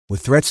With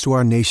threats to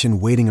our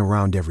nation waiting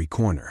around every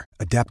corner,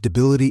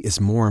 adaptability is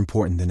more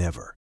important than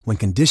ever. When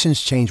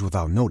conditions change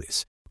without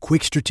notice,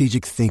 quick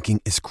strategic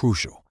thinking is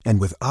crucial.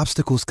 And with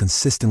obstacles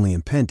consistently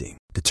impending,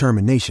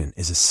 determination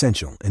is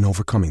essential in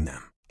overcoming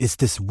them. It's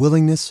this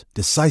willingness,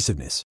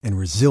 decisiveness, and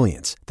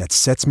resilience that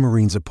sets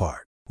Marines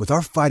apart. With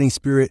our fighting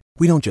spirit,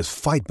 we don't just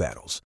fight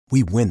battles,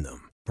 we win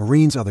them.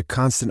 Marines are the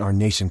constant our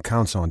nation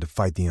counts on to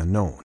fight the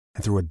unknown.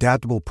 And through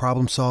adaptable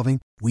problem solving,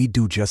 we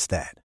do just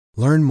that.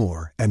 Learn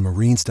more at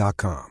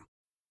marines.com.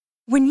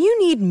 When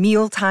you need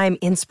mealtime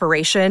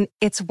inspiration,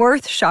 it's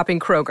worth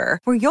shopping Kroger,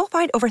 where you'll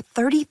find over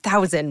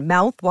 30,000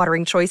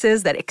 mouth-watering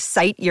choices that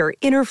excite your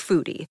inner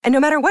foodie. And no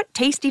matter what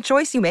tasty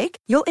choice you make,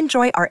 you'll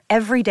enjoy our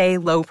everyday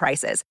low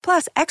prices,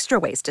 plus extra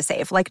ways to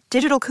save, like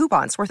digital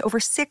coupons worth over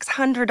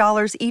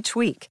 $600 each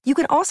week. You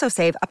can also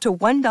save up to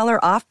 $1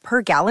 off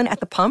per gallon at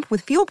the pump with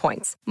fuel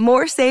points.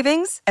 More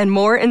savings and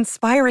more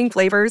inspiring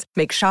flavors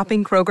make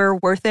shopping Kroger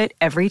worth it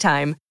every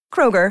time.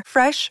 Kroger,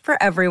 fresh for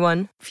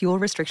everyone. Fuel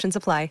restrictions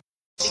apply.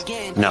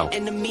 No.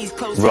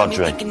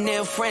 Rhodri.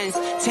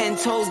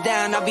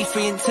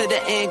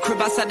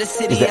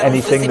 Is there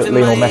anything that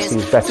Lionel Messi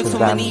is better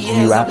than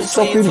you at? It's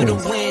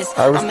opinions.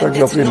 I respect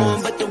your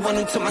opinions.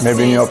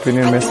 Maybe in your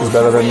opinion Messi is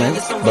better than me,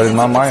 but in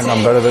my mind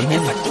I'm better than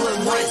him.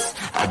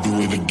 I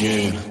do it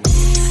again.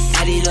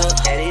 Add it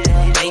up,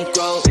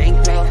 bankroll,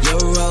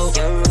 euro,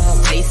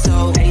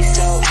 peso,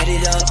 add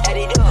it up.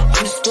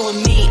 I'm just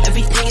doing me,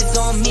 everything is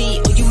on me,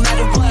 or you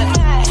matter what.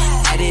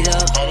 Add it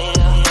up,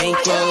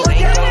 bankroll,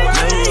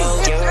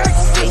 euro,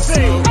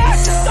 peso,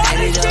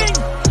 add it up.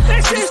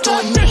 I'm just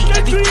doing me,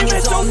 everything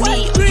is on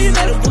me, or you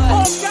matter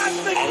what.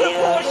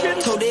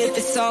 Told her if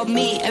it's all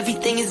me,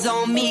 everything is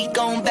on me,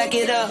 gon' back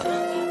it up.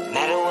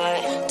 Matter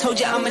what. Told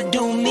you I'ma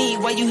do me,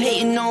 why you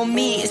hating on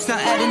me, it's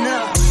not adding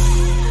up.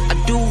 I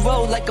do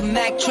roll like a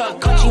Mack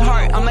truck, country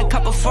heart, I'ma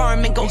cop a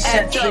farm and go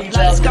act up.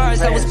 Lot of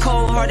scars, I was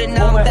cold-hearted,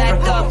 now I'm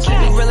back up. Keep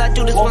it real, I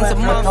do this once a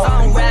month,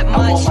 I don't rap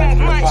much.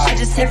 I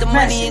just hit the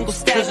money and go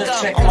stack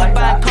up. Only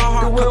buy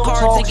car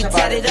cards and get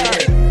tatted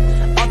up.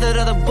 All that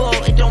other bull,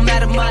 it don't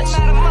matter much.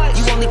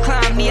 You only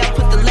climb me, I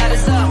put the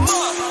ladders up.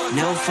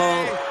 No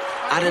fault,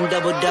 I done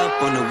doubled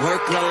up on the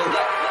workload.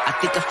 I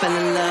think I fell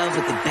in love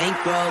with the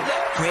bankroll.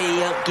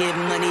 Pray up, give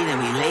money, then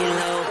we lay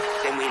low.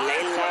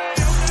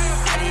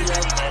 Add it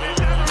up,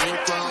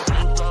 bankroll,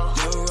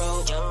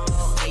 euro,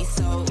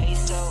 peso,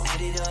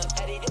 add it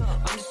up.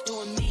 I'm just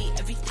doing me,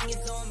 everything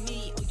is on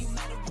me, or you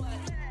matter what.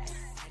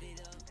 Add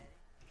it up.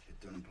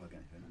 Don't unplug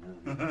anything.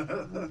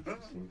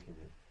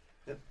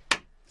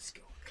 Let's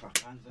go. Clap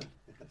hands there.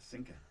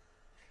 Sinker.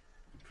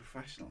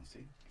 Professional,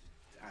 see?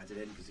 Add it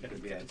in because it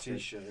could be a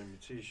t-shirt in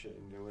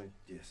the way.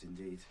 Yes,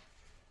 indeed.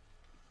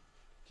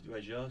 Did you wear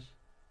yours?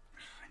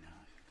 I know.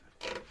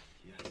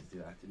 You had to do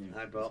that, didn't you?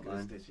 I bought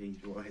mine.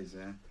 What is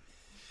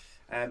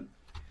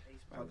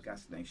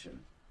Podcast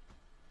Nation.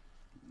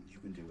 You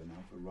can do it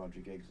now for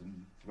Rhodri Gigs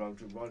and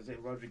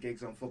Rhodri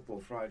Gigs on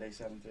Football Friday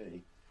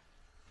 7:30.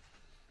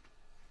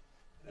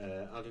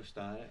 I'll just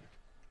start it.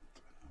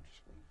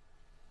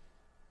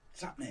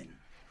 What's happening?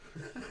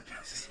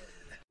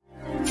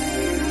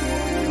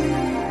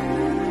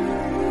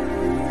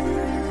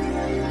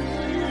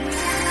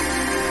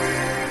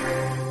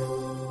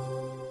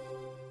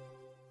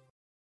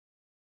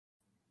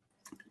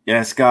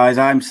 Yes, guys,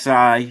 I'm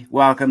Si.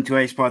 Welcome to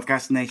Ace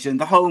Podcast Nation,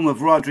 the home of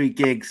Rhodri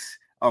Gigs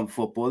on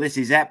Football. This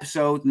is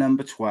episode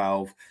number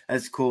 12.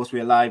 As, of course,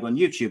 we're live on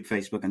YouTube,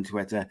 Facebook and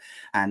Twitter.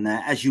 And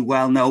as you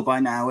well know by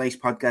now, Ace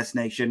Podcast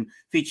Nation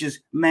features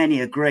many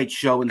a great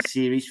show and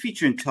series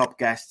featuring top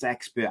guests,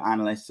 expert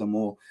analysts and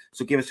more.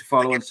 So give us a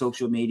follow on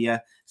social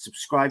media,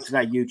 subscribe to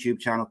that YouTube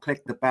channel,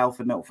 click the bell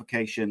for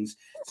notifications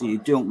so you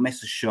don't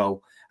miss a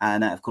show.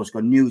 And, of course,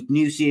 got a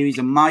new series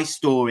of My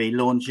Story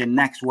launching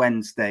next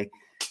Wednesday.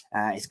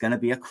 It's going to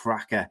be a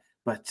cracker.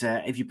 But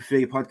if you prefer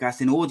your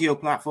podcast in audio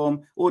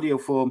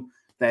form,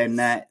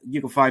 then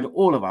you can find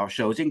all of our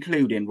shows,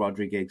 including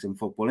Rhodri Gigs and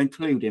Football,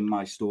 including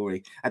My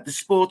Story, at the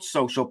Sports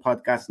Social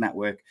Podcast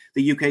Network,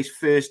 the UK's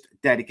first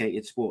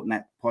dedicated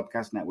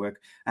podcast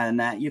network.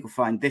 And you can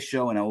find this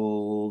show and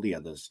all the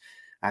others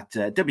at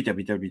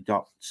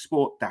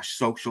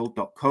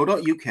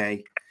www.sport-social.co.uk.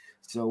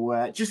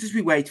 So just as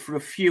we wait for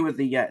a few of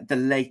the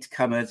late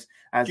comers.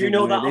 Do you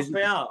know that off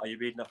by heart? Are you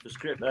reading off the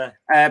script there?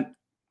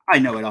 I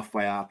know it off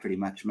by heart pretty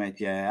much, mate.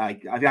 Yeah,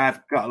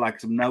 I've got like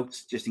some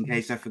notes just in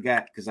case I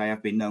forget, because I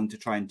have been known to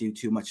try and do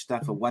too much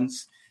stuff at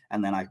once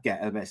and then I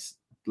get a bit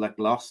like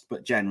lost.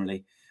 But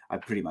generally, I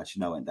pretty much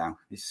know it now.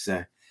 It's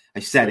I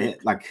said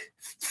it like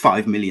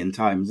 5 million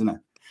times,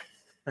 isn't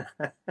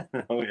it?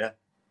 Oh yeah.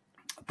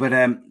 But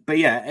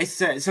yeah,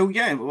 it's so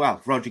yeah. Well,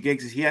 Rhodri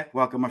Giggs is here.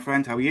 Welcome, my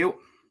friend. How are you?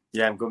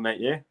 Yeah, I'm good,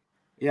 mate. You?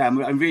 Yeah,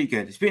 I'm really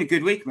good. It's been a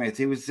good week, mate.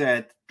 It was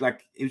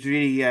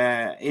really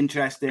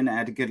interesting. I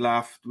had a good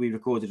laugh. We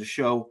recorded a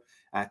show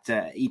at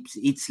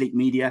Eat Sleep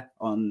Media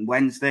on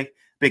Wednesday.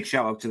 Big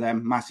shout out to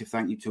them. Massive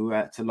thank you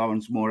to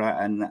Lawrence Mora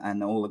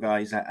and all the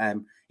guys at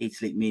Eat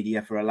Sleep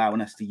Media for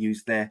allowing us to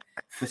use their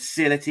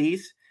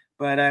facilities.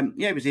 But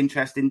yeah, it was an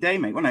interesting day,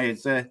 mate. When I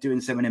was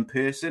doing something in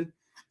person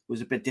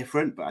was a bit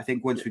different, but I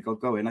think once we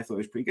got going, I thought it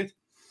was pretty good.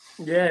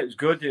 Yeah, it was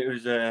good. It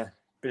was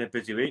been a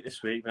busy week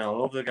this week, been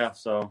all over the gaff.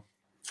 So,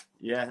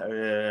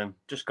 yeah,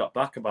 just got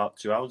back about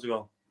 2 hours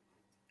ago.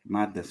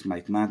 Madness,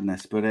 mate,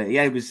 madness. But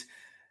yeah, it was.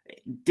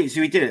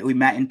 So we did it. We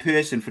met in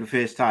person for the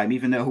first time,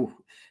 even though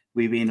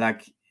we've been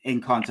like in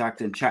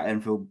contact and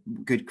chatting for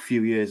a good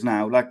few years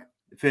now. Like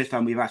the first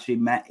time we've actually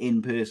met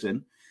in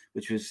person,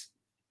 which is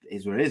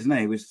what it is, isn't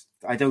it? It was.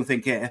 I don't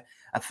think it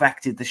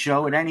affected the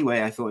show in any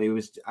way. I thought it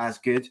was as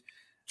good.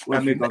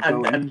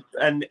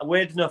 And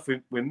weird enough,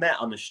 we met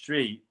on the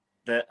street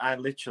that I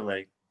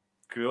literally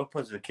grew up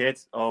as a kid.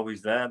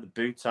 Always there, the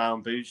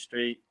Boo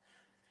Street.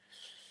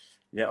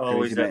 Yeah,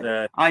 always at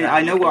the.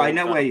 I know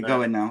where you're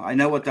going now. I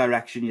know what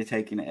direction you're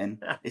taking it in.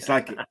 It's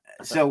like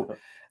so.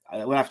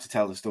 We'll have to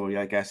tell the story,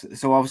 I guess.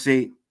 So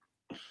obviously,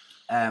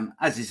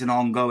 as it's an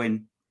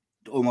ongoing,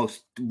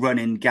 almost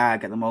running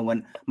gag at the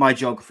moment, my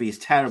geography is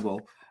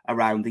terrible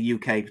around the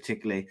UK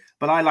particularly.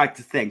 But I like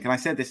to think, and I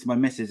said this to my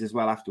missus as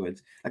well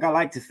afterwards, like I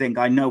like to think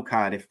I know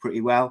Cardiff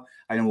pretty well.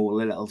 I know all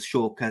the little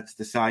shortcuts,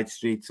 the side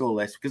streets, all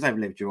this, because I've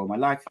lived here all my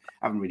life.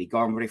 I haven't really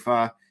gone very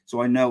far,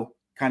 so I know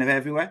kind of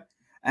everywhere.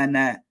 And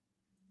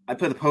I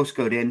put the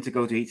postcode in to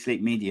go to Eat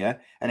Sleep Media,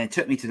 and it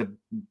took me to the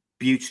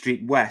Bute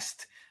Street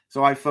West.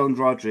 So I phoned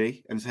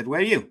Rhodri and said, "Where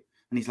are you?"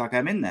 And he's like,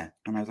 "I'm in there."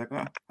 And I was like,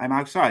 "Oh, I'm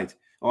outside."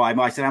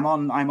 I said, I'm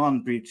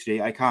on Bute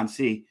Street. I can't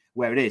see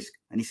where it is.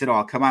 And he said, "Oh,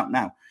 I'll come out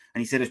now."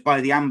 And he said, "It's by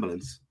the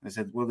ambulance." I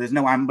said, "Well, there's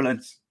no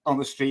ambulance on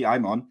the street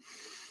I'm on."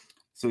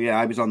 So yeah,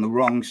 I was on the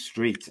wrong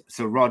street.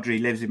 So Rhodri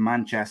lives in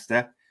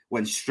Manchester,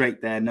 went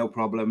straight there, no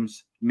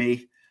problems.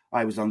 Me,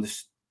 I was on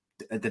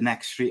the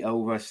next street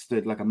over,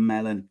 stood like a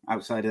melon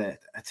outside a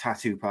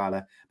tattoo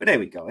parlor. But there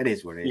we go. It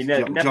is what it is.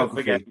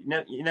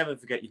 You never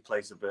forget your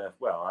place of birth.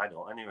 Well, I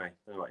don't anyway.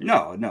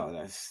 No,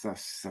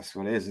 that's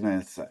what it is, isn't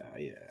it?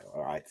 Yeah,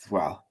 all right.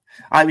 Well,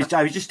 I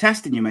was just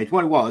testing you, mate.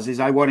 What it was is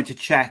I wanted to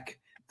check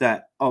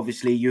that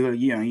obviously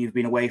you've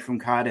been away from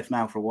Cardiff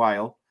now for a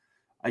while.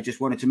 I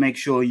just wanted to make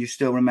sure you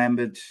still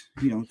remembered,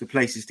 the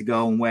places to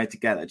go and where to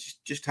get it.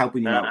 Just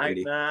helping you out,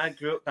 really. I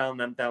grew up down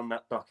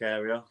that dock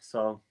area,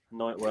 so I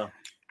know it well.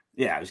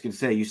 Yeah, I was going to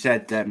say, you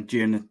said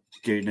during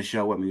the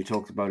show when we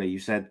talked about it, you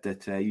said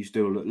that you used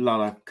to do a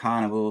lot of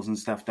carnivals and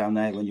stuff down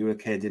there when you were a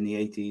kid in the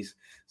 80s.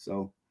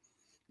 So,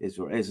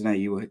 isn't it?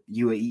 You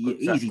were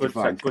easy to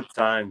find. Good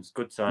times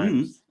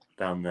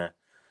down there.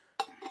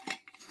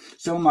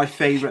 Some of my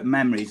favourite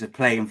memories of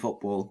playing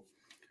football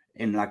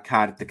in like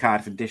the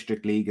Cardiff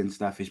District League and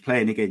stuff is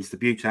playing against the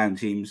Butetown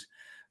teams,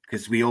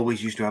 because we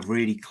always used to have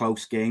really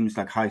close games,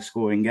 like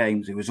high-scoring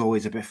games. It was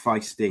always a bit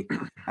feisty,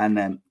 and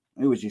I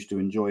always used to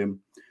enjoy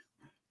them.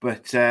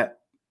 But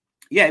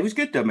yeah, it was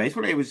good though, mate.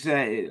 It was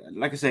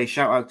like I say,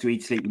 shout out to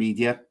Eat Sleep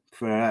Media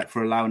for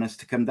allowing us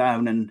to come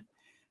down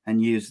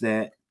and use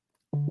their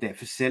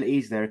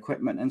facilities, their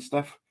equipment and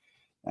stuff.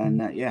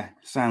 And yeah,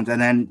 sound.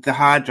 And then the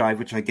hard drive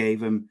which I gave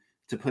them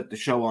to put the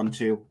show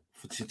onto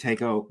to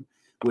take out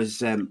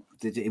was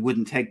it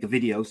wouldn't take the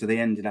video, so they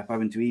ended up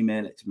having to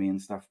email it to me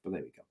and stuff. But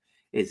there we go.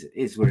 It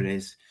is what it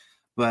is.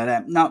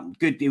 But not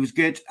good. It was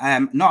good.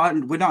 We're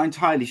not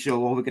entirely sure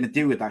what we're going to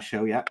do with that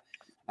show yet.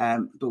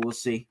 But we'll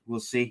see.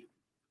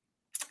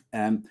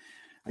 I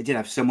did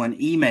have someone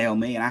email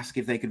me and ask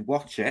if they could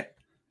watch it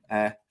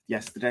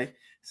yesterday.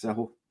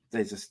 So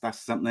that's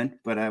something.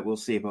 But we'll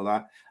see about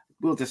that.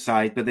 We'll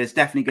decide. But there's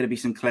definitely going to be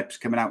some clips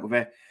coming out of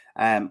it.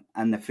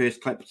 And the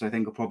first clips, I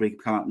think, will probably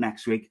come out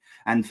next week.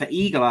 And for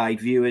eagle-eyed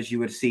viewers, you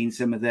would have seen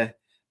some of the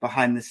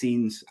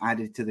behind-the-scenes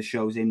added to the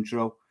show's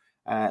intro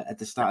at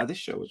the start of this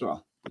show as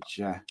well,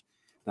 which...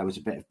 that was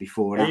a bit of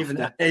before and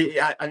after.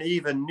 And he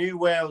even knew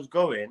where I was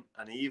going,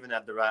 and he even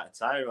had the right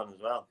attire on as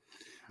well.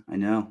 I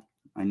know.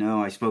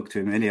 I spoke to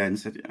him earlier and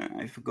said,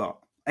 I forgot.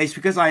 It's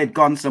because I had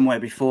gone somewhere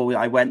before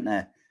I went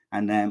there,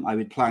 and I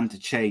would plan to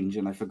change,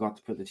 and I forgot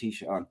to put the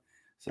T-shirt on.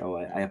 So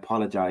I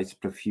apologise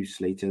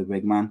profusely to the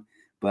big man.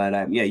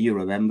 But yeah, you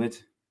remembered.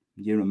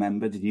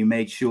 And you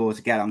made sure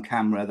to get on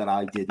camera that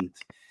I didn't.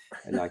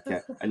 I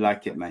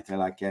like it, mate. I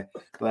like it.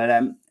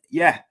 But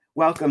yeah,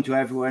 welcome to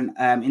everyone.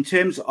 In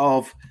terms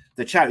of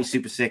the Charity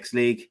Super 6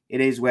 League,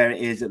 it is where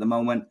it is at the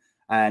moment.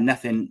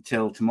 Nothing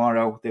till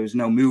tomorrow. There was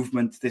no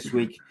movement this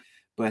week,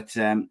 but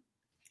so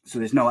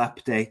there's no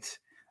update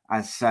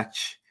as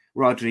such.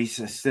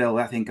 Rhodri's still,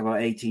 I think,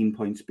 about 18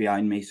 points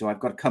behind me, so I've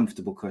got a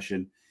comfortable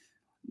cushion.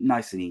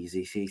 Nice and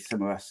easy. See,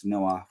 some of us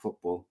know our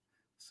football,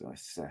 so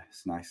it's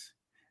nice.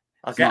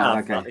 I'll get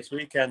out that this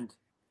weekend.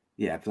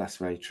 Yeah, that's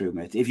very true,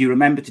 mate. If you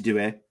remember to do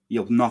it,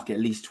 you'll knock at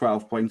least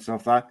 12 points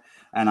off that.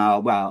 And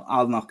I'll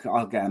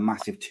get a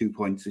massive 2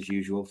 points as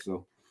usual.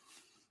 So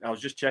I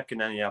was just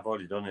checking, and yeah, I've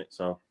already done it.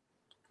 So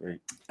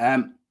great.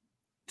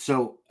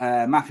 So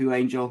Matthew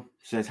Angel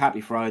says,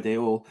 "Happy Friday,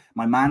 all.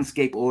 My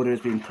Manscaped order has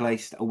been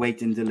placed,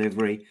 awaiting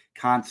delivery.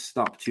 Can't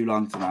stop too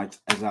long tonight,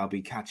 as I'll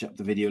be catch up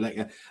the video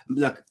later."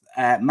 Look,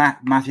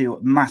 Matthew,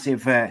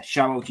 massive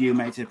shout out to you,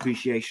 mate.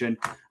 Appreciation.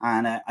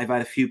 And I've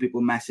had a few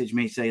people message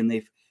me saying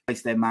they've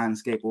placed their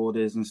Manscaped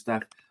orders and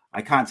stuff.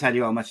 I can't tell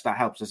you how much that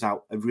helps us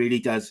out. It really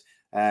does.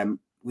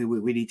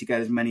 We need to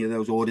get as many of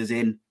those orders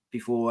in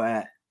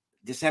before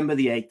December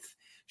the 8th.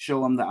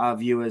 Show them that our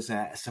viewers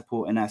are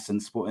supporting us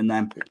and supporting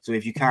them. So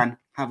if you can,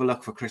 have a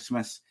look for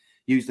Christmas.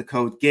 Use the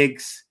code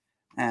GIGS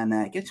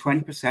and get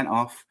 20%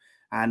 off.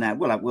 And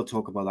we'll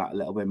talk about that a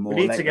little bit more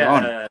later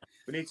on.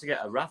 We need to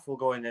get a raffle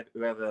going.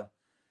 Whoever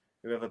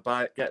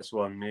gets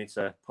one, we need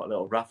to put a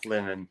little raffle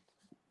in. And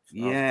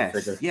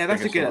that's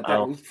a good.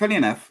 Funny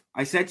enough,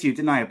 I said to you,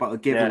 didn't I, about a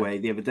giveaway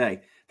the other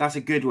day? That's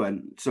a good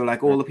one. So,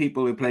 like, all the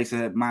people who place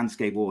a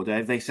Manscaped order,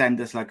 if they send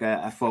us like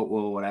a photo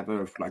or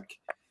whatever of like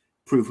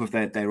proof of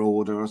their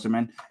order or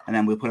something, and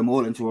then we'll put them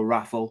all into a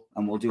raffle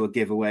and we'll do a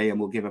giveaway and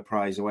we'll give a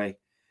prize away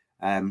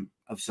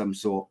of some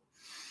sort.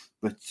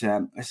 But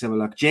let's have a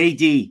look.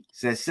 JD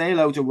says, say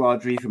hello to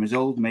Rhodri from his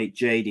old mate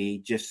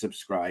JD, just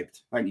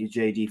subscribed. Thank you,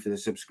 JD, for the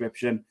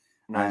subscription.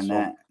 Nice.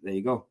 And there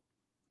you go.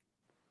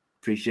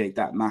 Appreciate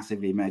that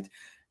massively, mate.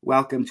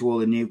 Welcome to all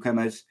the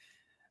newcomers.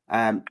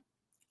 Look,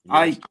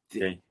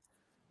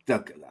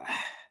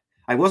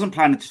 I wasn't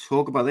planning to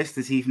talk about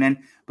this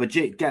evening, but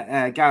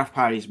Gareth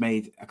Parry's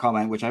made a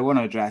comment which I want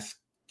to address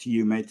to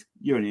you, mate.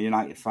 You're a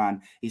United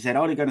fan. He said,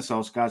 Ole Gunnar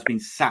Solskjaer has been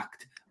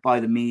sacked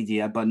by the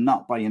media, but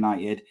not by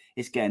United.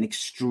 It's getting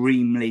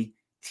extremely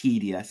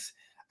tedious.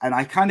 And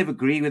I kind of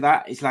agree with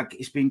that. It's like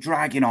it's been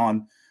dragging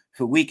on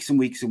for weeks and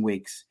weeks and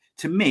weeks.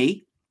 To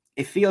me,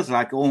 it feels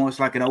like almost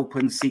like an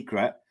open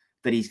secret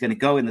that he's going to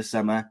go in the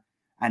summer.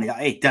 And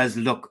it does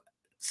look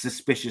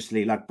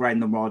suspiciously like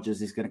Brendan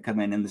Rodgers is going to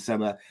come in the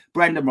summer.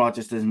 Brendan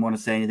Rodgers doesn't want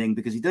to say anything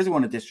because he doesn't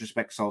want to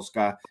disrespect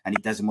Solskjaer and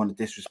he doesn't want to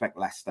disrespect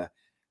Leicester.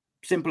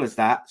 Simple as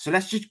that. So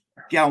let's just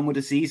get on with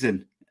the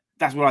season.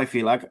 That's what I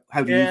feel like.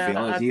 How do you feel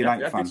as a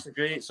United fan? I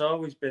disagree. It's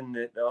always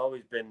been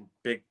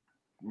big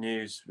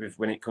news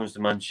when it comes to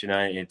Manchester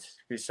United.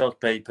 It sells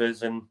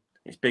papers and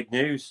it's big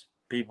news.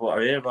 People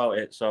are here about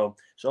it. So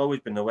it's always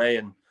been the way,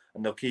 and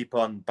they'll keep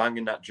on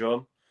banging that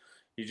drum.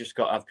 You just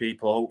got to have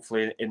people,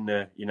 hopefully, in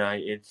the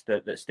United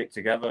that stick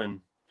together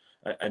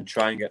and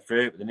try and get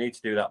through it. But they need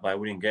to do that by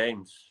winning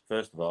games,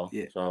 first of all.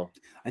 Yeah. So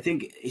I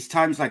think it's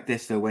times like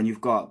this, though, when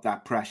you've got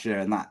that pressure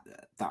and that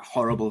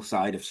horrible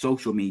side of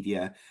social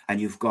media, and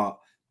you've got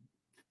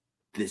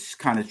this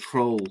kind of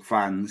troll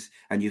fans,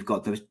 and you've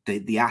got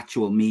the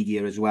actual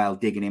media as well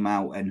digging him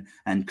out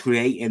and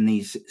creating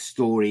these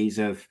stories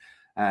of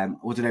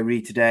what did I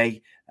read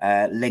today?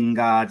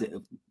 Lingard.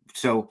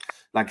 So,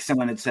 like,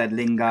 someone had said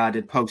Lingard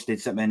had posted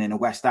something in a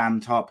West Ham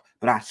top,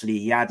 but actually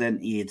he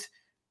hadn't. He had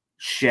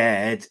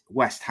shared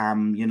West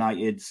Ham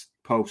United's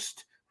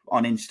post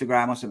on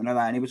Instagram or something like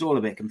that, and it was all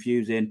a bit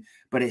confusing.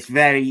 But it's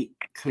very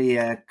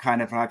clear,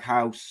 kind of like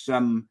how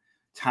some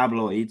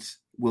tabloids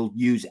will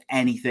use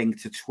anything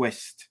to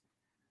twist,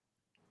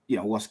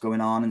 what's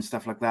going on and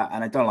stuff like that,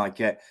 and I don't like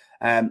it.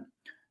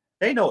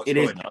 They know what's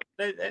going on.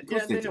 They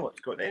know what's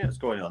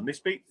going on. They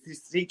speak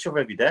to each other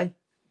every day.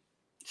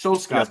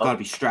 Solskjaer's got to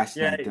be stressed,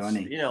 doesn't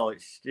he?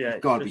 It's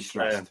got to be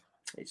stressed.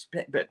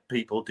 But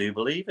people do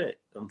believe it,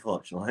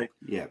 unfortunately.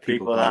 Yeah,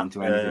 people buy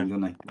into anything,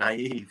 don't they?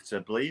 Naive to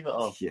believe it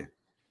all. Yeah.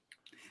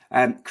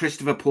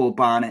 Christopher Paul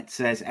Barnett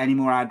says, any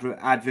more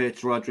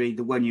adverts, Rhodri?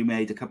 The one you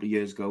made a couple of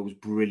years ago was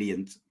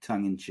brilliant,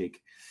 tongue-in-cheek.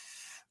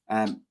 You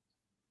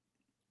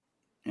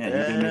going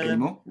to make any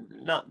more?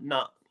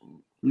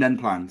 None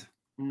planned?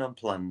 None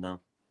planned, no.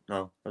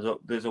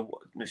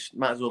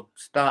 Might as well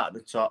start at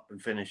the top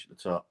and finish at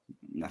the top.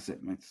 That's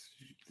it, mate.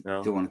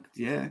 No. Don't want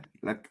to,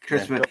 like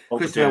Christopher.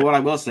 What I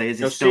will say is,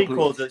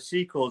 sequels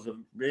are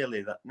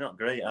really not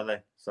great, are they?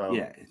 So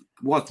yeah,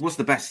 what's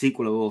the best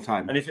sequel of all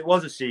time? And if it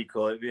was a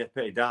sequel, it'd be a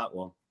pretty dark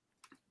one.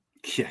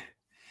 Yeah.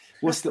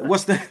 What's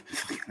the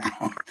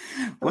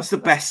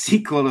best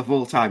sequel of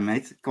all time,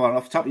 mate? Go on,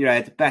 off the top of your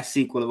head, best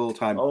sequel of all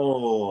time.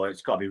 Oh,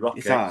 it's got to be Rocky.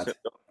 It's hard.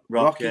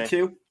 Rocky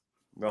 2.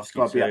 Rocky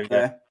got to be up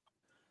there.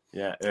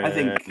 Yeah, I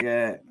think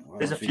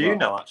there's a few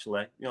now.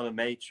 Actually, the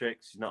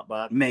Matrix is not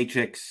bad.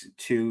 Matrix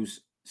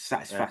 2's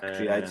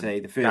satisfactory, I'd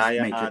say. The first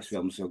Matrix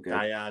film's so good.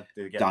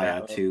 Die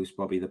Hard 2 is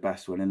probably the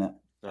best one, isn't it?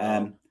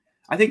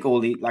 I think all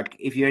the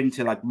if you're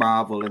into like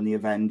Marvel and the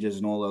Avengers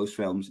and all those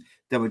films,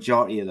 the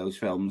majority of those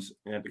films.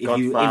 Yeah,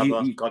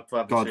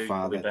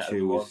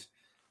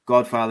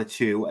 Godfather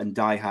 2 and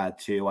Die Hard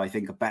 2, I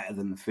think, are better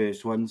than the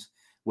first ones.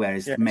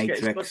 Whereas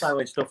Matrix, it's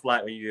good stuff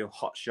like when you do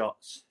Hot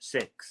Shots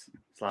 6.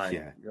 It's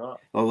like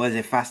or was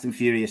it Fast and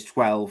Furious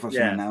 12 or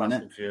something now?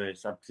 Fast and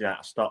Furious. I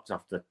stopped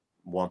after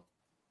 1.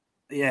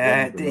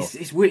 Yeah,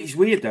 it's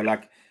weird though.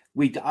 Like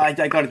I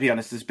got to be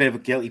honest, there's a bit of a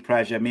guilty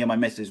pleasure. Me and my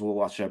missus will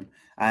watch them,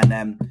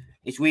 and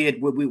it's weird.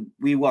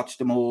 We watched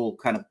them all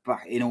kind of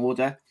back in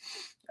order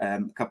a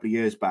couple of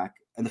years back,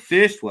 and the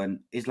first one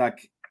is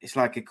like it's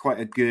like quite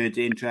a good,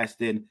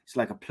 interesting. It's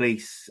like a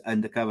police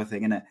undercover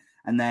thing, isn't it?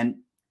 And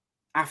then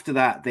after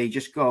that, they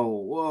just go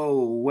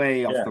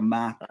way off the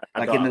map.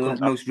 Like in the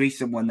most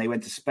recent one, they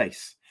went to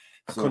space.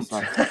 So it's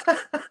like, do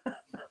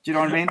you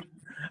know what I mean?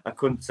 I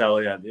couldn't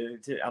tell you.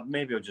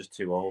 Maybe I'm just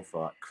too old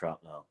for that crap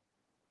now.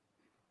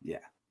 Yeah,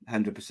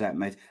 100%,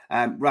 mate.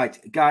 Right,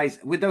 guys,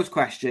 with those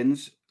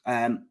questions,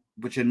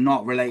 which are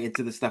not related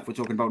to the stuff we're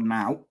talking about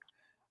now,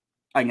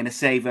 I'm going to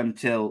save them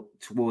till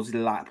towards the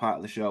latter part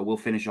of the show. We'll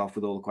finish off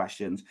with all the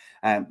questions.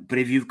 But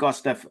if you've got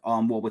stuff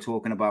on what we're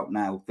talking about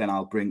now, then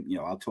I'll bring,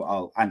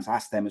 I'll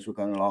ask them as we're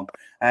going along.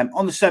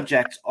 On the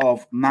subject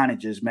of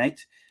managers,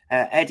 mate,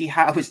 Eddie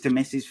Howe is to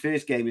miss his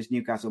first game as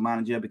Newcastle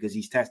manager because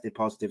he's tested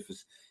positive for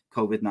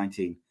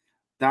COVID-19.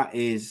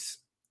 It's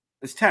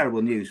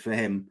terrible news for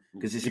him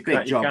because it's a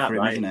big job for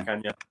him, isn't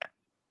it?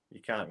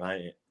 You can't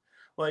write it.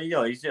 Well,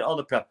 he's all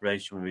the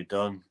preparation will be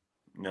done.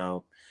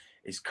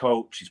 His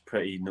coach is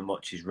pretty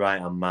much his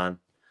right-hand man.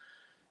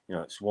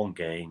 It's one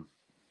game.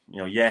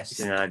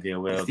 Yes, in an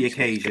ideal world. It's the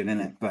occasion,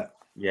 isn't it? But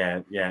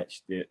yeah.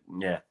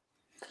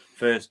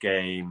 First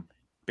game,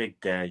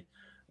 big day,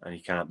 and he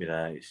can't be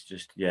there. It's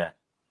just,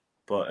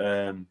 But,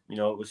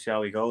 we'll see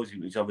how he goes.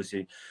 He's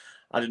obviously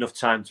had enough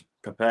time to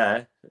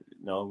prepare,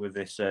 with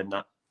this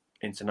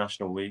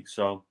international week.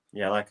 So,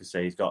 like I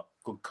say, he's got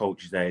good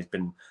coaches there. He's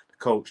been the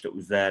coach that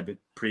was there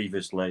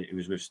previously. It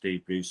was with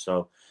Steve Bruce.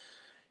 So,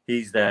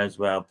 he's there as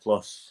well.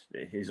 Plus,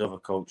 his other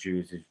coach, who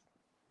is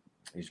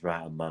his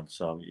right-hand man.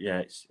 So,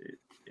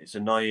 it's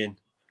annoying,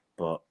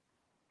 but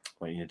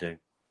what are you going to do?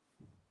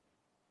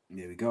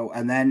 There we go.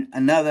 And then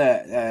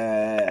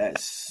another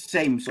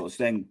same sort of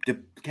thing.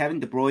 Kevin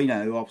De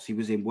Bruyne, who obviously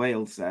was in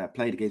Wales,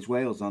 played against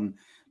Wales on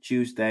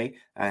Tuesday,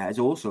 has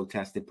also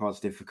tested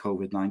positive for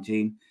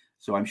COVID-19.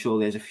 So I'm sure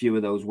there's a few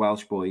of those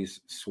Welsh boys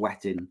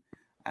sweating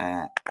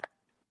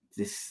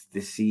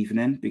this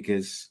evening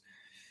because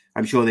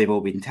I'm sure they've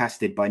all been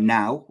tested by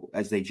now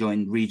as they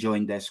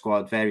rejoined their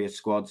squad, various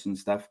squads and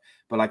stuff.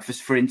 But like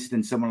for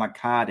instance, someone like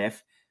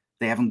Cardiff,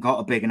 they haven't got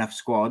a big enough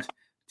squad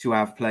to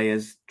have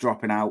players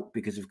dropping out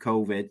because of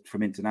COVID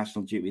from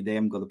international duty. They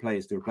haven't got the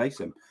players to replace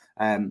them.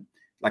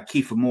 Like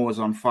Kiefer Moore's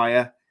on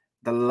fire.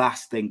 The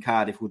last thing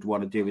Cardiff would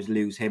want to do is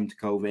lose him to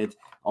COVID.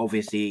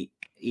 Obviously,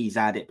 he's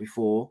had it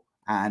before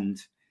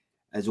and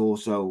has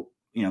also,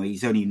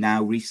 he's only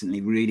now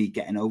recently really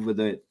getting over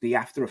the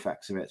after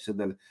effects of it. So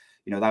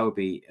that would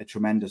be a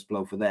tremendous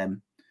blow for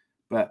them.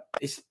 But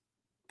it's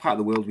part of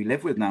the world we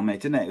live with now,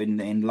 mate, isn't it?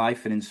 In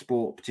life and in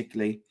sport,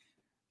 particularly.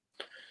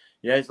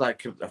 Yeah, it's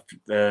like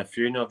a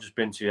funeral I've just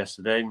been to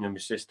yesterday. My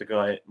sister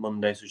got it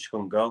Monday, so she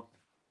couldn't go.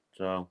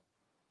 So,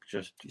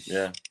 just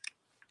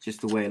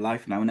the way of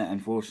life now, isn't it?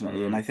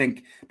 Unfortunately, and I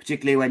think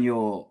particularly when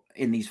you're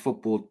in these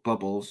football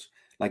bubbles,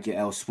 like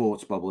your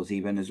sports bubbles,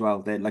 even as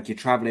well, like you're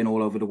traveling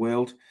all over the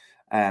world.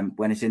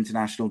 When it's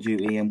international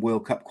duty and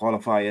World Cup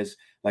qualifiers,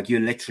 like you're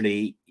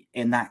literally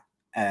in that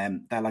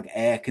like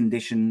air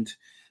conditioned,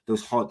 the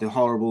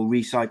horrible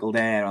recycled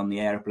air on the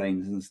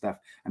airplanes and stuff.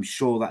 I'm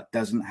sure that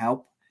doesn't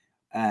help.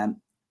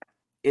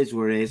 Is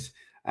where it is.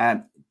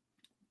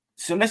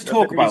 So let's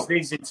talk about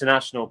these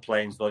international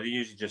planes, though. They're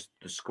usually just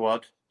the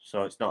squad,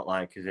 so it's not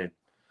like it's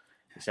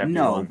everyone.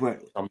 No,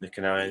 but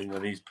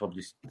these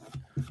probably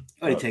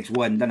only takes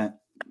one, doesn't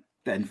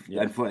it?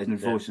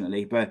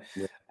 Unfortunately, but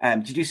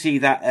did you see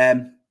that?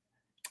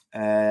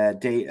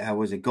 How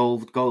was it?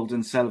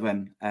 Golden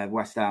Sullivan,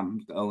 West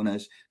Ham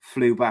owners,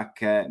 flew back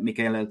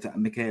Michael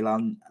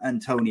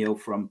Antonio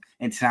from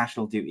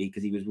international duty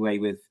because he was away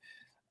with.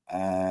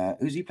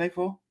 Who's he play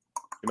for?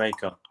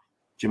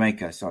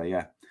 Jamaica, sorry,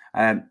 yeah.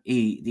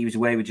 He was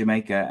away with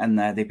Jamaica, and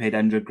they paid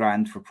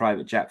 $100,000 for a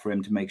private jet for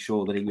him to make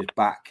sure that he was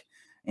back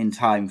in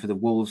time for the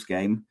Wolves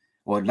game,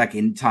 or like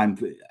in time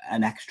for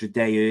an extra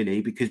day early.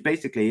 Because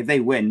basically, if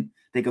they win,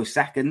 they go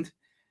second.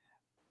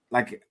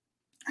 Like,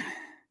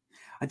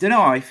 I don't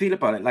know how I feel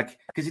about it. Like,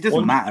 because it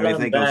doesn't matter if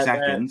they go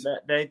second.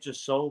 They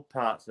just sold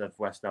parts of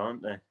West Ham,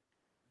 aren't they?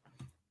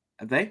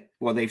 Have they?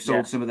 Well, they've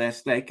sold some of their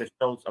stake. I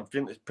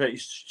think it's pretty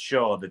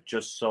sure they've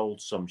just sold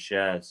some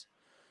shares.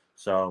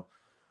 So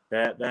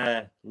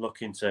they're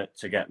looking to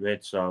get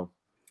rid. So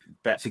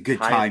it's a good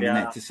time, isn't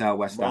it, to sell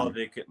West Ham?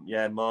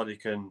 More they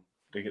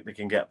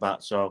can get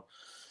back. So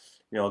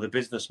they're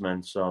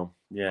businessmen. So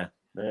they're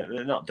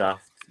not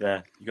daft.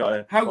 You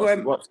got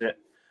to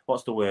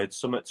what's the word?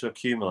 Something to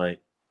accumulate.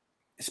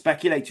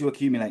 Speculate to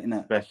accumulate, isn't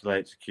it?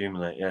 Speculate to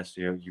accumulate. Yes,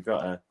 you've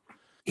got to.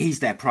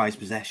 He's their prize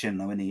possession,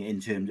 though, isn't he? In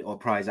terms, or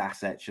prize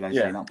asset, should I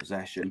say, not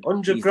possession.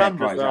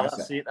 $100,000 as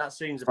well. That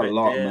seems a bit a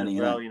lot of money,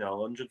 as well.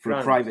 $100,000 for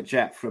a private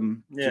jet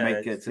from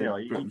Jamaica to.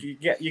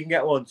 You can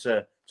get one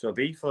to a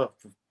B for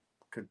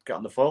could get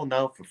on the phone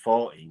now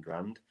for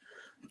 $14,000.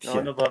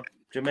 Another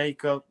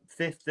Jamaica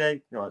 50.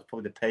 It's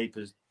probably the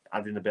papers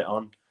adding a bit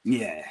on.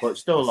 Yeah, but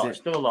still a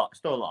lot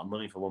of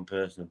money for one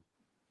person.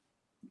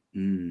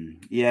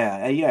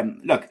 Yeah.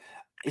 Look.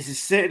 It's a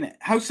certain.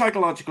 How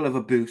psychological of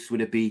a boost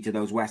would it be to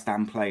those West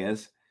Ham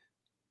players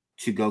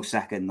to go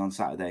second on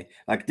Saturday?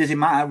 Like, does it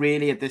matter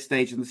really at this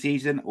stage of the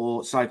season,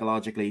 or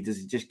psychologically, does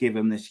it just give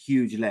them this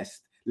huge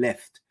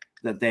lift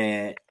that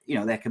they're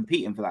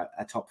competing for that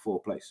a top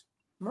 4 place?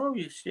 No,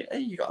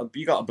 you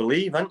got to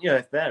believe, haven't you?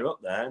 If they're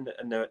up there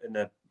and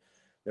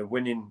they're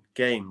winning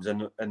games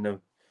and they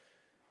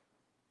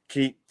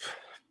keep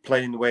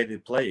playing the way they're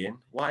playing,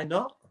 why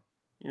not?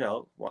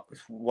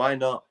 Why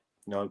not?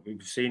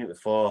 We've seen it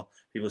before.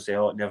 People say,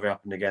 "Oh, it never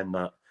happened again."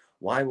 That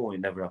why won't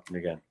it never happen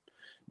again?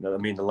 I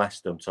mean, the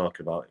Leicester I'm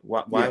talking about.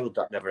 Why would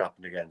that never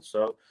happen again?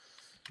 So,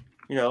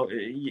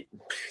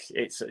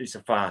 it's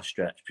a far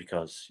stretch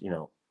because,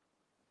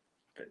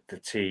 the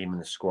team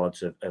and the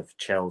squads of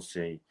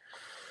Chelsea,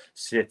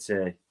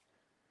 City,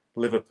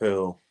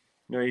 Liverpool,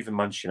 even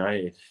Manchester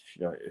United,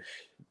 it'd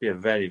be a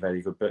very,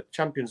 very good. But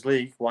Champions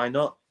League, why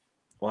not?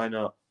 Why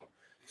not?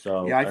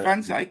 So yeah, I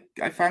fancy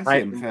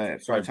him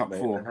for the top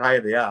four. The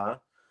higher they are,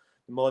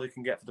 the more they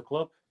can get for the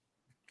club.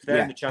 If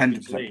they're in the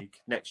Champions 100%. League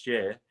next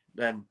year,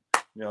 then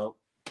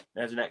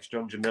there's an extra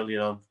 100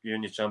 million on you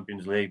in your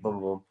Champions League. Boom,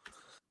 boom.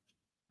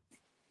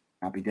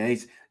 Happy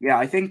days. Yeah,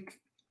 I think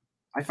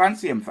I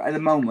fancy him at the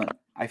moment.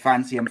 I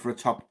fancy him for a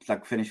top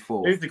finish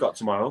fourth. Who've they got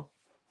tomorrow?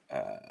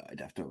 I'd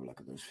have to have a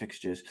look at those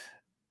fixtures.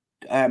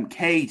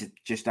 Cade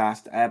just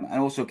asked, and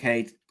also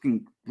Cade,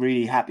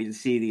 really happy to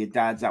see that your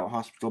dad's out of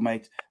hospital,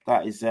 mate.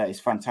 That is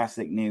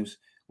fantastic news.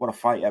 What a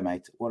fighter,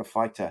 mate! What a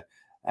fighter.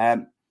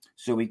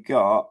 So we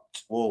got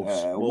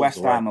Wolves. West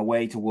Ham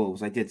away to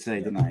Wolves. I did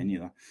say, didn't I? I knew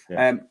that.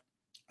 Yeah.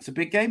 It's a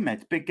big game,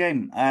 mate. Big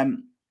game.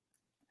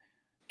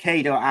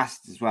 Cade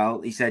asked as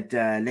well. He said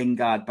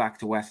Lingard back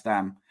to West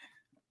Ham.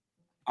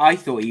 I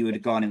thought he would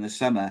have gone in the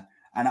summer,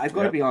 and I've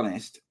got to be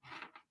honest.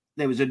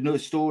 There was a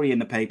story in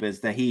the papers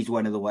that he's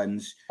one of the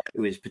ones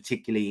who is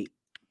particularly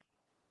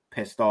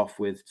pissed off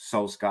with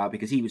Solskjaer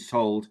because he was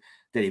told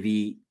that if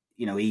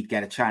he'd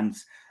get a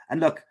chance. And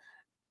look,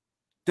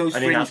 those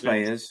fringe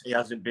players, he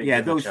hasn't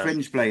been. Those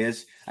fringe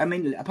players. I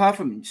mean, apart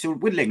from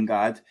with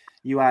Lingard,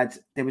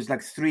 there was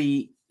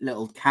 3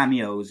 little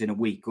cameos in a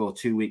week or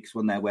 2 weeks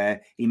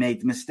where he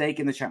made the mistake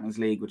in the Champions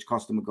League, which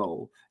cost him a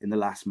goal in the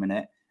last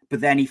minute.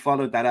 But then he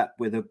followed that up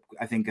with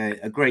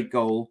a great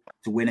goal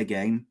to win a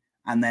game.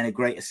 And then a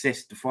great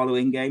assist the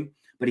following game.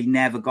 But he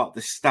never got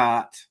the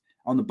start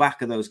on the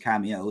back of those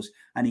cameos.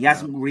 And he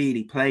hasn't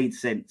really played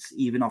since,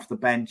 even off the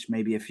bench,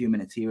 maybe a few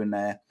minutes here and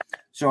there.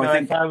 So I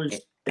think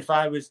if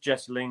I was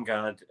Jesse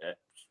Lingard,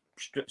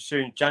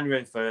 soon,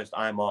 January 1st,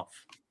 I'm off.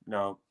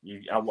 I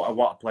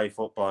want to play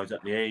football. He's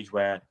at the age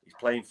where he's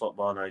playing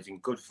football now. He's in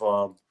good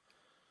form.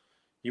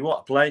 You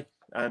want to play.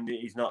 And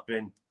he's not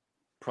been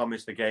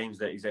promised the games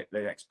that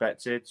they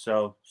expected.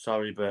 So,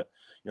 sorry, but...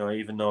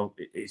 even though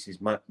it's his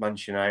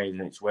Manchester United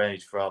and it's where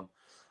he's from,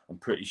 I'm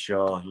pretty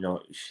sure,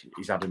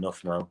 he's had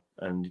enough now.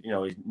 And,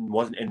 he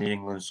wasn't in the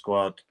England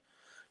squad.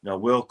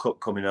 World Cup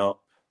coming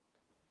up.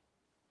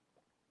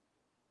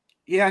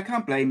 Yeah, I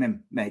can't blame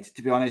him, mate,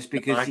 to be honest,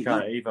 because... I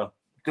can't either.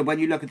 When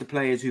you look at the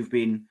players who've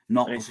been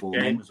not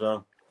performing, as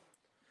well.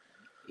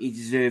 He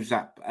deserves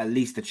at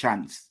least a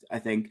chance, I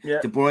think.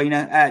 Yeah. De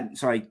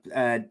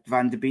Bruyne,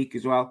 Van de Beek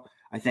as well,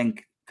 I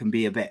think can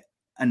be a bit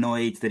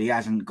annoyed that he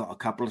hasn't got a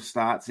couple of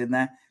starts in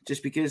there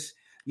just because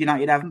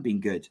United haven't been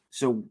good.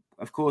 So,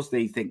 of course,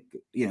 they think,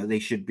 they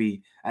should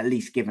be at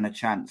least given a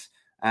chance.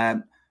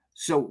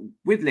 So,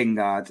 with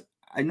Lingard,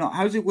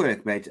 how does it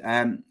work, mate?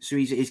 So,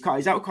 he's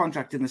out of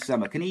contract in the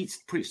summer. Can he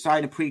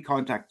sign a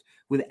pre-contract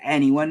with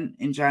anyone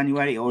in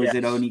January, or is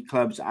it only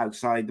clubs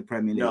outside the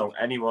Premier League? No,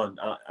 anyone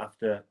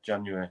after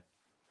January.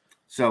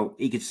 So,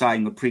 he could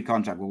sign a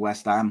pre-contract with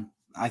West Ham.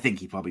 I think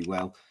he probably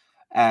will.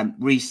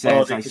 Reece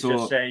says, or they could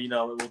just say,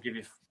 we'll give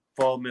you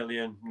 4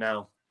 million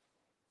now.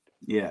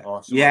 Yeah.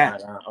 Or something like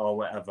that, or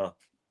whatever.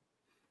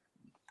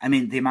 I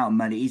mean, the amount of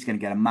money, he's going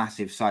to get a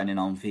massive signing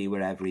on fee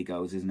wherever he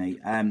goes, isn't he?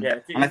 And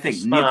I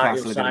think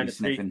Newcastle are going to be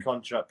sniffing.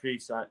 Pre-contract,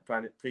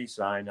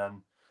 pre-sign,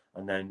 and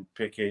then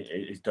pick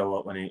his dough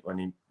up when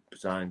he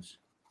signs.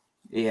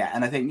 Yeah,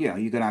 and I think, you're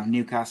going to have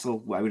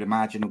Newcastle, I would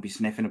imagine, will be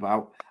sniffing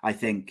about. I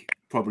think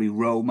probably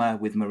Roma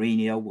with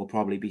Marino will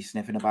probably be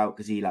sniffing about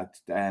because he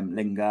liked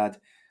Lingard.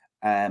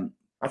 I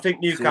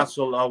think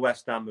Newcastle or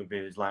West Ham would be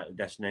his likely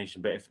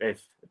destination. But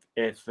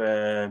if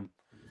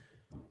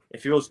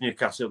he was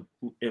Newcastle,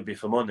 it'd be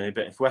for money.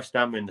 But if West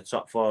Ham are in the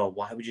top 4,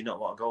 why would you not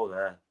want to go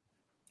there?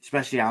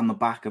 Especially on the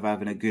back of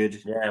having a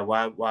good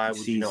why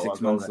would you not want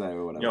to go there?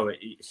 Or whatever.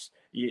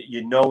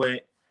 You know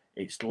it.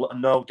 It's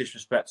no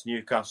disrespect to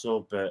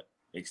Newcastle, but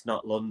it's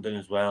not London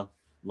as well.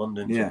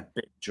 London's a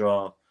big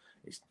draw.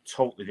 It's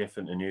totally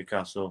different to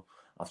Newcastle.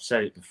 I've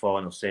said it before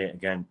and I'll say it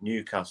again.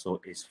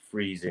 Newcastle is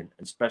freezing,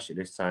 especially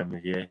this time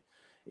of year.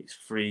 It's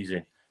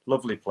freezing.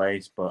 Lovely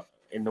place, but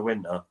in the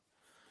winter,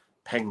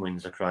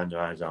 penguins are crying their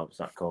eyes out. It's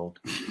that cold.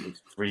 It's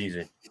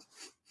freezing.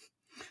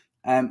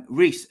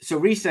 Reece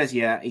says,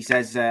 he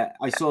says,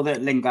 I saw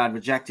that Lingard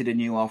rejected a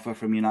new offer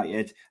from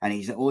United, and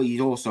he's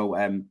also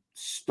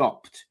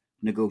stopped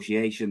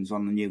negotiations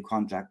on the new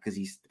contract because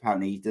he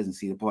doesn't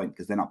see the point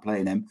because they're not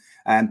playing him.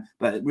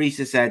 But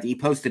Reece said he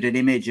posted an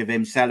image of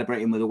him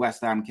celebrating with a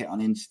West Ham kit on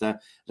Insta.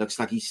 Looks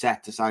like he's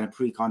set to sign a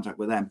pre-contract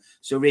with them.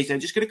 So Reece, I'm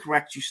just going to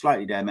correct you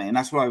slightly there, mate, and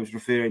that's what I was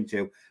referring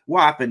to.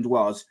 What happened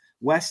was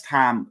West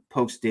Ham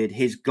posted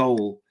his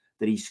goal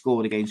that he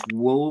scored against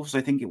Wolves.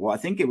 I think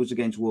it was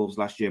against Wolves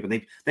last year, but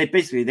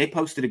they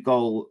posted a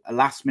goal, a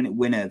last-minute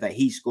winner that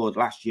he scored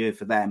last year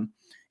for them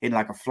in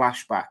like a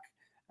flashback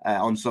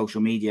on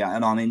social media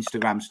and on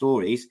Instagram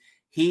stories.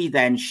 He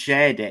then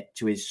shared it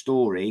to his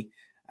story,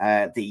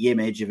 the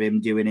image of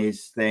him doing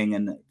his thing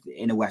and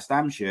in a West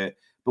Ham shirt.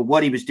 But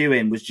what he was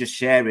doing was just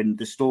sharing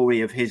the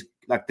story of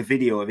the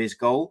video of his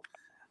goal.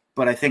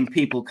 But I think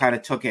people kind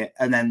of took it,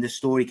 and then the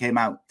story came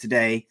out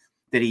today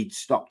that he'd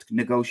stopped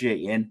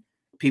negotiating.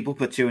 People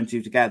put 2 and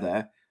 2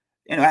 together,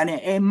 and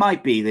it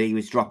might be that he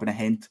was dropping a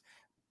hint,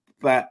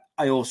 but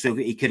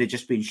he could have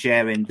just been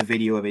sharing the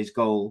video of his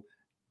goal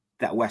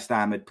that West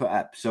Ham had put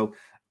up. So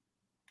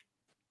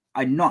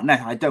I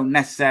don't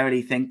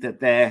necessarily think that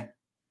the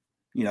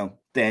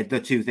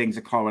two things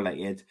are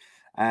correlated.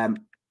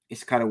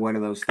 It's kind of one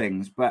of those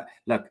things. But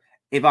look,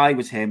 if I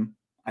was him,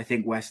 I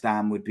think West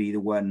Ham would be the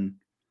one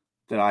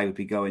that I would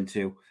be going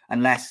to,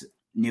 unless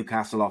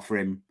Newcastle offer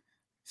him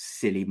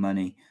silly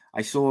money.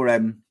 I saw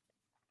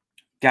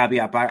Gabby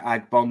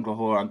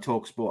Agbonglahor on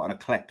TalkSport on a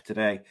clip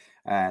today.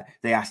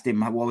 They asked him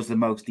what was the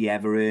most he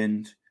ever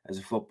earned as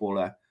a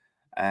footballer.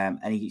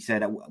 And he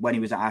said that when he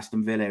was at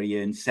Aston Villa,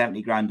 he earned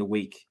 70 grand a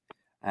week.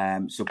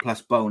 So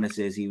plus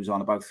bonuses, he was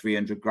on about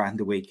 300 grand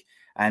a week.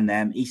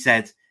 And he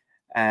said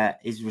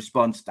his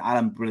response to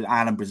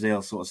Alan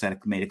Brazil sort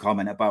of made a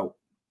comment about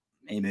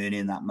him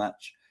earning that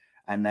much.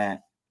 And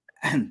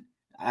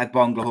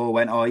Agbonglahor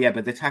went, "Oh yeah,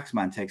 but the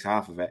taxman takes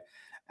half of it."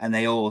 And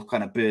they all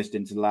kind of burst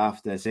into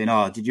laughter, saying,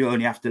 "Oh, did you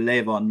only have to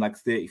live on like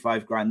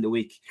 35 grand a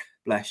week?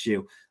 Bless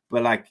you."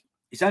 But like,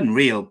 it's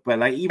unreal. But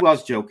like, he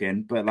was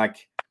joking. But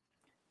like,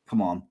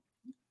 come on,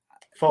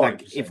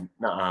 40%,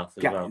 not half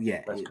as well.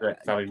 Yeah, that's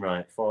correct. Tell him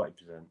right, 40%.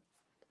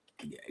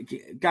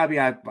 Gabby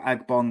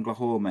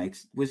Agbonglahor,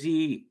 mate,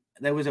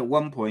 there was at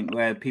one point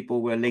where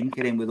people were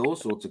linking him with all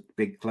sorts of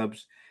big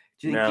clubs.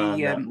 Do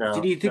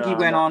you think he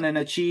went on and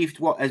achieved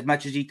as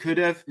much as he could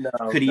have? No,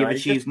 could he have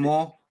achieved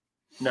more?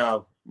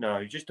 No,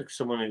 he just took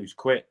someone who was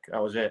quick.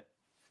 That was it.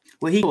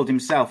 Well, he called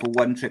himself a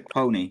one-trick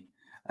pony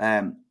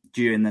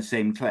during the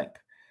same clip.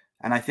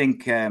 And I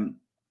think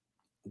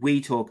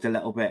we talked a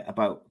little bit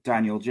about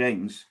Daniel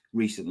James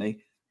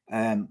recently,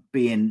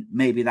 being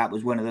maybe that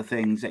was one of the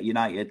things at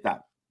United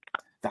that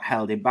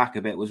held him back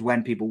a bit, was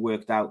when people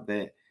worked out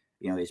that,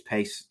 his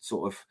pace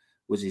sort of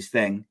was his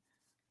thing.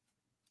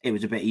 It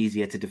was a bit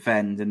easier to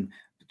defend. And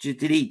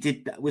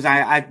was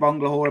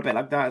Agbonglahor a bit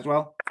like that as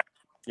well?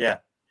 Yeah.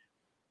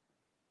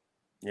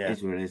 It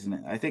is what it is, isn't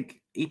it? I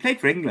think he played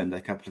for England a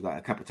couple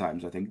of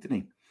times, I think,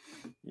 didn't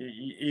he?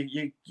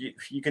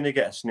 You're going to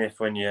get a sniff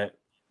when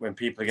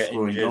people get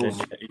injured. And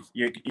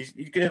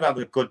he's going to have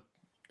a good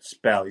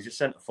spell. He's a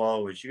centre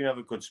forward. You're going to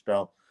have a good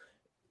spell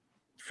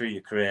through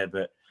your career,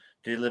 but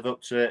did he live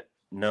up to it?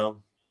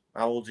 No.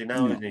 How old is he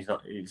now? No. He's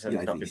not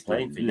been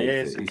playing for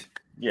years.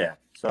 Yeah.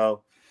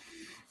 So,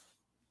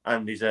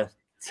 and he's a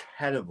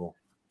terrible,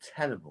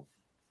 terrible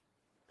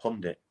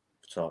pundit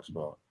for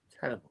TalkSport.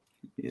 Terrible.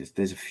 Yes,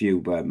 there's a few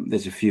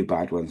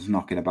bad ones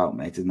knocking about,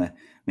 mate, isn't there?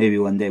 Maybe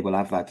one day we'll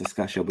have that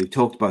discussion. We've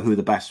talked about who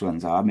the best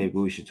ones are. Maybe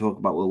we should talk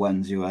about the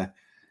ones who are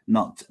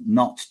not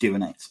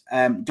doing it.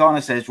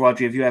 Donna says,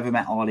 Rhodri, have you ever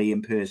met Ollie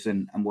in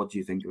person, and what do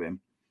you think of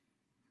him?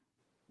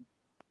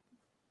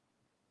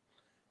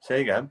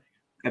 Say again.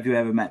 Have you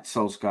ever met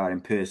Solskjaer in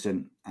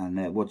person,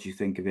 and what do you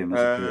think of him as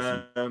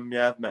a person?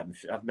 Yeah, I've met him.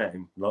 I've met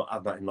him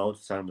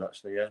loads of times,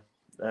 actually. Yeah.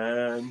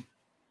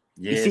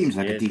 He seems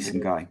like a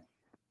decent guy.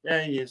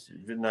 Yeah, he is.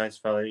 He's a nice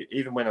fella.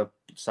 Even when I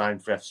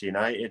signed for FC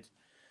United,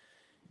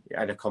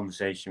 I had a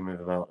conversation with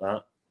him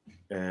about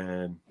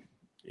that.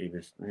 He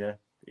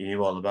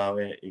knew all about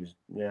it.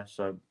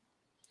 So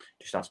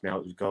just asked me how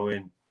it was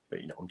going. But,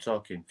 I'm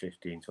talking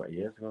 15, 20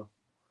 years ago.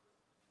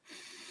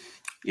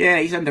 Yeah,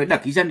 he's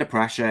under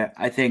pressure.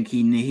 I think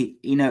he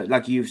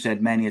like you've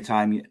said many a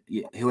time,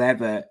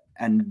 whoever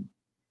and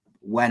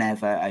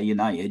whenever at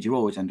United, you're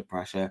always under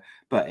pressure.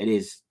 But it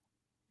is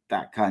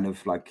that kind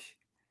of like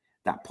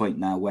that point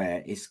now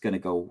where it's going to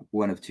go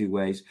one of two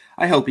ways.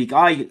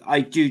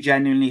 I do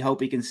genuinely hope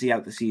he can see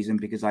out the season,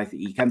 because I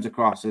think he comes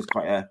across as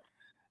quite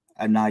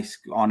a nice,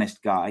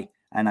 honest guy,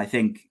 and I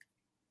think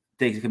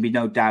there can be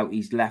no doubt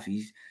he's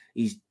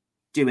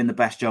doing the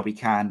best job he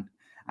can.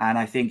 And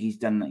I think he's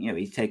done,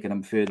 he's taken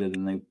them further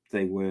than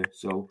they were.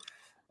 So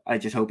I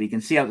just hope he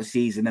can see out the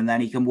season, and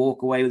then he can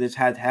walk away with his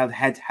head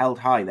held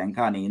high then,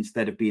 can't he?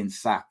 Instead of being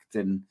sacked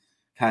and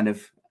kind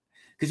of...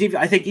 Because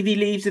I think if he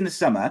leaves in the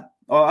summer,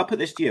 or I'll put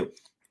this to you,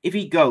 if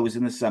he goes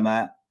in the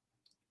summer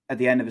at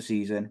the end of the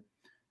season,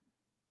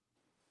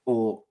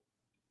 or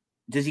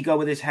does he go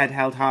with his head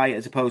held high,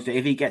 as opposed to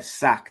if he gets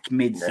sacked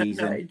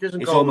mid-season?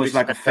 It's almost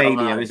like a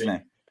failure, isn't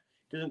it?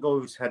 Doesn't go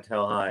with his head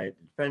held high. It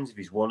depends if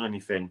he's won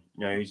anything.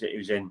 He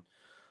was in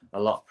a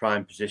lot of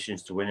prime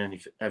positions to win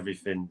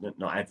everything.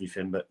 Not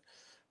everything, but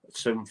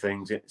some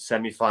things.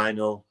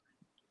 Semi-final,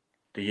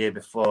 the year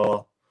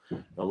before,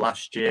 the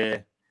last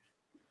year,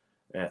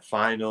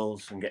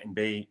 finals, and getting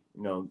beat.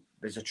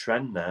 There's a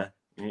trend there,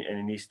 and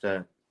he needs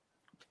to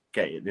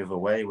get it the other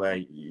way, where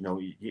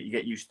you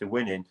get used to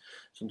winning.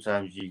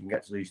 Sometimes you can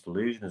get used to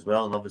losing as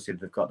well, and obviously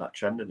they've got that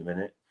trend at the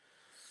minute.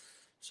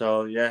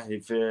 So yeah,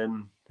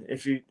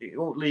 if he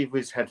won't leave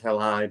with his head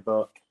held high,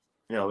 but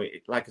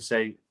like I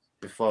say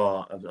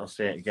before, I'll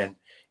say it again,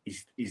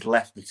 he's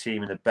left the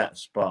team in a better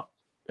spot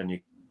than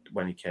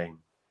when he came.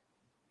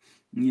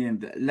 Yeah,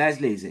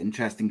 Leslie's an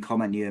interesting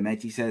comment here,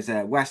 mate. He says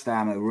West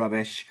Ham are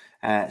rubbish,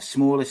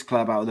 smallest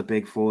club out of the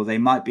big four. They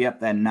might be up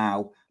there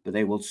now, but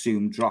they will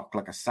soon drop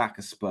like a sack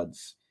of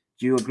spuds.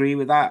 Do you agree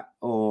with that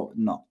or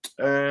not?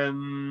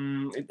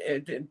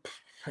 It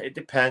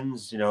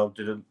depends,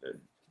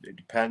 it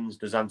depends.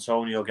 Does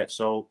Antonio get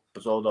sold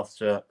off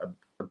to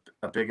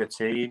a bigger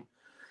team?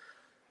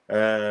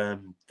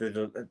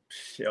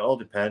 It all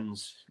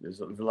depends. There's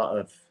a lot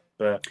of,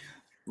 but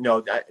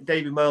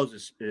David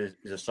Moyes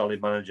is a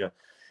solid manager.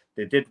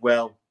 They did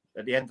well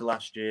at the end of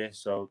last year,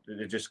 so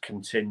they just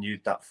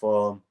continued that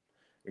form.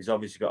 He's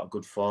obviously got a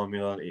good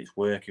formula. It's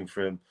working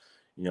for him.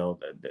 You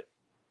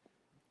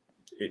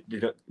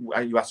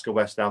ask a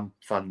West Ham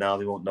fan now,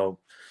 they won't know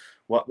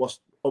what's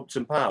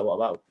Upton Park. What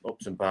about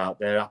Upton Park?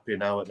 They're happy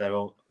now at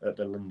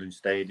the London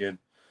Stadium.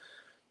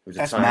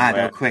 That's mad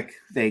how quick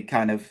they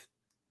kind of.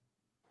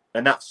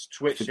 And that's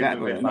switched a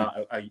little bit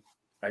about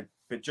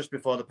but just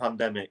before the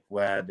pandemic,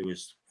 where there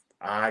was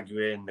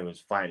arguing, there was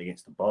fighting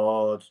against the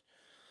board,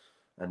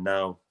 and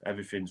now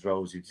everything's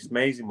rosy. It's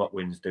amazing what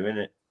wins do, isn't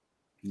it?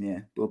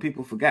 Yeah, well,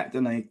 people forget,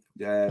 don't they?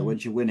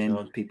 Once you're winning,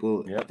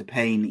 the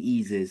pain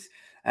eases.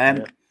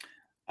 I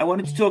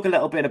wanted to talk a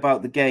little bit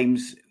about the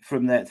games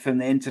from the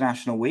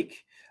international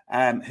week.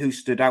 Who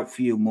stood out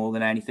for you more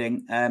than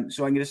anything?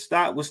 So I'm going to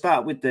start. We'll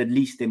start with the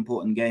least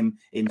important game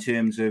in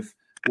terms of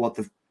what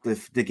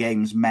the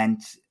games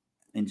meant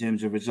in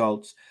terms of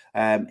results.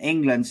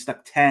 England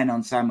stuck 10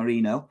 on San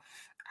Marino.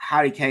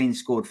 Harry Kane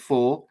scored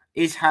 4.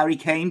 Is Harry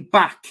Kane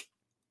back?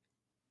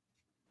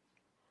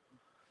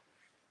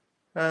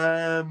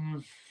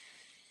 Playing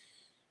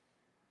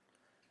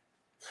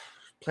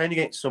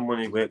against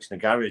someone who works in a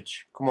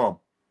garage. Come on.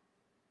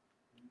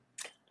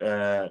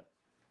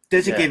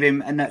 Does it give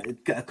him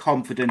a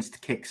confidence to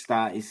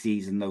kickstart his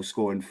season, though,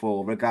 scoring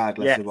 4,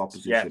 regardless of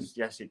opposition?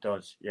 Yes, it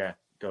does. Yeah,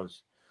 it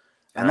does.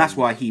 And that's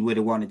why he would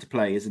have wanted to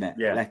play, isn't it?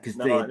 Yeah, because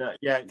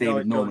they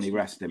would normally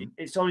rest him.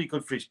 It's only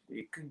good for his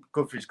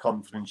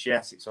confidence.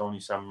 Yes, it's only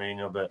San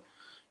Marino, but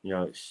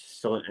it's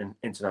still in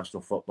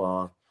international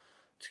football.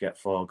 To get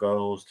 4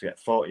 goals, to get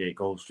 48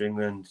 goals for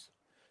England,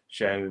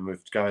 sharing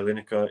with Gary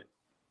Lineker,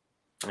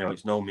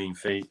 it's no mean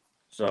feat.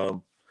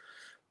 So,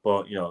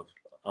 but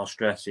I'll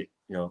stress it.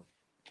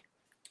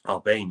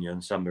 Albania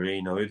and San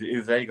Marino,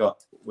 who've they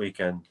got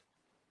weekend?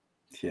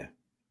 Yeah.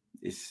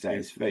 It's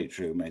very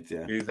true, mate.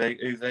 Yeah. Who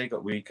they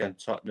got weekend?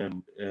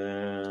 Tottenham.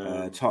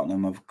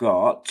 Tottenham have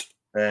got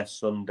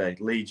Sunday.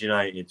 Leeds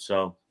United.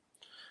 So,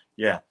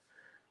 yeah,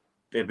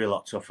 it'd be a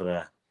lot tougher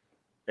there.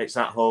 It's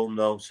at home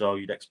though, so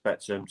you'd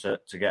expect them to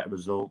get a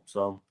result.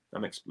 So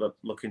I'm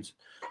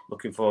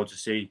looking forward to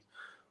see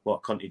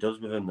what Conte does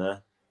with them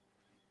there,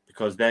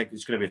 because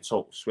it's going to be a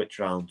total switch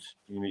round.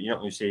 You're not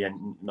going to see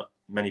not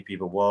many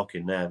people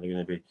walking there. They're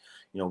going to be,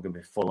 going to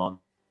be full on.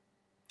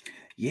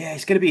 Yeah,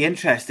 it's going to be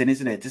interesting,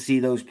 isn't it, to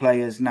see those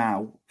players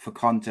now for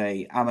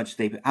Conte, how much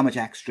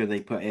extra they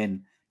put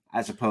in,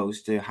 as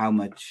opposed to how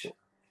much.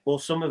 Well,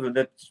 some of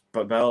them,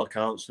 but by all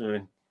accounts, they're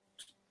in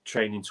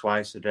training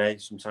twice a day,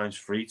 sometimes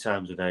 3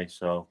 times a day.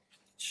 So,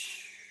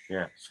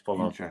 yeah, it's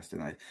full on.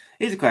 Interesting.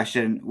 Here's a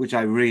question which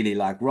I really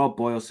like. Rob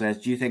Boyle says,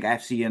 "Do you think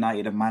FC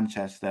United of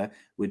Manchester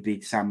would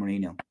beat San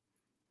Marino?"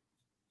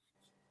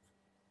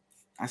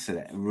 That's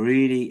a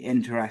really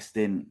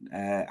interesting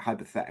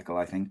hypothetical.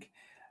 I think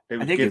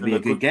it'd be a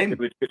good game.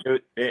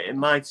 In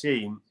my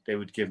team, they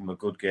would give them a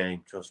good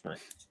game. Trust me.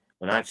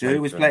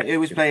 Who was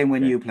playing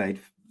when you played?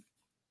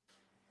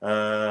 It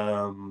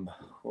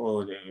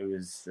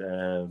was.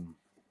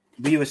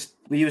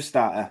 Were you a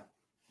starter?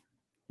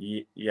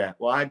 Yeah.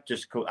 Well,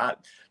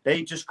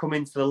 they just come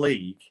into the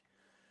league,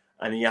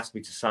 and he asked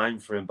me to sign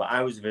for him. But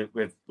I was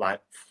with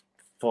like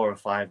 4 or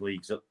 5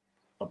 leagues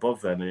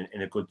above them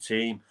in a good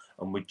team,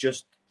 and we'd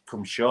just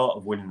come short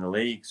of winning the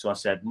league. So I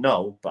said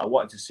no, but I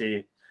wanted to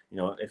see,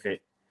 if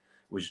it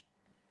was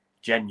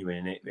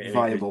genuine, it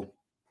viable.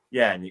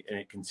 And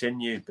it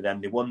continued. But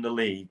then they won the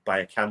league by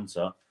a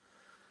canter,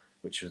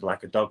 which was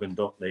like a dog and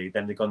duck league.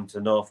 Then they gone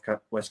to North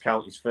West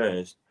Counties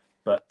first.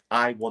 But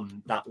I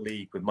won that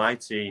league with my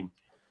team.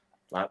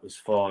 That was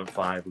 4 or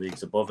 5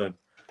 leagues above him.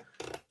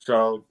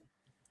 So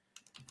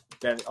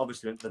then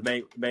obviously the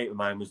mate of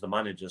mine was the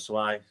manager. So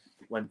I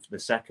went to the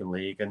second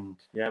league, and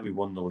we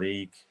won the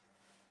league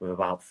with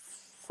about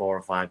 4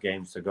 or 5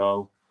 games to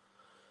go.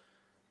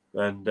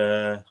 And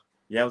I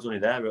was only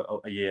there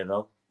a year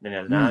though. Then I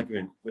had an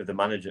argument with the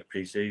manager at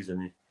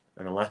pre-season,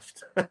 and I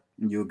left.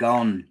 You were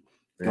gone.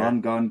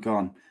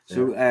 Gone.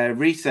 So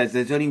Reece says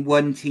there's only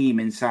one team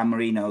in San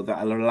Marino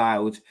that are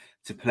allowed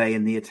to play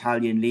in the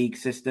Italian league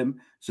system.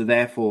 So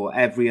therefore,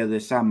 every other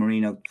San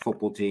Marino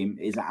football team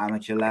is at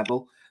amateur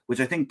level, which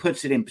I think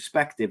puts it in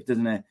perspective,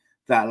 doesn't it?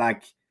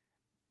 That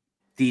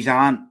these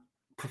aren't,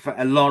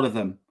 a lot of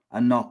them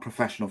are not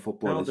professional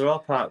footballers. No, they're all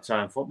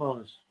part-time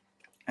footballers.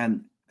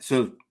 And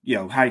so,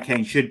 Harry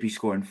Kane should be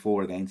scoring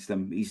 4 against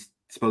them. He's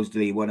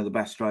supposedly one of the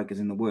best strikers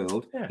in the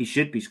world. Yeah. He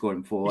should be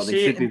scoring 4.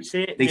 They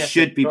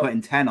should be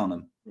putting 10 on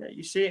him. Yeah,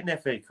 you see it in the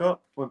FA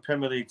Cup when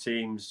Premier League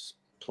teams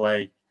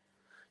play.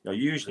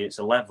 Usually it's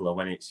a leveler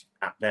when it's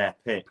at their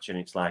pitch, and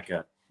it's like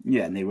a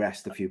and they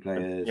rest a few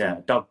players.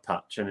 Dog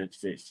patch, and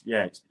it's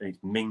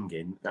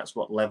minging. That's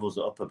what levels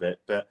it up a bit.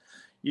 But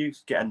You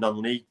get a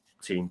non-league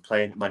team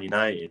playing at Man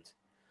United,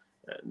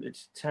 and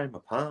it's tear them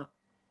apart.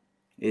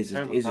 Is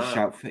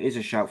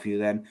a shout for you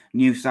then.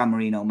 New San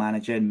Marino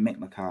manager, Mick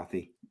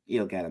McCarthy.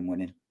 He'll get them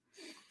winning.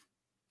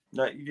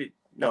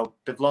 No,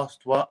 they've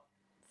lost what?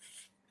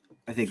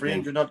 I think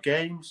 300 odd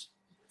games.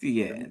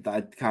 Yeah,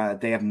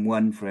 they haven't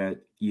won for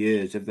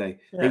years, have they?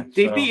 Yeah,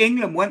 they beat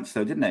England once,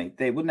 though, didn't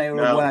they?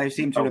 I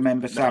seem to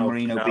remember San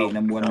Marino beating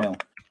them 1-0.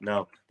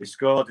 No, they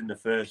scored in the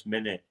first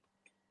minute.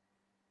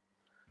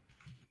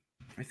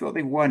 I thought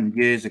they won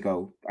years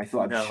ago. I'm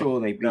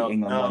sure they beat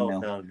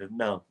England 1-0.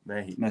 No,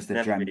 mate. Must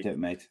have dreamt it,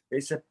 mate.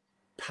 It's a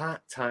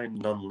part-time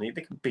non-league.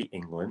 They can beat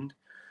England.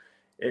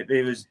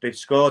 They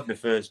scored in the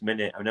first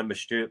minute. I remember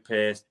Stuart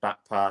Pearce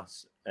back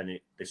pass, and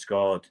they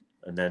scored,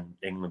 and then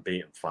England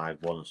beat them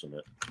 5-1 or something.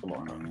 Come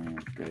on.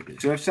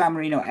 So have San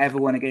Marino ever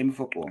won a game of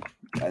football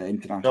at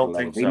international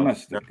level? They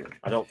must have.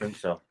 I don't think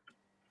so.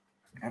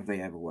 Have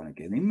they ever won a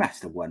game? They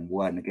must have won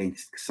one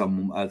against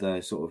some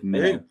other sort of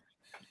minnow.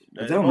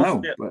 I don't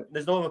know. But...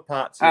 There's no other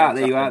part.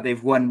 There you are.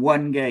 They've won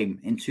one game.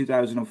 In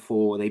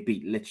 2004, they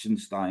beat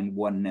Liechtenstein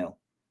 1-0.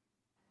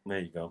 There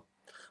you go.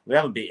 We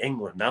haven't beat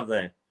England, have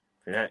they?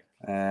 Yeah.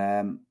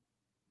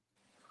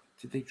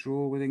 Did they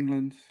draw with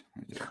England?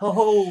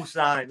 Oh,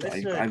 Si,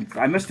 listen.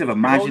 I must have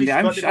imagined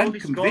it. I'm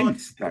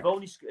convinced. They've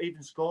only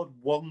even scored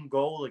one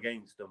goal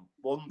against them.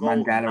 One goal.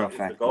 Mandela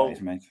effect, that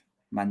is, mate.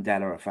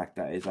 Mandela effect,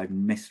 that is.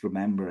 I'm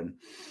misremembering.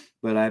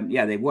 But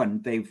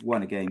they've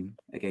won a game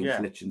against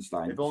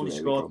Liechtenstein. They've only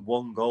scored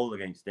one goal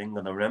against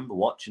England. I remember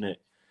watching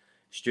it.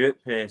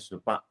 Stuart Pearce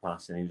was back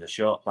pass, and he was a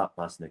short back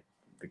pass, and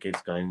the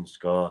kids got in and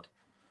scored.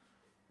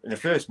 In the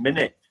first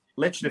minute,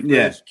 literally the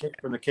first kick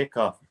from the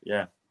kickoff.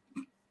 Yeah.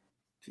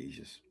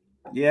 Jesus.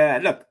 Yeah,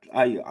 look,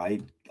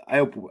 I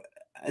hope,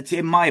 it's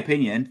in my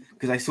opinion,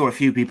 because I saw a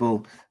few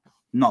people,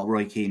 not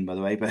Roy Keane, by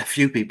the way, but a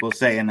few people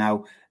saying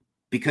now,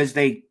 because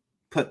they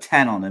put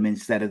 10 on them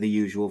instead of the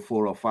usual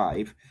 4 or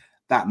 5,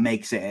 that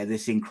makes it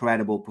this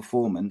incredible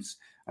performance.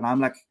 And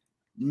I'm like,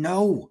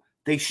 no,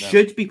 they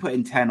should be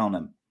putting 10 on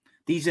them.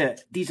 These are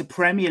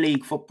Premier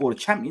League footballers,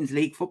 Champions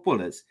League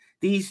footballers.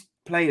 These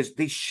players,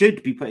 they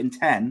should be putting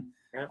 10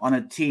 on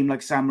a team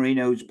like San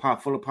Marino's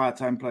full of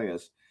part-time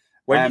players.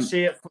 When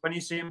you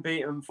see them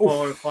beat them 4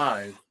 or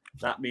 5,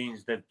 that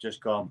means they've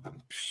just gone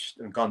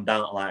down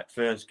to like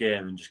first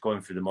game and just going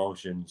through the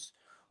motions.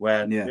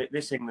 Where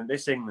this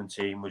England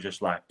team was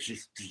just like,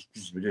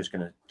 we're just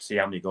going to see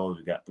how many goals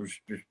we get.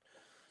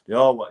 They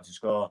all wanted to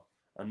score,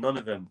 and none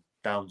of them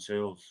down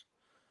tools.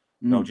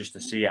 No, just to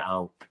see it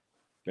out.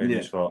 They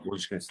just thought, we're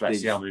just going to let's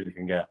see how many we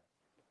can get.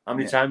 How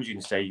many times you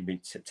can say you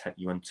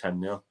won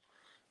 10-0? Not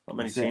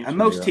many teams. And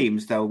most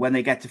teams, though, when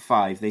they get to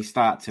 5, they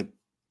start to.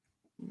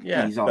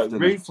 Yeah, but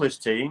ruthless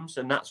teams,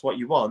 and that's what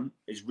you want,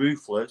 is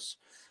ruthless,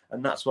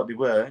 and that's what they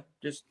were.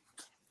 Just,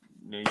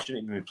 you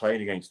shouldn't even be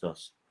playing against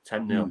us.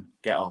 10-0,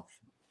 get off.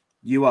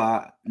 You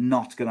are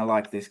not going to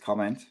like this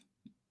comment,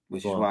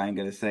 which is why I'm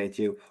going to say it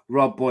to you.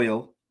 Rob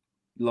Boyle,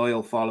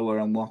 loyal follower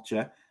and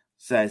watcher,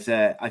 says,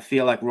 I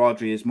feel like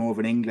Rhodri is more of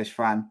an English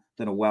fan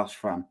than a Welsh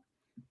fan.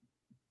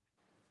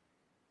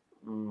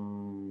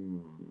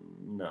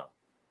 No.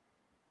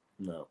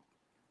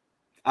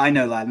 I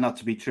know that not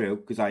to be true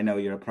because I know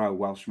you're a proud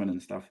Welshman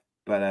and stuff.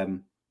 But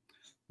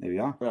there we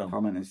are. Well,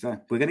 comment is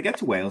there. We're going to get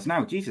to Wales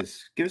now.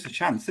 Jesus, give us a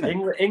chance, isn't it?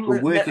 England,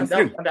 we're working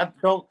through.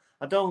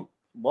 I don't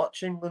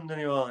watch England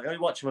anymore. I only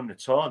watch them in the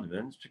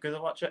tournaments because I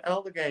watch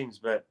all the games.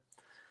 But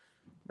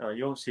no,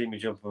 you won't see me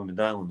jumping up and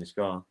down when they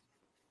score.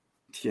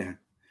 Yeah.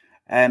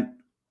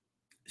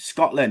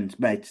 Scotland,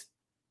 mate.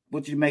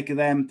 What do you make of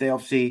them?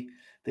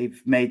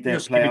 They've made their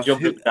playoffs.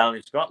 Jumping down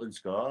in Scotland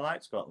score. I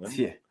like Scotland.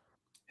 Yeah.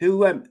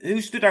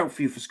 Who stood out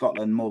for you for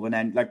Scotland more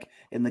than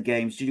in the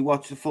games? Did you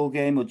watch the full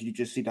game or did you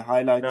just see the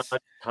highlights? No,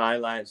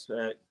 highlights.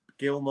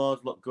 Gilmore's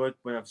looked good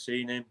when I've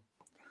seen him.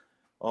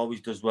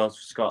 Always does well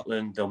for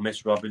Scotland. They'll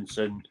miss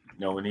Robinson.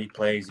 When he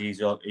plays, he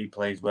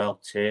plays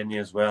well. Tierney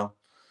as well.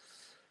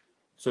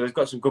 So they've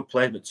got some good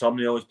players. But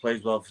Tomley always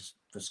plays well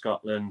for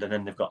Scotland. And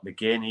then they've got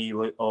McGinn. He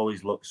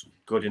always looks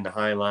good in the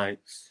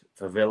highlights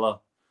for Villa.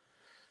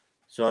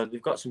 So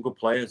they've got some good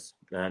players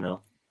there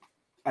now.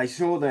 I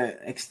saw the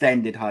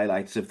extended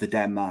highlights of the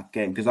Denmark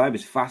game because I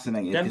was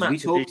fascinated.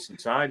 Denmark's a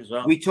decent side as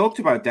well. We talked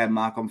about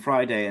Denmark on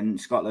Friday in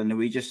Scotland, and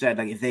we just said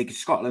if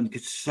Scotland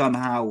could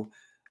somehow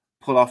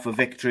pull off a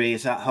victory,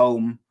 it's at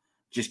home,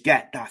 just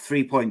get that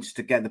 3 points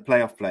to get the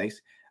playoff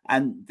place.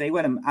 And they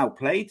went and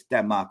outplayed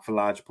Denmark for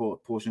large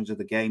portions of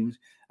the games.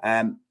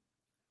 And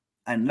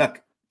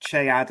look,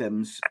 Che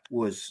Adams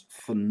was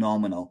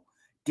phenomenal.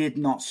 Did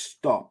not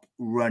stop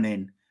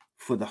running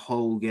for the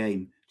whole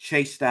game.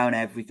 Chased down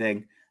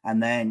everything.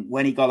 And then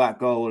when he got that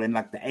goal in the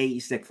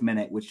 86th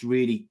minute, which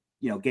really,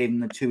 gave him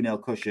the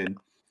 2-0 cushion,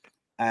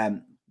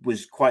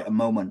 was quite a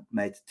moment,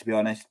 mate, to be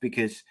honest,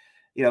 because,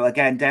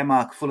 again,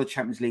 Denmark full of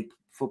Champions League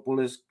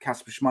footballers,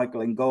 Kasper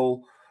Schmeichel in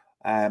goal,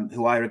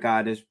 who I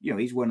regard as,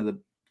 he's one of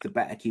the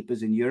better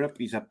keepers in Europe.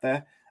 He's up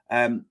there.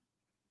 John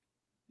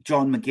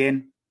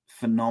McGinn,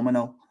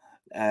 phenomenal,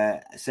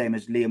 same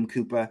as Liam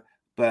Cooper.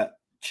 But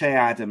Che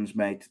Adams,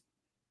 mate,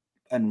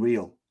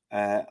 unreal.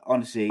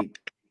 Honestly,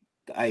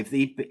 if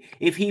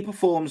he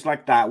performs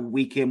like that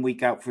week in,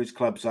 week out for his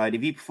club side,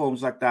 if he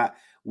performs like that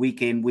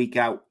week in, week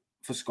out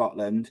for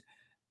Scotland,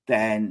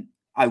 then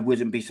I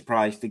wouldn't be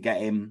surprised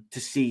to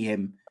see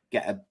him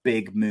get a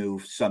big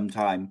move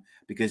sometime,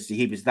 because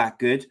he was that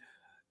good.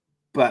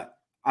 But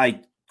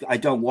I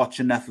don't watch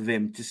enough of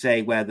him to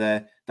say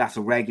whether that's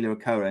a regular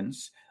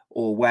occurrence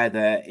or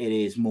whether it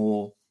is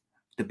more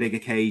the big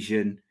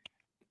occasion.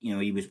 You know,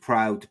 he was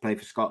proud to play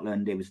for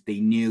Scotland. They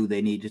knew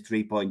they needed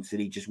 3 points,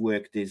 and he just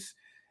worked his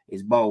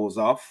balls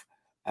off.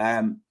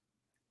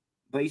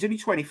 But he's only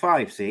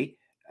 25. See,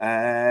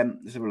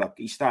 let's have a look.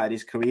 He started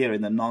his career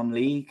in the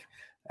non-league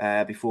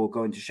before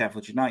going to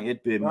Sheffield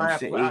United, Birmingham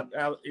City.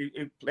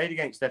 He played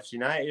against FC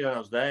United when I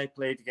was there. He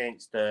played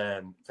against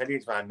my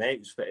mate, who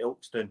was for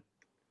Ilkeston.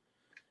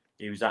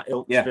 He was at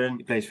Ilkeston. Yeah,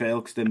 he plays for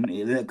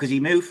Ilkeston because he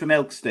moved from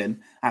Ilkeston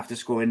after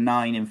scoring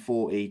 9 in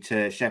 40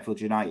 to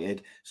Sheffield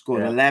United,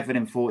 scored 11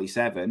 in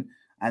 47.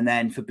 And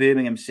then for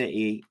Birmingham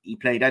City, he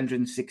played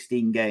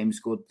 116 games,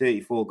 scored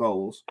 34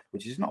 goals,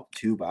 which is not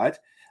too bad.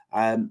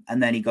 And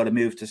then he got a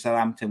move to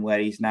Southampton, where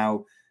he's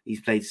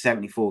played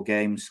 74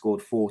 games,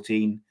 scored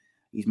 14.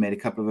 He's made a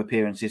couple of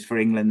appearances for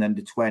England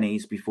under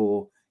 20s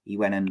before he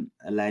went and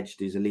alleged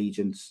his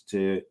allegiance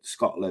to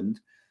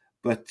Scotland.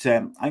 But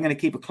I'm going to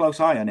keep a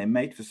close eye on him,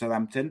 mate, for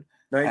Southampton.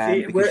 No,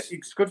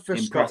 it's good for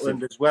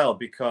Scotland as well,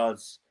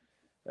 because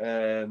he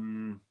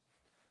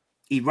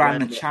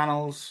ran the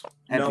channels.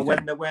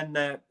 Everything. When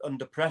they're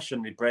under pressure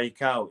and they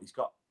break out, he's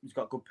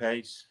got good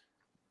pace.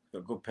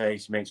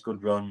 He makes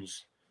good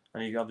runs,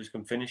 and he obviously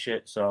can finish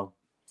it. So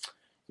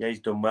yeah,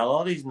 he's done well.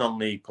 All these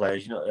non-league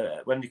players,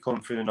 when they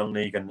come through the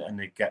non-league and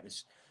they get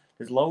this,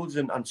 there's loads.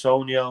 And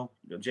Antonio,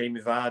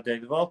 Jamie Vardy,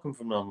 they've all come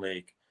from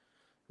non-league.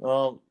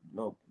 All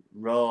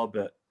raw,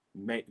 but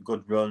make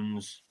good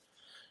runs.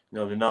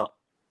 They're not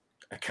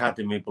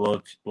academy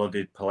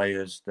blooded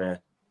players. They've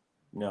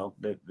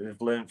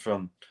learned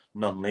from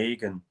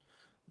non-league and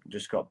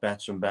just got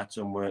better and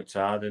better and worked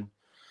hard, and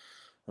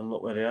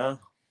look where they are.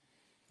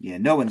 Yeah,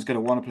 no one's going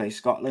to want to play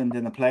Scotland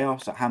in the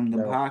playoffs at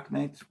Hampden Park,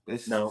 mate.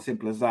 It's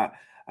simple as that.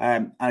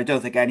 I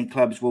don't think any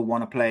clubs will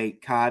want to play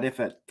Cardiff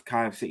at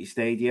Cardiff City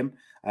Stadium.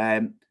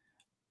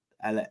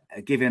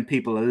 Giving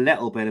people a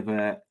little bit of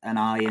an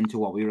eye into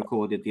what we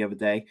recorded the other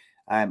day.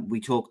 We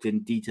talked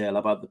in detail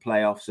about the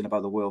playoffs and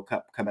about the World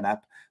Cup coming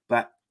up.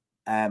 But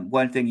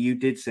one thing you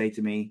did say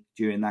to me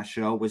during that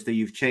show was that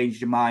you've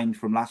changed your mind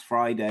from last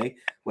Friday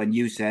when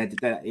you said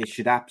that it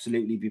should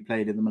absolutely be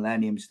played in the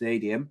Millennium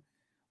Stadium.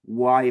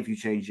 Why have you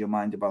changed your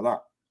mind about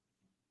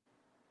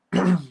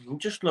that?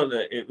 Just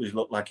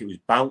looked like it was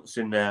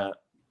bouncing there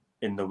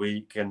in the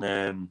week, and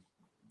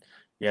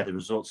the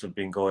results have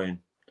been going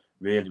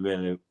really,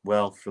 really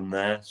well from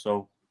there.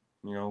 So,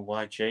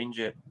 why change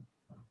it?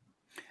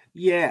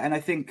 Yeah, and I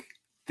think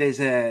there's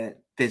a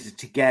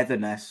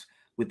togetherness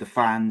with the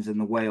fans and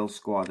the Wales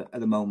squad at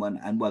the moment,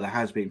 and there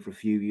has been for a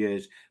few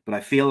years. But I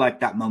feel like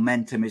that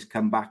momentum has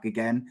come back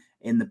again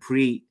in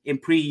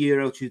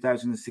pre-Euro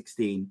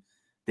 2016.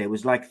 There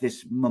was like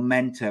this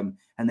momentum,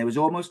 and there was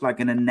almost like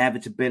an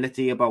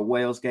inevitability about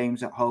Wales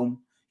games at home.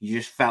 You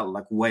just felt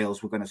like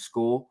Wales were going to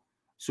score,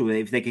 so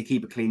if they could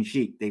keep a clean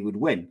sheet, they would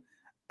win.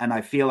 And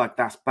I feel like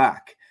that's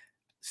back.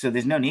 So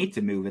there's no need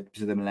to move it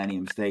to the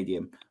Millennium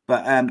Stadium.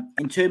 But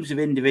in terms of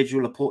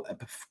individual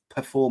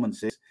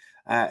performances,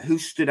 who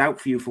stood out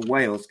for you for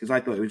Wales? Because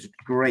I thought it was a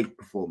great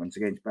performance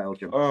against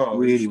Belgium. Oh,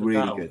 really,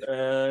 really good.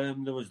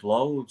 There was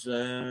loads.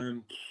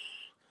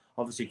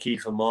 Obviously,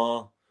 Kiefer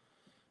Moore.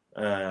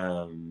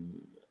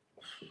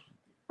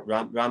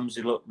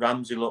 Ramsey looked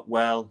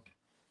well.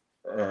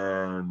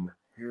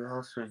 Who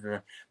else was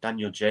there?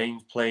 Daniel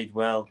James played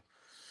well.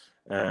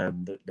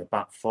 The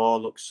back four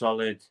looked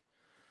solid.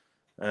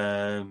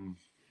 And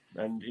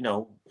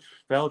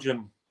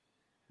Belgium,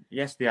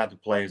 yes, they had the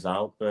players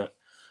out, but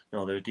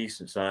they're a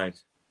decent side,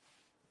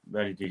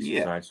 very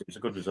decent side. So it's a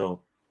good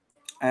result.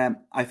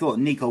 I thought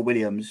Nico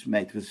Williams,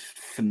 mate, was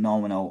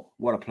phenomenal.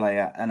 What a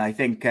player! And I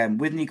think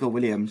with Nico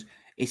Williams,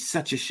 it's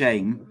such a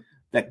shame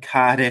that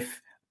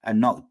Cardiff are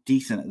not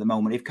decent at the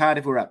moment. If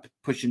Cardiff were up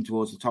pushing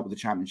towards the top of the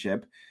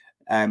championship,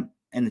 in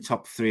the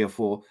top 3 or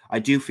 4, I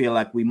do feel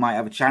like we might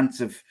have a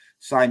chance of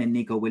signing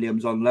Nico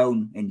Williams on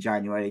loan in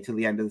January till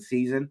the end of the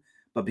season.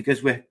 But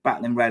because we're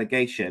battling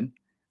relegation,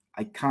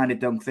 I kind of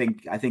don't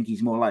think. I think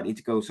he's more likely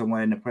to go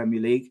somewhere in the Premier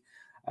League,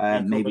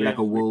 maybe like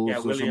a Wolves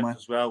or Williams somewhere.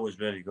 As well was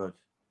really good.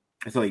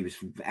 I thought he was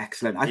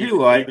excellent. He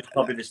was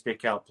probably the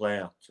stick-out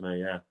player to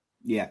me, yeah.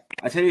 Yeah.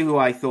 I tell you who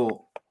I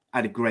thought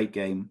had a great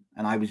game,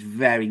 and I was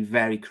very,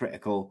 very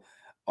critical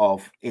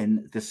of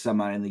in the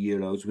summer in the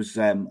Euros, was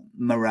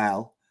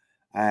Morel.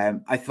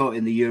 I thought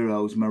in the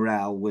Euros,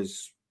 Morel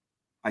was...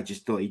 I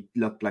just thought he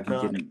looked like he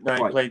didn't quite...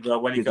 he played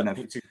well. When he got enough.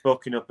 his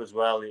booking up as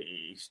well,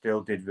 he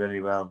still did really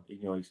well.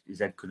 His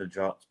head could have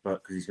dropped,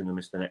 but because he's going to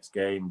miss the next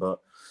game. But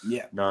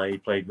yeah, no, he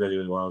played really,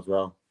 really well as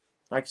well.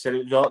 Like I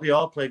said, they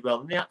all played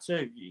well, and they had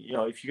to.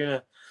 If you're going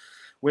to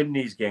win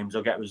these games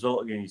or get a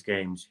result in these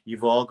games,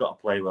 you've all got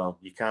to play well.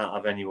 You can't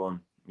have anyone,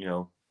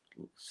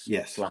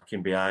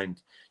 slacking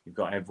behind. You've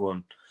got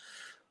everyone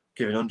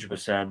giving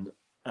 100%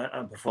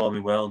 and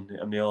performing well,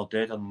 and they all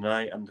did on the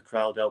night, and the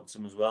crowd helped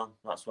them as well.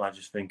 That's why I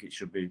just think it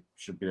should be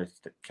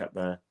kept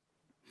there.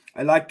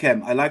 I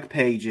like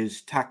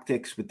Page's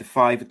tactics with the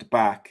 5 at the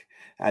back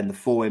and the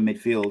 4 in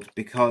midfield,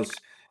 because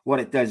what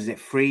it does is it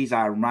frees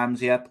Aaron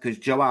Ramsey up, because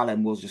Joe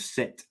Allen will just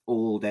sit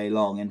all day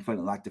long in front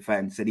of that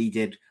defence, and he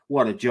did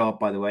what a job,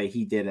 by the way.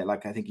 He did it.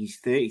 Like, I think he's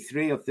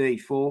 33 or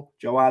 34,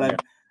 Joe Allen.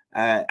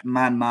 Yeah.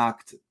 Man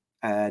marked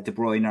De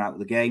Bruyne out of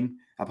the game,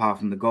 apart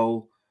from the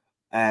goal.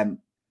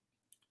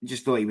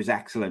 Just thought he was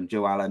excellent,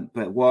 Joe Allen.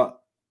 But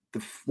what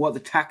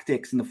the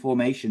tactics and the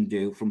formation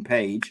do from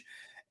Page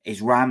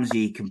is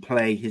Ramsey can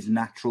play his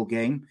natural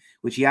game,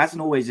 which he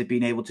hasn't always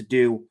been able to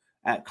do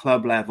at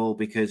club level,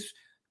 because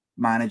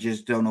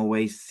managers don't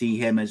always see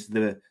him as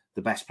the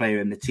best player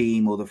in the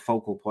team or the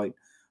focal point.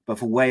 But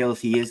for Wales,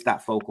 he is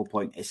that focal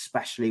point,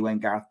 especially when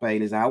Gareth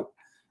Bale is out.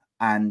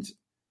 And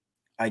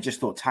I just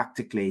thought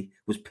tactically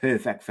was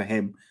perfect for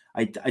him.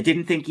 I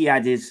didn't think he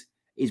had his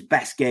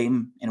best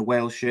game in a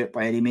Wales shirt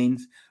by any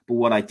means. But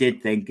what I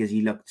did think is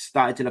he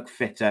started to look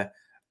fitter,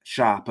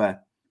 sharper,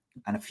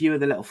 and a few of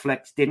the little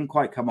flicks didn't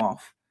quite come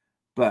off.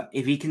 But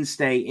if he can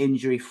stay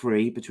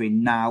injury-free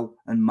between now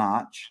and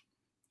March,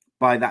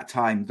 by that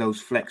time, those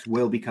flicks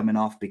will be coming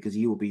off, because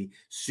he will be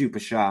super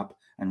sharp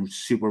and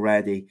super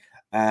ready.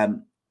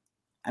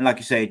 And like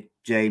you say,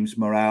 James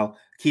Morrell,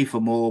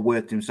 Kiefer Moore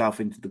worked himself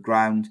into the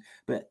ground.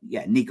 But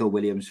yeah, Nico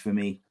Williams for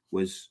me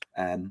was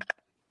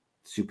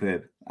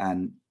superb.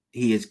 And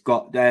he has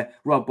got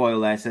Rob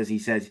Boyle there says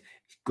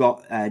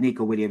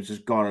Nico Williams has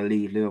got to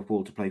leave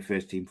Liverpool to play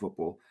first team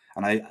football.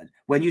 And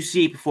when you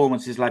see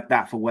performances like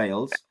that for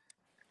Wales,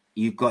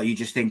 you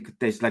just think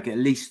there's like at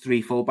least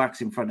 3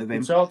 fullbacks in front of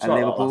him at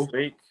Liverpool.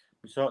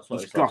 He's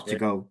got to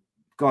go.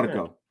 Got to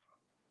go.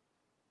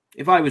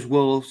 If I was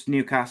Wolves,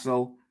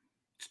 Newcastle,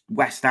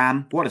 West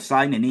Ham, what a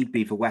signing he'd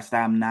be for West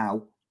Ham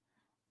now,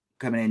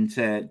 coming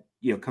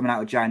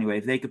out of January.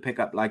 If they could pick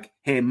up like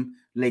him,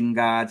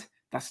 Lingard,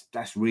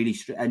 that's really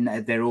and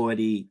they're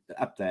already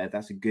up there.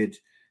 That's a good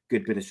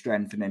bit of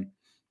strengthening.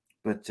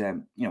 But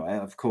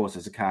of course,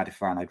 as a Cardiff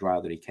fan, I'd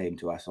rather he came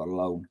to us on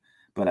loan.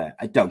 But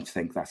I don't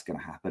think that's going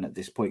to happen at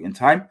this point in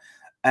time.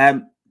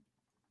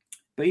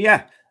 But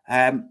yeah,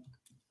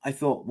 I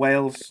thought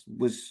Wales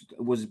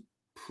was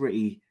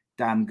pretty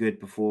damn good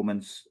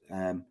performance,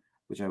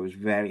 which I was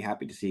very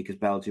happy to see, because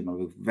Belgium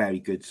are a very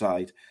good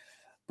side.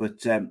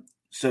 But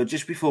so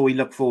just before we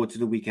look forward to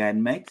the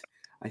weekend, mate,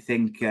 I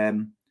think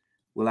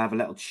we'll have a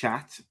little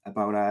chat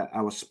about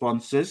our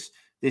sponsors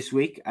this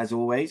week, as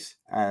always.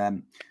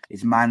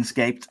 Is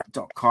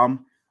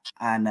manscaped.com.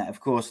 And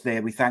of course,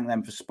 we thank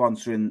them for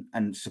sponsoring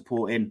and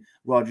supporting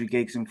Rhodri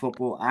Gigs and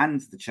Football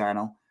and the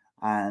channel.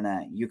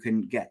 And you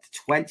can get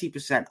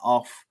 20%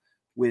 off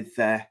with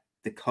the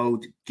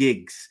code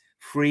GIGS,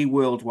 free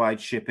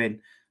worldwide shipping.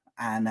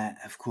 And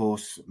of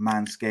course,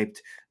 Manscaped,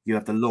 you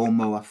have the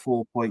Lawnmower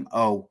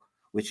 4.0,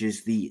 which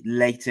is the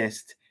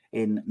latest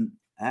in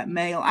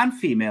male and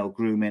female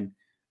grooming.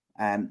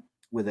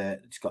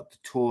 It's got the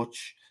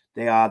torch.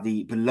 They are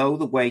the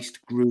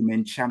below-the-waist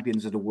grooming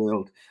champions of the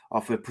world,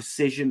 offer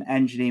precision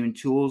engineering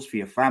tools for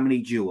your family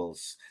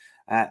jewels.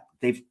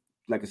 They've,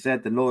 like I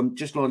said,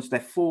 just launched their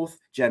 4th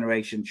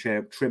generation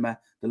trimmer,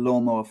 the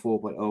Lawnmower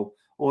 4.0,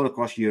 all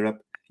across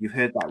Europe. You've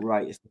heard that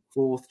right. It's the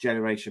 4th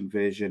generation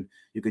version.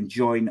 You can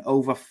join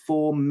over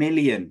 4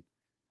 million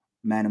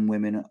men and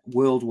women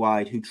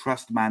worldwide who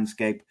trust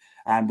Manscaped.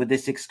 And with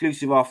this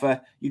exclusive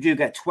offer, you do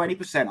get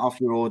 20% off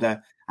your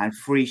order and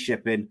free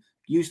shipping.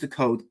 Use the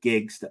code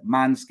GIGS at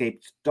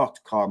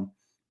manscaped.com.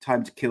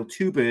 Time to kill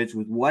 2 birds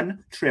with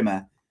 1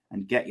 trimmer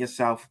and get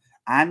yourself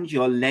and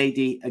your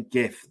lady a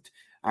gift.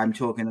 I'm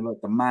talking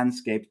about the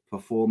Manscaped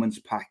Performance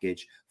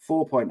Package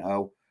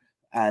 4.0.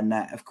 And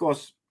of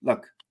course,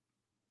 look,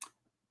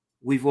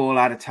 we've all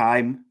had a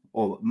time,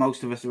 or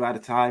most of us have had a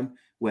time,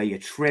 where you're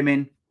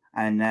trimming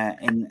and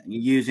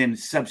you're using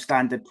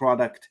substandard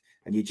product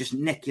and you just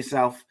nick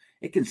yourself.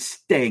 It can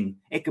sting.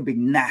 It can be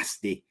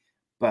nasty.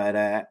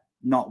 But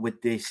not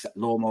with this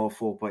Lawnmower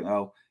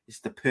 4.0. It's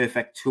the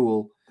perfect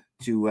tool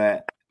to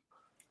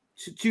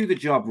do the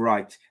job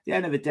right. At the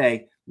end of the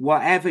day,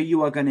 whatever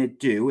you are going to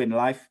do in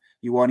life,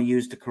 you want to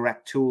use the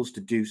correct tools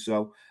to do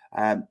so.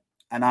 And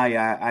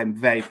I'm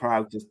very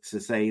proud to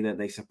say that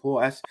they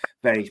support us.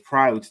 Very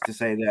proud to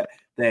say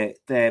that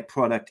their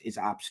product is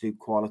absolute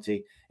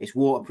quality. It's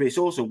waterproof. It's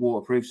also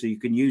waterproof, so you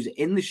can use it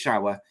in the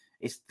shower.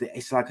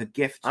 It's like a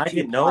gift. I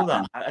didn't know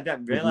that. I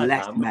didn't realize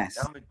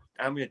that.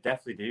 I'm going to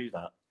definitely do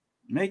that.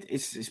 Mate,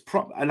 it's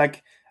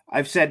like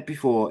I've said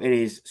before, it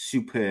is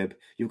superb.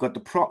 You've got the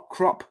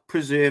crop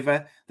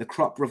preserver, the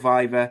crop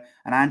reviver,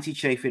 an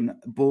anti-chafing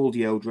ball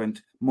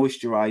deodorant,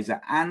 moisturizer,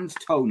 and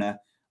toner,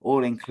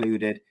 all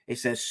included.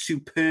 It's a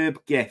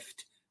superb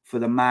gift for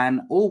the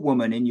man or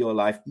woman in your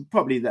life.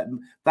 Probably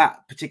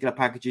that particular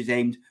package is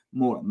aimed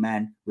more at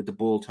men with the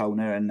ball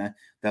toner and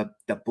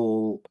the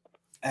ball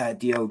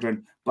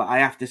deodorant. But I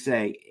have to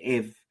say,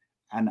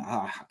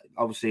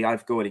 obviously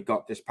I've already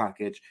got this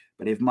package,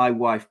 but if my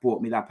wife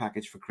bought me that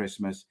package for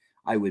Christmas,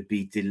 I would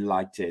be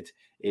delighted.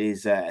 It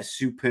is a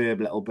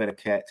superb little bit of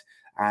kit.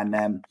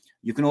 And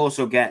you can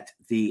also get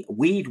the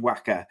Weed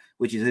Whacker,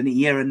 which is an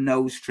ear and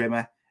nose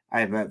trimmer.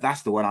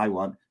 That's the one I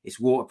want. It's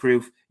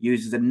waterproof,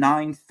 uses a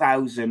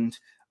 9,000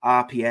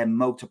 RPM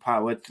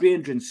motor-powered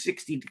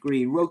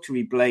 360-degree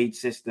rotary blade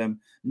system.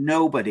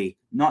 Nobody,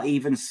 not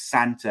even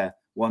Santa,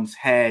 wants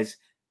hairs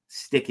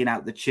sticking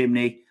out the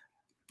chimney.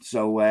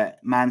 So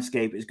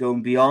Manscaped is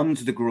going beyond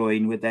the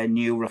groin with their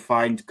new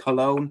refined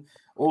cologne.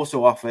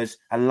 Also offers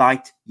a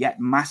light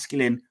yet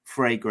masculine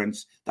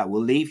fragrance that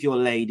will leave your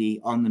lady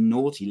on the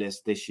naughty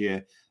list this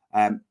year.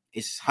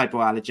 It's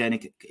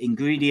hypoallergenic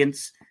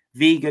ingredients,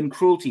 vegan,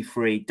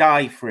 cruelty-free,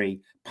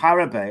 dye-free,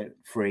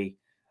 paraben-free.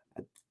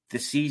 The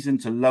season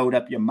to load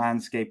up your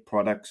Manscaped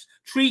products.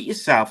 Treat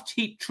yourself.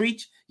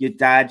 Treat your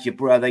dad, your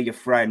brother, your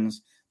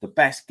friends. The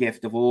best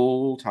gift of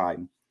all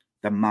time,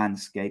 the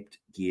Manscaped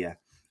gear.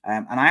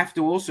 And I have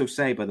to also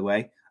say, by the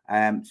way,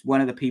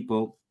 one of the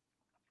people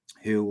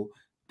who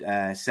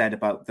said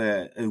about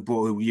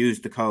who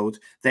used the code,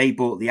 they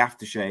bought the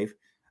aftershave,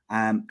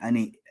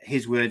 and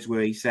his words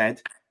were, he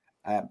said,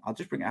 I'll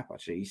just bring it up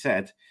actually. He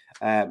said,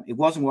 it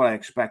wasn't what I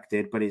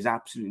expected, but it's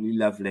absolutely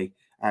lovely.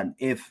 And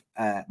if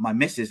my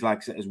missus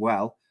likes it as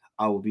well,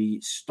 I will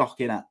be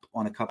stocking up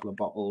on a couple of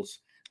bottles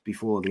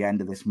before the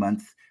end of this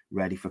month,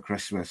 ready for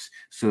Christmas.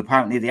 So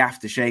apparently the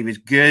aftershave is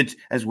good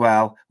as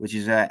well, which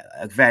is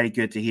very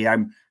good to hear.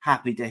 I'm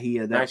happy to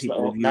hear that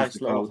people have used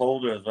the code.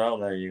 Holder as well.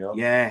 There you go.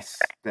 Yes.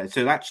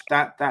 So that's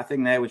that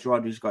thing there, which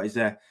Rhodri's got, is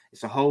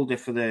it's a holder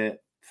for the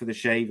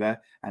shaver,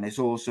 and it's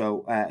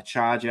also a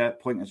charger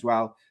point as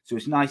well. So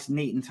it's nice,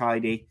 neat, and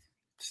tidy.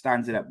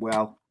 Stands it up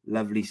well.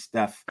 Lovely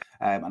stuff.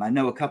 And I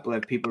know a couple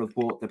of people have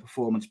bought the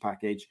performance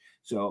package,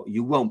 so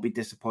you won't be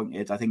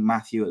disappointed. I think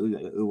Matthew,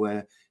 who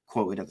were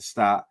quoted at the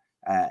start,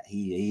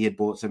 he had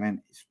bought something.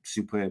 It's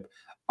superb.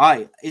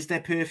 Is there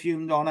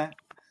perfume, Donna?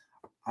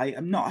 I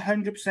am not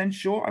 100%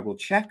 sure. I will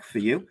check for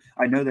you.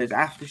 I know there's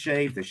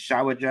aftershave, there's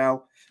shower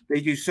gel.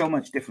 They do so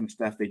much different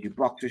stuff. They do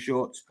boxer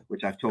shorts,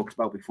 which I've talked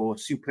about before.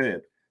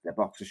 Superb, they're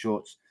boxer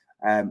shorts.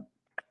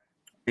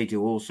 They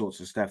do all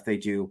sorts of stuff. They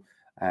do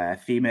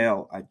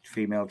female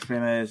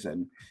trimmers,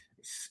 and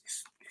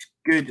it's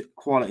good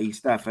quality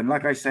stuff. And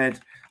like I said,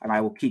 and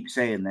I will keep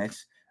saying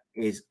this,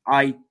 is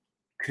I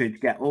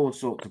could get all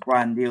sorts of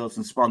brand deals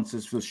and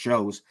sponsors for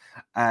shows,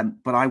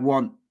 but I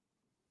want,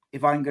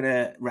 if I'm going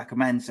to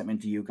recommend something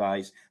to you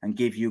guys and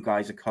give you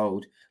guys a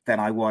code, then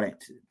I want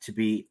it to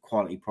be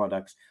quality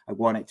products. I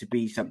want it to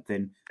be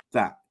something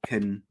that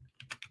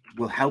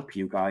will help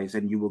you guys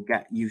and you will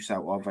get use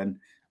out of. And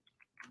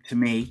to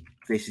me,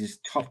 this is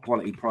top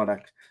quality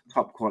product,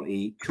 top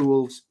quality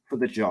tools for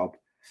the job.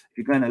 If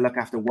you're going to look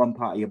after one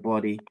part of your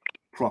body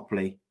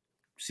properly,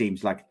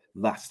 seems like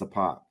that's the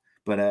part.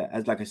 But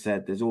as like I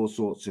said, there's all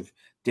sorts of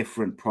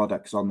different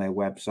products on their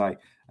website.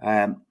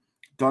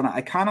 Donna,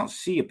 I cannot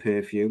see a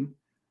perfume.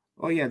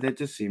 Oh yeah, there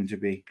does seem to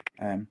be.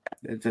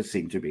 There does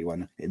seem to be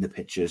one in the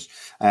pictures.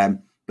 But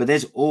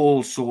there's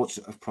all sorts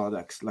of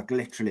products, like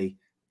literally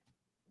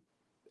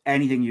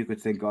anything you could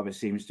think of, it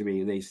seems to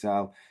be they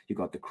sell. You've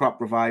got the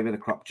crop reviver, the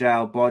crop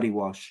gel, body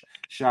wash,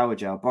 shower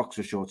gel,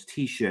 boxer shorts,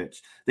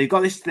 t-shirts. They've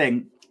got this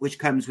thing which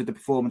comes with the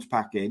performance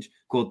package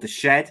called the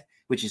Shed,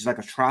 which is like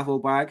a travel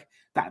bag.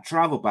 That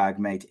travel bag,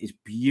 mate, is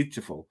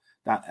beautiful.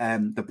 That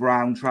the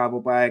brown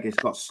travel bag, it's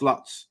got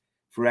slots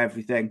for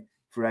everything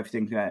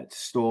to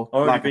store.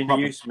 Already been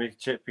used to make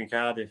chip in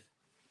Cardiff.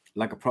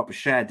 Like a proper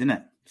shed, isn't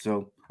it?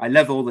 So I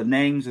love all the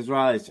names as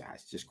well. It's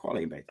just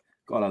quality, mate.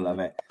 Gotta love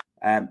it.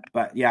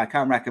 But yeah, I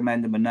can't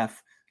recommend them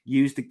enough.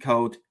 Use the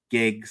code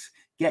GIGS.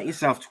 Get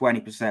yourself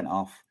 20%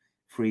 off.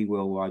 Free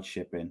worldwide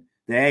shipping.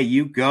 There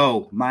you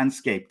go.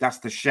 Manscaped. That's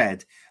the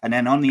Shed. And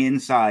then on the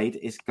inside,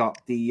 it's got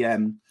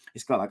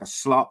like a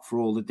slot for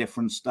all the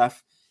different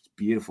stuff. It's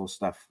beautiful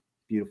stuff.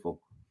 Beautiful.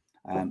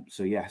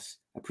 So yes,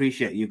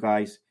 appreciate you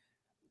guys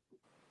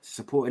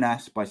supporting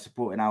us by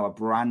supporting our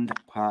brand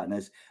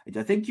partners.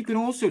 I think you can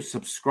also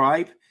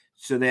subscribe.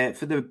 So there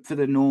for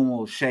the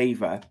normal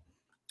shaver,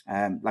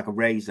 like a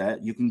razor,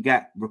 you can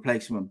get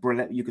replacement.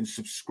 You can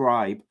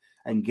subscribe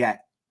and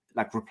get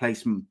like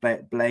replacement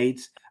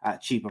blades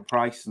at cheaper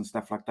price and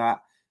stuff like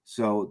that.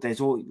 So there's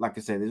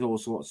all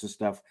sorts of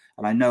stuff.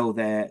 And I know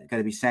they're going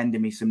to be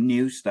sending me some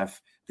new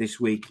stuff this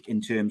week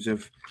in terms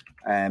of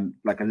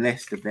like a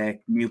list of their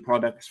new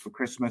products for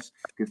Christmas,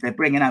 because they're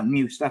bringing out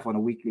new stuff on a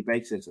weekly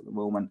basis at the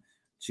moment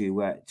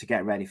to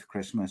get ready for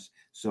Christmas.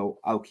 So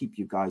I'll keep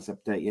you guys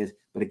updated.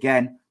 But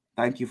again,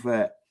 thank you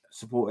for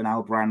supporting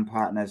our brand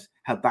partners.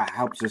 That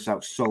helps us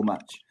out so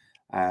much.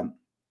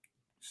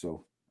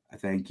 So I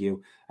thank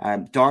you.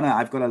 Donna,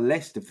 I've got a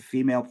list of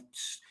the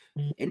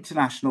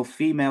international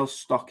female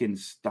stocking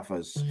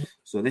stuffers.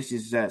 So this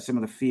is some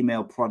of the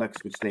female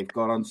products which they've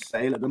got on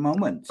sale at the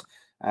moment.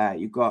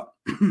 You've got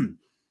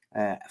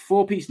a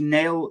 4-piece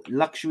nail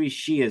luxury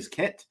shears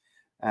kit,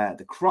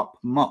 the crop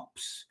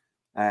mops,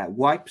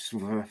 wipes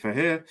for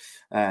her,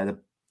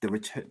 the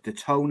the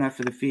toner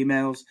for the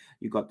females.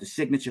 You've got the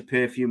signature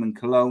perfume and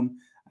cologne,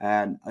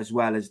 as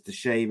well as the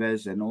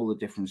shavers and all the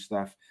different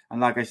stuff.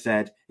 And like I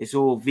said, it's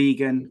all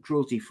vegan,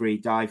 cruelty-free,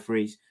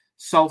 dye-free,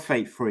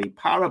 sulfate-free,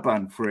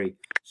 paraben-free.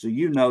 So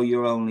you know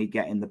you're only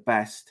getting the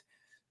best.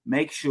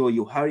 Make sure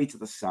you hurry to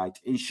the site.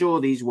 Ensure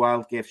these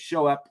wild gifts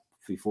show up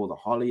before the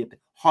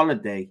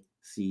holiday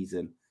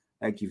season.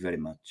 Thank you very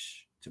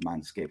much to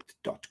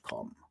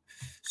manscaped.com.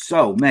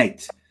 So,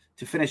 mate,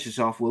 to finish us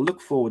off, we'll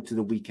look forward to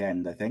the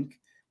weekend, I think.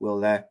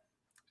 We'll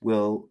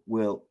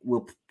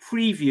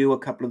preview a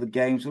couple of the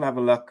games. We'll have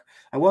a look.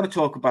 I want to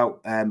talk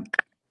about the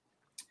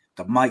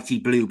mighty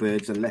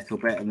Bluebirds a little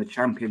bit and the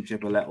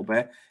championship a little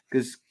bit,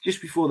 because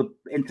just before the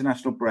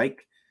international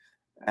break,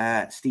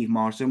 Steve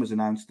Morrison was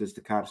announced as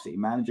the Cardiff City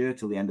manager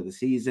till the end of the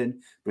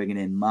season, bringing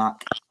in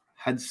Mark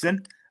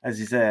Hudson as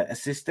his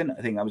assistant.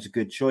 I think that was a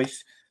good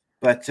choice.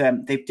 But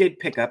they did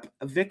pick up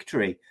a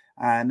victory.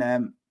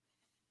 And,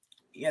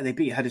 they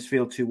beat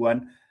Huddersfield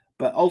 2-1.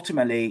 But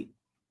ultimately,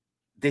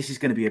 this is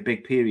going to be a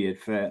big period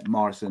for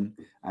Morrison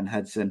and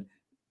Hudson.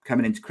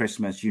 Coming into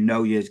Christmas,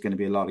 there's going to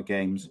be a lot of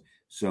games.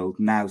 So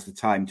now's the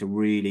time to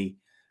really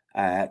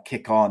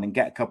kick on and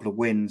get a couple of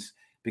wins,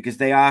 because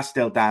they are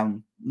still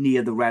down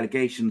near the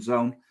relegation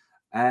zone.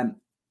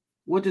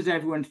 What does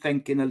everyone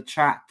think in the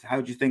chat? How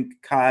do you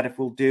think Cardiff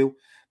will do?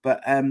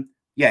 But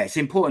it's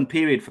an important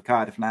period for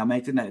Cardiff now,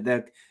 mate, isn't it?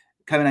 They're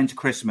coming into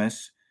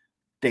Christmas.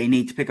 They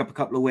need to pick up a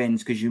couple of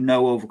wins, because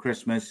over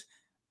Christmas,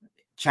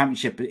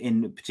 Championship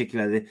in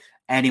particular,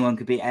 anyone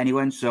could beat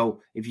anyone.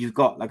 So if you've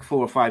got like 4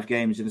 or 5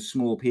 games in a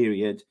small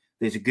period,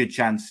 there's a good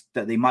chance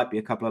that there might be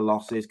a couple of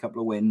losses, a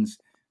couple of wins.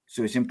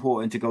 So it's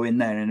important to go in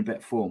there in a bit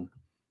of form.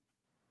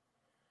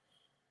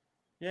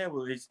 Yeah,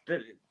 well,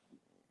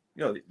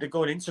 they're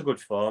going into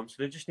good form, so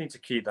they just need to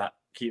keep that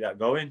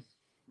going.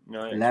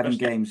 11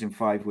 games in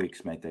 5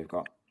 weeks, mate. They've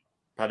got.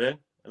 Pardon?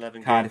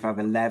 11. Cardiff have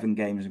 11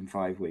 games in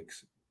 5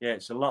 weeks. Yeah,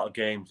 it's a lot of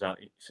games.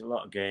 It's a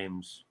lot of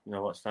games.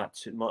 What's that?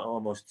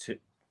 Almost 2.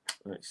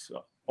 It's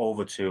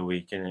over 2 a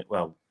week, isn't it?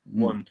 Well,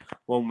 one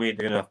week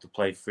they're going to have to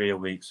play 3 a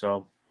week.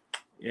 So,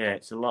 yeah,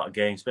 it's a lot of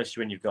games,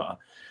 especially when you've got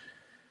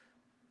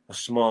a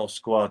small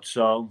squad.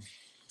 So,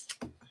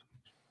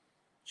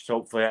 just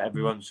hopefully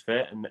everyone's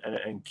fit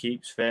and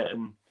keeps fit,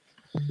 and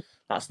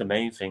that's the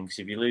main thing. Because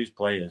if you lose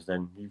players,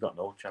 then you've got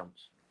no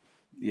chance.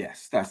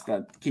 Yes, that's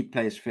that. Keep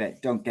players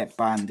fit. Don't get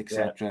banned,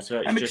 etc. Yeah,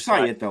 so I'm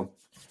excited though.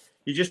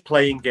 You're just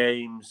playing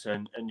games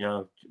and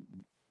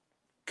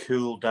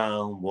cool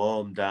down,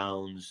 warm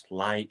downs,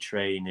 light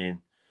training.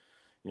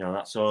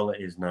 That's all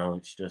it is now.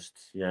 It's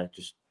just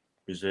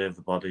preserve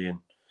the body and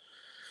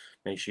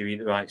make sure you eat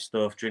the right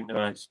stuff, drink the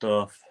right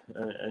stuff,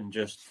 and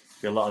just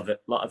be a lot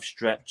of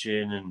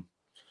stretching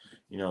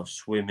and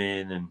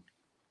swimming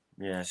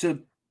and So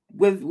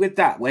with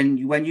that, when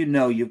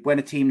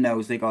a team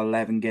knows they got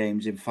 11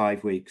 games in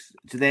 5 weeks,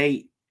 do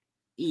they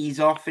ease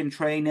off in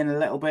training a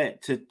little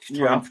bit to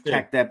try and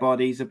protect their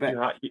bodies a bit?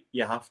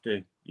 You have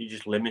to. You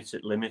just limit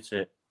it.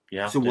 You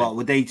have so to. What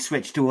would they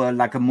switch to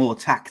a more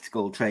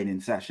tactical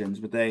training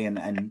sessions? Would they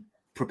and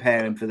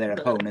preparing for their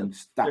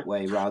opponents that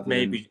way rather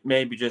than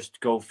maybe just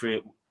go through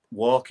it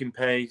walking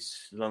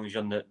pace as long as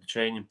you're on the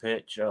training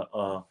pitch,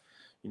 or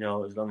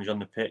as long as you're on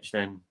the pitch,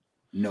 then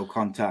no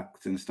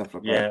contact and stuff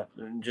like that.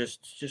 Yeah, and just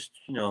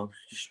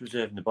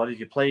reserving the body.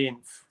 You're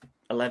playing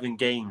 11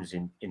 games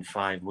in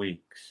 5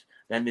 weeks.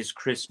 Then there's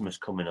Christmas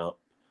coming up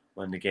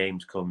when the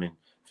games come in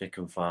thick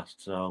and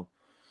fast. So,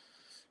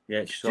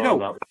 yeah, it's just all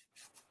about.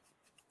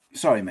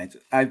 Sorry, mate.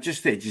 I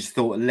just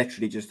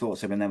thought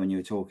something then when you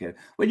were talking.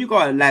 When you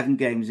got 11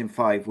 games in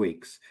 5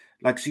 weeks,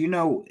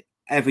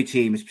 every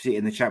team, especially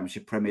in the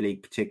Championship, Premier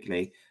League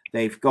particularly,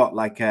 they've got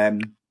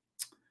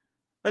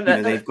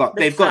they've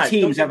got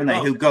teams, haven't they,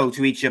 who go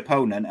to each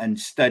opponent and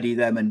study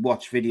them and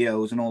watch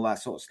videos and all that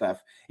sort of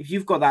stuff. If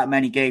you've got that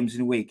many games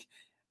in a week,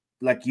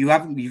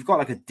 you've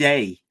got a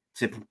day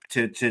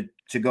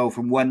to go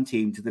from one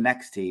team to the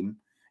next team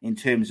in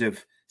terms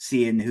of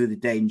seeing who the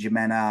danger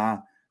men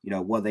are,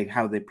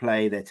 how they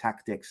play, their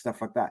tactics,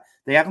 stuff like that.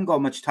 They haven't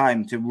got much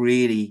time to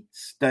really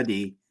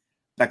study,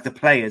 like the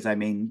players. I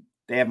mean,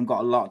 they haven't got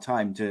a lot of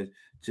time to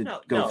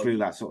go through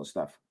that sort of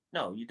stuff.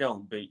 No, you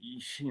don't. But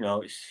it's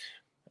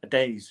a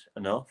day's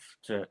enough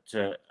to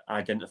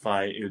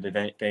identify who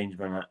the danger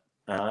men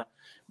are.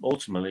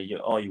 Ultimately,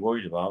 all you're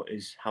worried about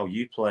is how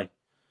you play.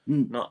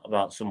 Not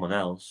about someone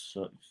else.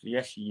 So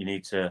yes, you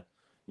need to,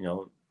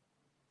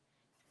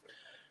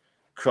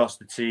 cross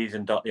the T's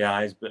and dot the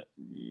I's, but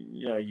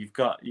you've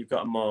got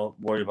to more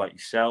worry about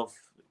yourself.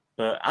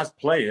 But as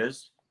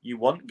players, you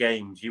want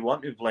games. You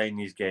want to be playing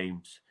these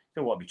games.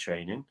 You don't want to be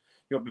training.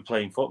 You want to be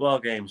playing football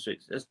games. So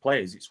as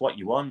players, it's what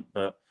you want.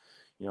 But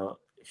if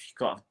you've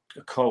got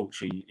a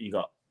coach, you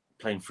got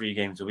playing 3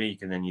 games a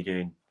week, and then you're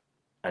doing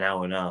an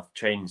hour and a half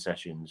training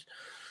sessions.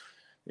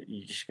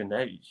 You're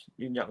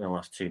not going to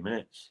last 2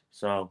 minutes.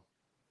 So,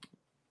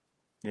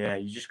 yeah,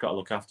 you just got to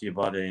look after your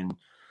body.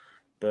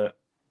 But,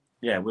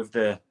 yeah, with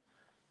the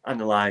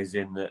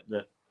analysing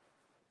that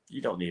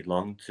you don't need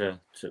long to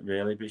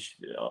really. But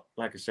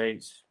like I say,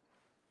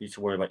 You need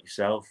to worry about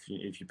yourself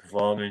if you're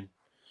performing.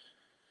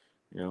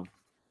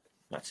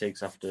 That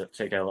take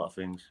out a lot of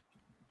things.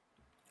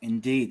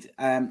 Indeed.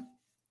 I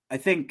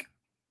think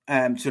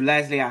so.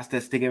 Leslie asked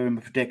us to give him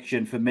a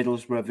prediction for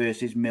Middlesbrough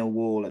versus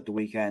Millwall at the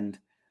weekend.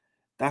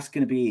 That's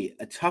going to be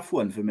a tough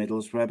one for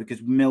Middlesbrough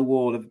because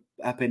Millwall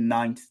are up in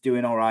 9th,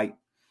 doing all right.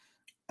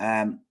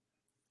 3-1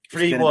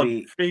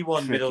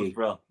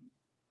 Middlesbrough.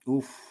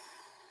 Oof.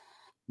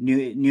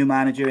 New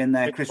manager in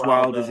there. Chris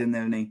Wilder's in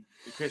there, isn't he?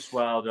 Chris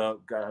Wilder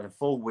got a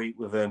full week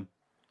with him.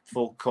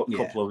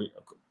 Couple of weeks.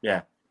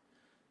 Yeah.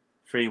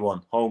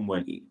 3-1 home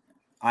win.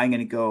 I'm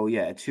going to go, a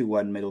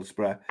 2-1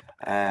 Middlesbrough.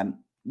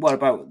 What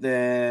about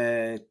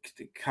the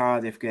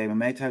Cardiff game,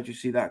 mate? How do you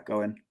see that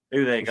going?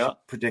 Who they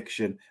got?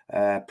 Prediction.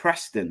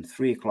 Preston,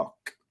 3:00.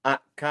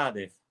 At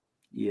Cardiff?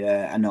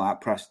 Yeah, I know,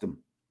 at Preston.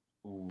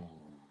 Ooh.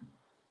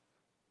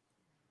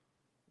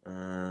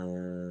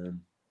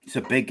 It's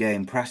a big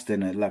game.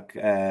 Preston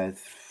are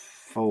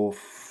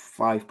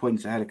 4-5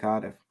 points ahead of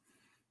Cardiff.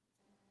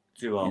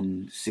 2-0.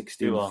 In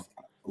 16th.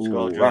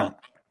 2-0. Right.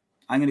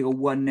 I'm going to go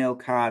 1-0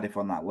 Cardiff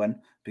on that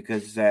one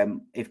because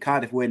if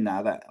Cardiff win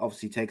now, that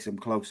obviously takes them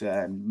closer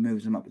and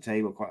moves them up the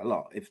table quite a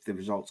lot if the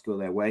results go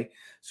their way.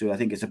 So I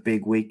think it's a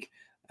big week.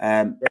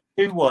 2-1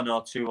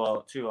 or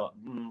 2-0. 2-0.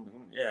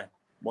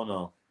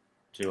 1-0.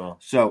 2-0.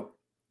 So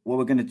what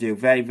we're going to do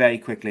very, very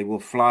quickly, we'll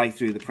fly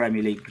through the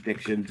Premier League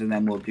predictions and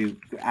then we'll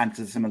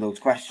answer some of those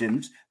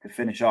questions to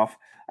finish off.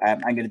 I'm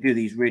going to do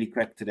these really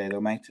quick today,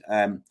 though, mate.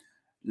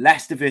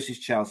 Leicester versus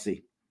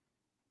Chelsea.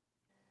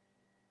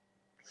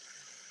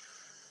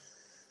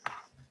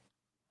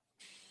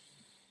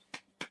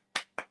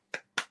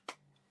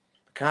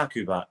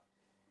 Lukaku back?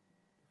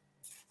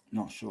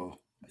 Not sure.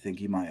 I think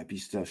he might be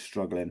still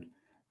struggling.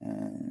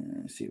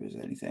 See if there's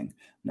anything.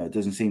 No, it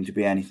doesn't seem to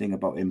be anything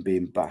about him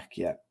being back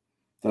yet.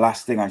 The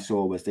last thing I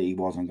saw was that he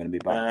wasn't going to be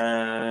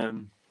back.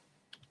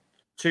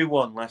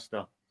 2-1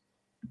 Leicester.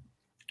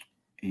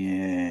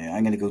 Yeah,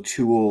 I'm going to go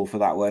 2-2 for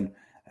that one.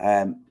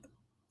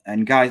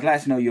 And guys, let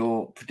us know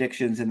your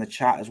predictions in the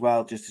chat as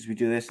well, just as we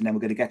do this. And then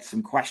we're going to get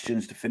some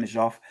questions to finish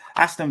off.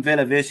 Aston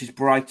Villa versus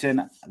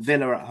Brighton.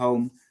 Villa at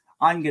home.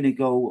 I'm going to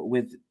go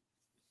with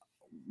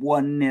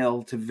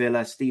 1-0 to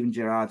Villa. Steven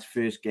Gerrard's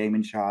first game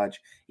in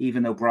charge.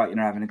 Even though Brighton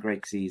are having a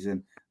great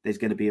season, there's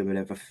going to be a bit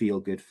of a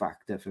feel-good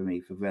factor for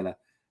me for Villa.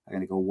 I'm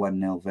going to go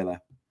 1-0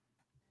 Villa.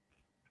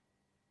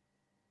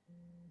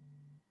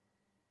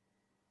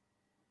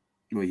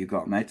 What you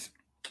got, mate?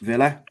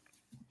 Villa?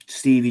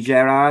 Stevie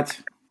Gerrard?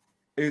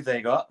 Who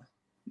they got?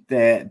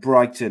 They're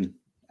Brighton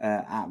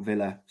at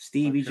Villa.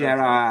 Stevie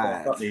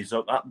Gerrard. Got these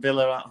up. At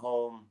Villa at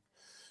home.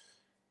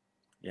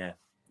 Yeah.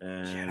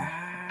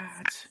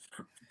 Gerrard.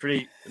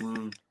 There's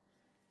going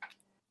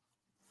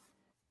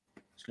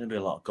to be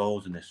a lot of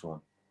goals in this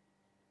one.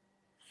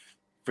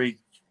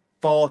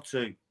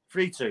 4-2.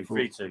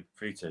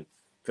 3-2.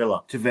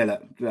 Villa. To Villa,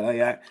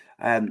 yeah.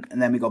 And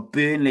then we got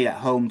Burnley at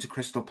home to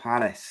Crystal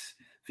Palace.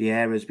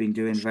 Vieira's been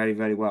doing very,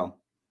 very well.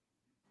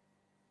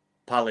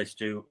 Palace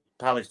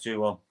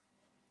 2-1.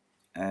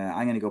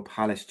 I'm going to go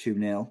Palace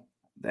 2-0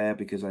 there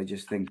because I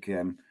just think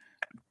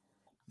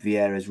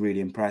Vieira's really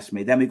impressed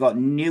me. Then we got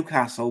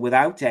Newcastle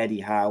without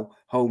Eddie Howe,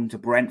 home to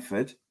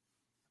Brentford.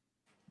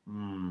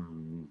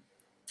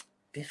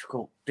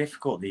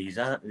 Difficult these,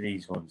 aren't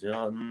these ones?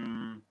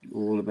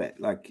 All a bit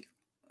like,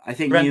 I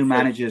think Brentford, new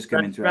managers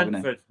come into it.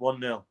 Brentford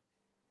 1-0.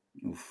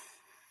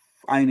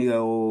 I'm going to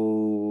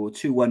go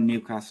 2-1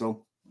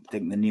 Newcastle. I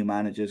think the new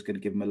manager is going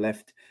to give them a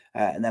lift.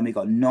 And then we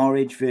got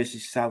Norwich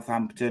versus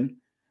Southampton.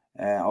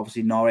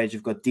 Obviously, Norwich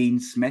have got Dean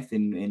Smith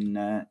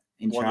in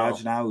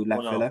charge now, who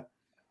left Villa.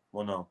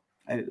 1-0.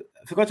 I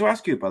forgot to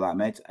ask you about that,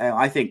 mate.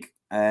 I think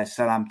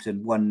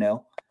Southampton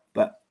 1-0.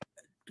 But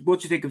what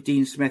do you think of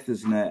Dean Smith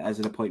as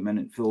an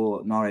appointment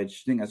for Norwich? Do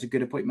you think that's a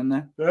good appointment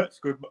there? Yeah, it's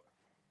good.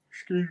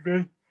 Excuse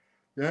me.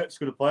 Yeah, it's a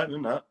good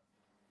appointment, that.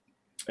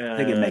 I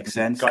think it makes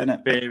sense, got doesn't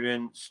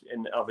experience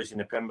obviously in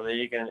the Premier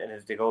League, and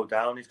if they go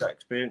down, he's got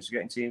experience of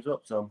getting teams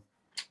up. So,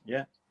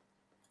 yeah.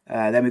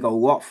 Then we got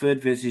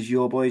Watford versus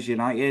your boys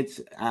United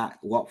at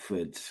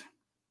Watford.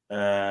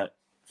 3-1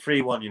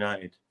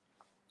 United.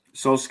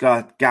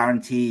 Solskjaer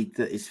guaranteed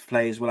that his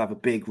players will have a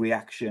big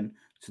reaction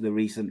to the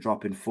recent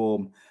drop in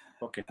form.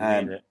 Fucking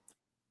need it.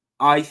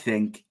 I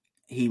think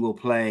he will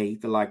play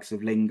the likes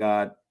of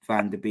Lingard,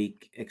 Van de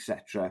Beek,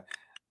 etc.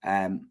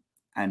 And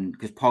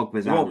because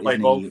Pogba's out, won't play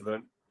both of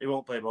them. He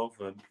won't play both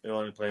of them. He'll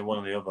only play one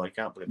or the other. He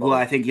can't play both. Well,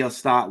 I think he'll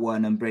start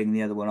one and bring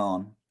the other one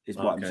on, is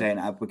what I'm saying.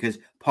 Because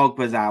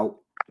Pogba's out,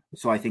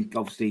 so I think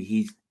obviously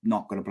he's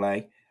not going to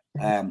play.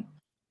 And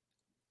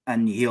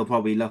he'll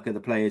probably look at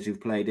the players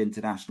who've played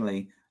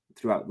internationally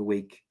throughout the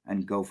week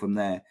and go from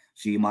there.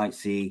 So you might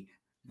see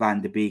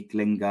Van de Beek,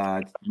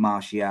 Lingard,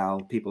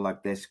 Martial, people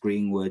like this,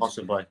 Greenwood,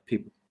 possibly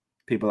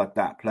people like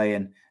that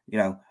playing. You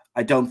know,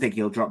 I don't think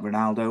he'll drop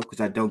Ronaldo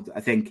because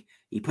I think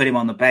he put him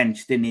on the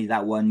bench, didn't he,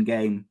 that one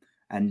game,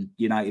 and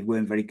United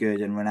weren't very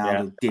good, and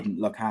Ronaldo didn't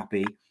look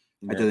happy.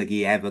 I don't think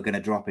he's ever going to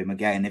drop him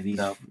again if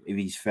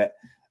he's fit.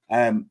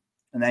 And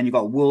then you've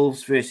got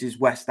Wolves versus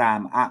West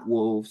Ham at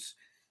Wolves.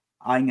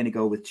 I'm going to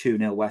go with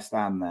 2-0 West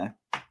Ham there.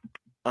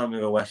 I'm going to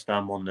go West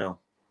Ham 1-0.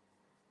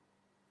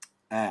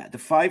 The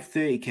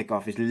 5:30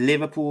 kickoff is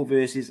Liverpool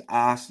versus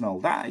Arsenal.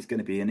 That is going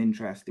to be an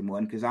interesting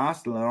one because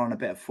Arsenal are on a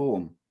bit of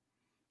form.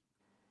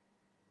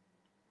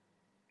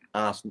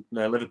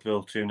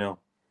 Liverpool 2-0.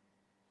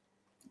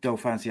 Don't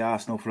fancy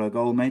Arsenal for a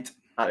goal, mate?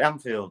 At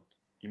Anfield.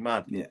 You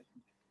mad? Yeah.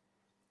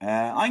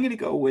 I'm going to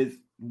go with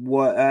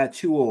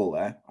 2-2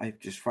 there. I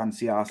just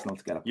fancy Arsenal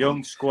to get a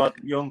young squad,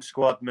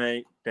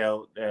 mate.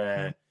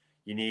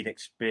 You need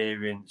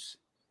experience.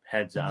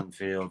 Heads at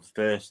Anfield.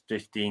 First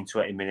 15,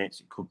 20 minutes,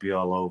 it could be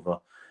all over.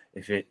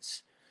 If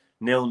it's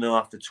 0-0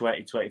 after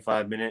 20,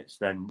 25 minutes,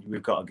 then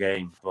we've got a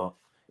game. But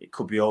it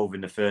could be over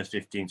in the first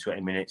 15,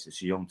 20 minutes.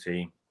 It's a young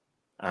team.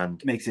 And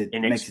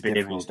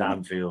inexperienced at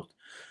Anfield.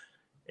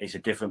 It's a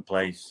different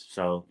place.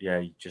 So, yeah,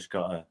 you just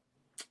got to...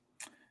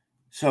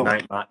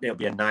 It'll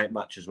be a night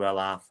match as well,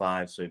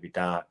 5:30, so it'll be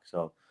dark.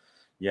 So,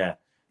 yeah,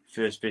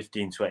 first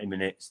 15, 20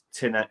 minutes,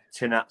 tin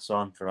hats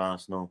on for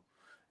Arsenal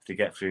if they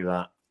get through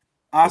that.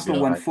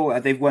 Arsenal won 4.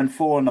 They've won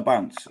 4 on the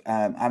bounce.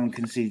 Haven't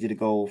conceded a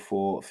goal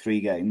for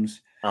 3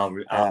 games. I'll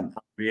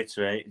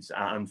reiterate, it's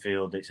at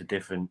Anfield. It's a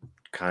different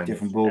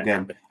ball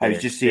game. I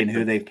was just seeing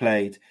who they've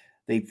played.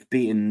 They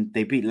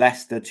beat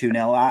Leicester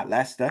 2-0 at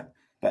Leicester.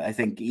 But I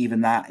think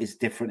even that is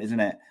different, isn't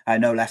it? I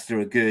know Leicester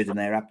are good and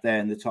they're up there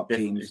in the top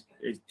teams.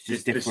 It's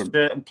just different.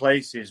 There's certain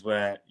places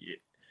where, you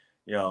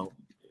know...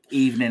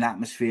 Evening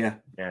atmosphere.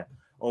 Yeah.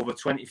 Over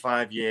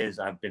 25 years,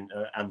 I've been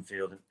at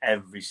Anfield, and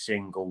every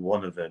single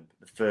one of them,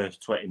 the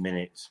first 20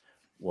 minutes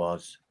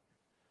was,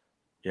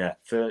 you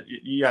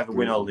either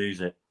win or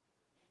lose it.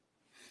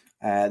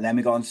 Then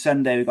we got on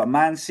Sunday, we've got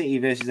Man City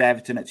versus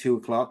Everton at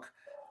 2:00.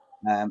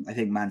 I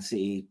think Man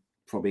City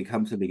probably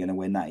comfortably going to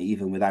win that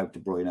even without De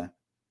Bruyne.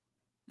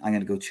 I'm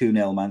going to go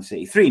 2-0 Man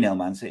City, 3-0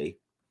 Man City.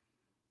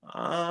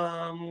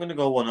 I'm going to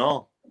go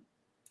 1-0.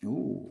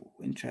 Ooh,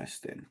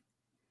 interesting.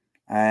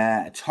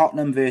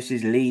 Tottenham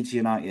versus Leeds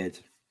United.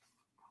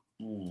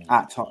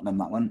 At Tottenham,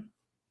 that one.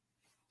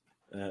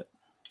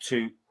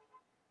 2-0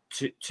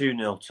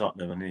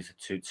 Tottenham, and it's a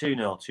 2-0,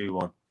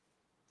 2-1.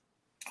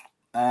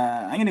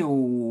 I'm going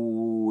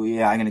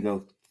to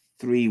go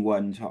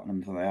 3-1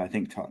 Tottenham for that. I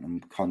think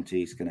Tottenham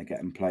Conte's going to get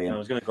him playing. I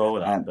was going to go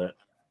with that, but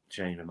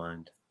change my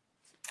mind.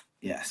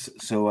 Yes,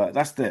 so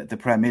that's the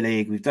Premier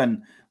League. We've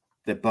done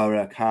the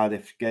Borough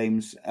Cardiff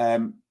games.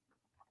 So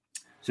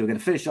we're going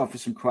to finish off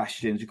with some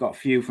questions. We've got a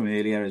few from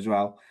earlier as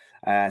well.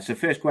 So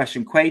first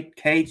question,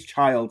 Cage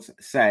Childs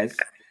says,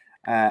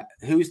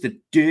 who's the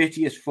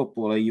dirtiest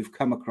footballer you've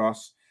come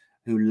across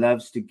who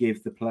loves to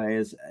give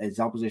his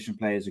opposition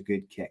players a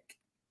good kick?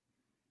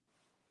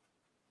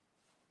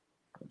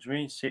 What do you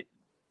mean?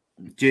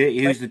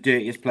 Who's the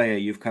dirtiest player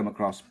you've come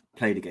across,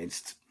 played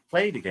against?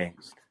 Played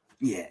against?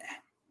 Yeah.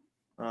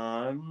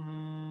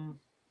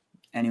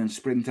 Anyone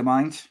spring to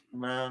mind?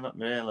 No, not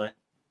really.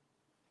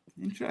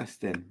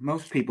 Interesting.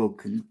 Most people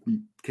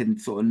can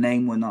sort of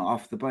name one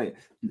off the bat.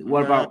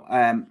 What about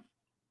all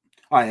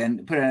right,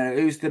 and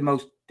who's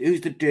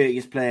the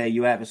dirtiest player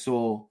you ever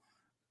saw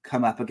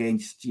come up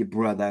against your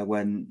brother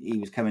when he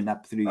was coming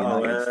up through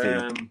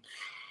United's team?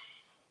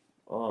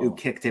 Who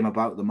kicked him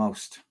about the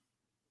most?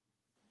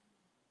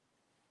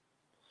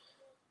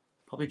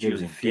 Probably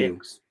Julian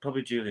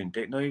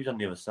Dix. No, he was on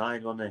the other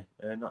side, wasn't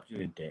he? Not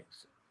Julian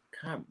Dix.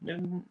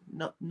 None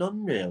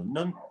real.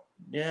 None.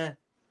 Yeah.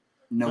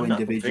 No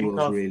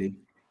individuals, really.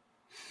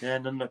 Yeah,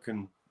 none that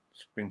can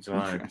spring to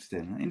mind.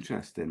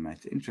 Interesting,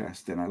 mate.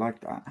 Interesting. I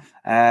like that.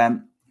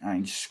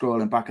 I'm just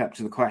scrolling back up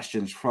to the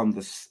questions from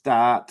the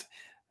start.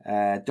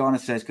 Donna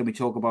says, can we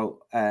talk about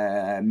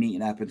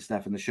meeting up and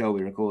stuff in the show?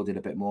 We recorded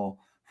a bit more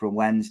from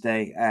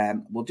Wednesday.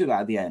 We'll do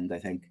that at the end, I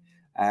think.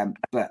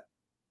 But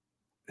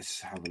let's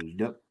have a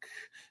look.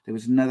 There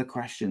was another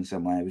question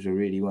somewhere. It was a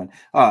really one.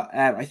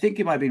 I think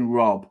it might have been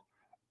Rob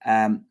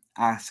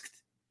asked,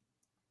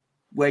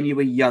 when you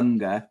were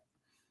younger,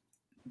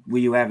 were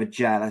you ever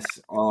jealous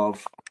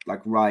of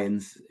like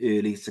Ryan's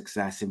early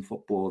success in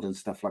football and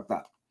stuff like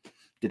that?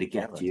 Did it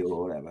get to you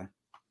or whatever?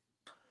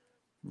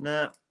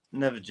 No,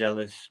 never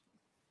jealous.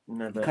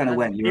 Never. Kind of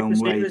went your own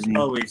way.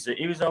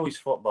 He was always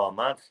football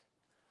mad.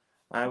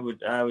 I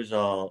was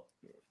all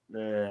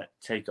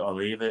take it or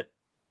leave it.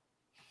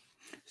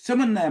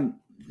 Someone,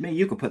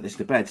 you could put this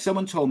to bed.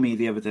 Someone told me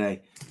the other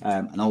day,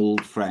 an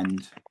old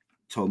friend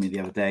told me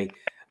the other day,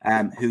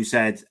 who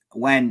said,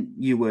 when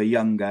you were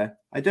younger,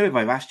 I don't know if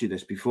I've asked you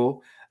this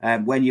before,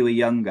 when you were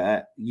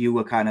younger, you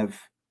were kind of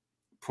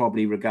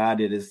probably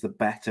regarded as the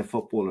better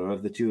footballer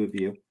of the two of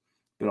you,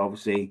 but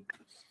obviously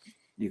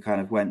you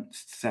kind of went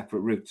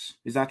separate routes.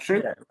 Is that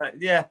true?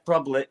 Yeah,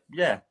 probably.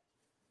 Yeah.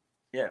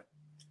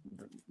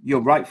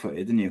 You're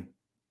right-footed, aren't you?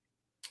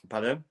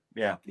 Pardon?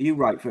 Yeah. You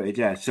right-footed,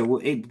 yeah. So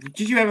did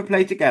you ever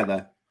play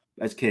together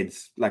as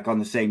kids, like on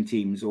the same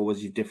teams, or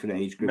was you different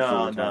age groups?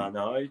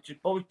 No. Just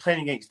always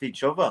playing against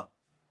each other.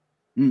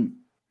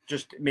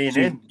 Just me and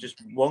him,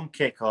 just one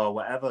kick or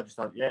whatever. Just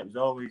like, it was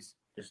always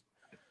just,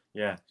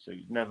 So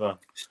it never.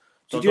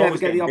 Did you ever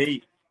get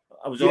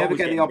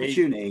the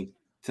opportunity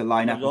to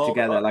line up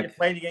together. Like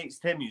playing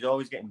against him, he's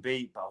always getting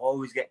beat, but I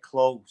always get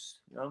close.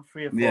 I'm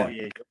 3 or 4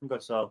 years younger,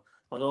 so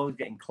I was always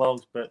getting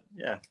close. But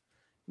yeah,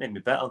 made me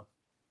better.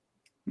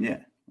 Yeah,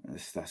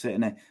 that's it,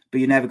 isn't it?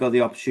 But you never got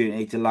the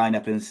opportunity to line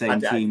up in the same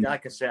team.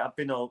 Like I said, I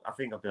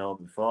think I've been old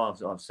before.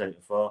 I've said it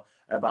before.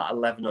 About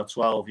 11 or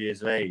 12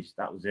 years of age,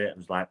 that was it. I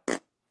was like,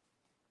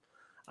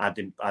 I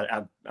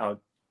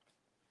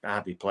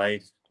hardly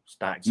played.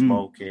 Started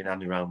smoking,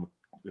 hanging around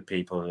with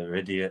people who are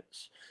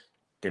idiots.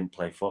 Didn't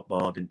play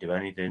football, didn't do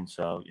anything.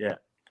 So yeah,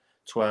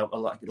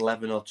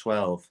 11 or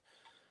 12,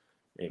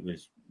 it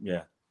was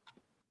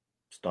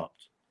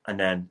stopped. And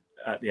then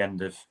at the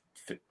end of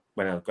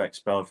when I got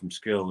expelled from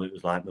school, it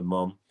was like, my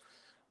mum,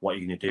 what are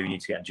you going to do? You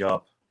need to get a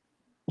job.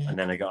 And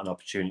then I got an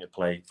opportunity to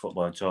play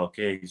football in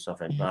Torquay. So I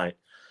think, right,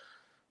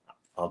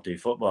 I'll do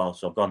football.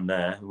 So I've gone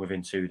there, and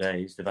within 2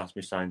 days, they've asked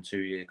me to sign a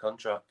 2-year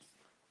contract.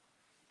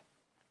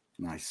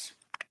 Nice.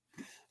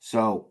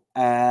 So,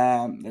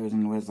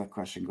 where's that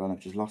question gone?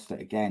 I've just lost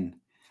it again.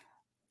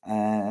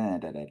 Oh,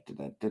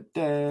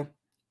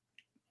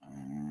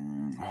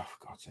 for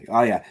God's sake.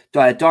 Oh, yeah.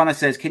 Donna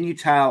says, can you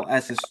tell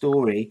us a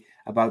story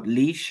about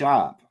Lee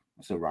Sharp?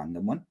 That's a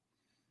random one.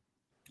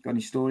 Got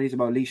any stories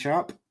about Lee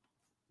Sharp?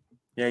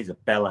 Yeah, he's a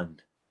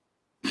bellend.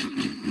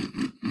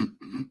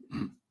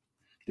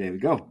 There we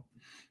go.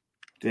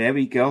 Do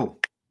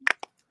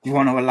you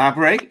want to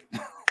elaborate?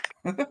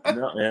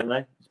 Not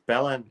really. It's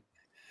bellend.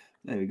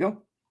 There we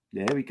go.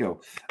 What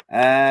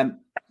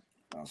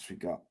else we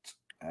got?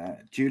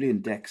 Julian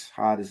Dix,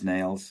 hard as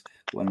nails.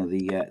 One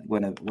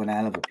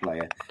hell of a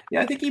player.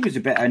 Yeah, I think he was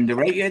a bit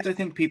underrated. I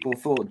think people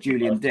thought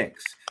Julian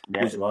Dix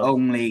was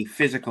only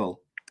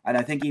physical, and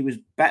I think he was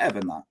better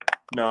than that.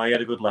 No, he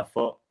had a good left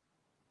foot.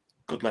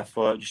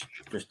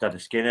 Just had a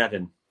skinhead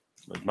and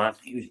was mad.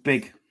 He was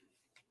big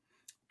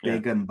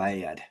and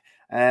bad.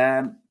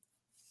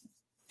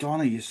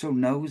 Donna, you're so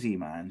nosy,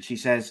 man. She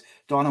says,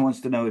 Donna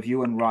wants to know if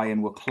you and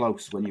Ryan were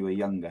close when you were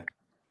younger.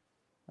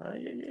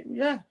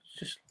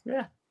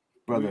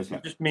 Brothers. It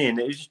was just me and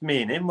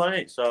him, wasn't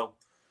it? So,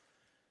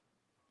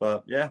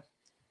 but yeah.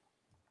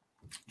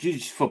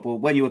 Just football.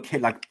 When you were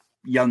like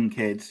young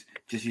kids,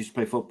 just used to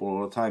play football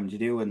all the time.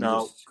 Did you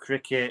do?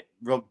 Cricket,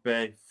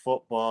 rugby,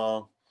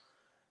 football.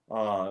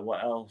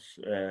 What else?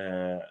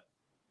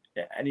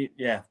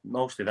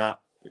 Most of that.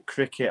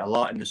 Cricket a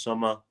lot in the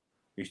summer.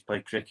 We used to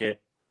play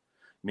cricket.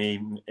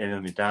 Me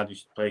and my dad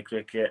used to play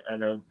cricket,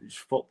 and just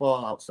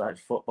football, outside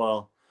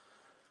football.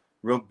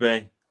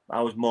 Rugby.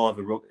 I was more of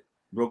a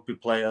rugby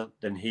player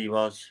than he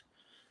was,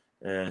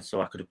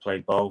 so I could have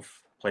played both.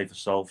 Played for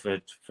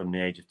Salford from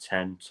the age of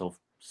 10 till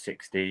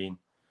 16.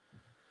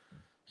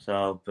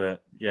 So,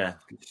 but yeah,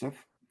 good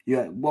stuff.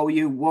 Yeah, what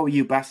were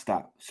you best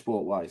at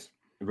sport-wise?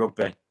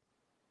 Rugby.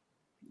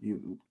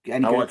 I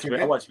wanted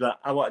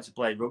to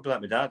play rugby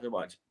like my dad. I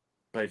wanted to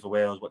play for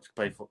Wales. I wanted to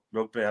play for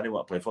rugby. I didn't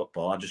want to play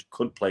football. I just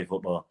could play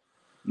football.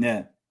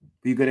 Yeah.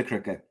 Were you good at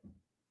cricket?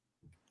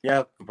 Yeah,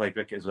 I can play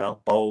cricket as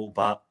well. Bowl,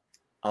 bat.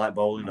 I like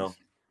bowling though.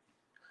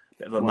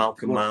 Bit of a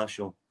Malcolm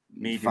Marshall.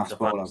 Medium to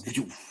fast.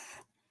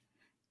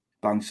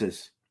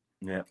 Bouncers.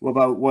 Yeah. What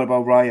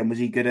about Ryan? Was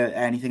he good at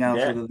anything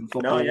else other than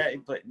football? No, yeah, he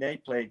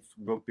played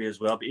rugby as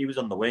well, but he was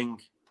on the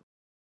wing.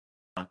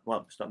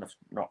 Well, it's not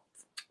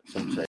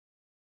some say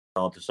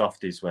all the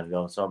softies when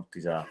all the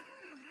softies are.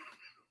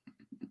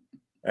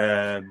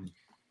 Yeah.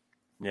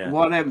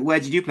 Where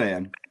did you play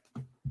in?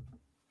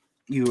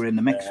 You were in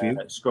the mix, for you?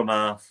 Scrum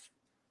half.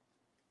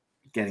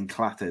 Getting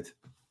clattered.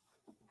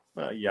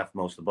 Well, you have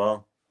most of the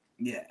ball.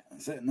 Yeah,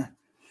 certainly.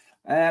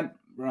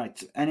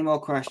 Right. Any more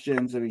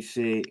questions? Let me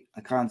see.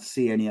 I can't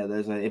see any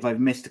others. If I've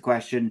missed a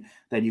question,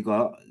 then you've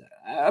got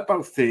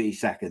about 30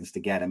 seconds to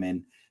get them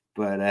in.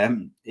 But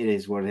it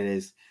is what it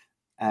is.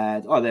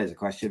 There's a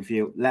question for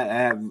you.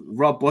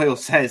 Rob Boyle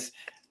says,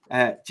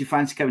 do you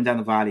fancy coming down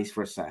the valleys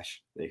for a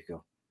sesh? There you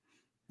go.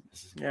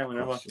 Yeah,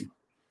 whenever.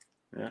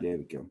 Yeah. There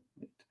we go.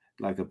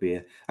 Like a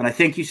beer. And I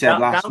think you said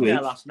last week.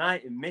 There last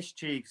night in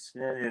Mischiefs,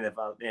 near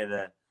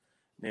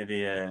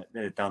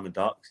down the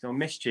docks. No,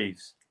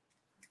 Mischiefs.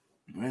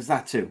 Where's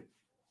that to?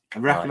 I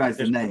recognise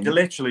the name. They're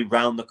literally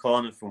round the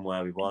corner from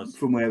where we was.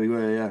 From where we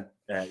were, yeah.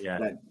 Yeah.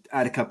 Like, I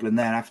had a couple in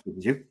there after,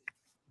 did you?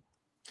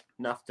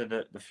 And after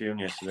the fume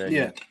yesterday.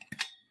 Yeah.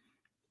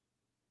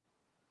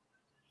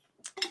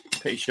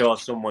 Pretty sure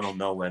someone will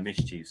know where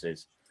Mischiefs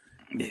is.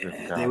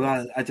 Yeah, they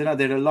were. I don't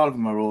know. A lot of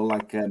them are all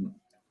like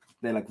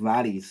they're like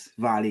valleys,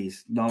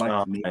 not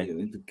like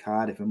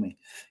Cardiff, aren't we?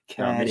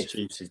 Cardiff.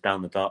 Mischiefs is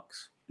down the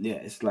docks. Yeah,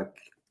 it's like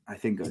I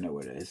think I know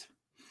where it is.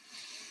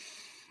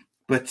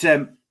 But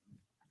so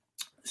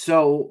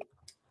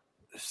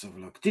let's have a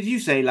look. Did you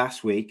say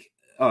last week?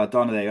 Oh,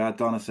 Donna, there you are.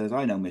 Donna says,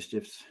 "I know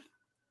Mischiefs."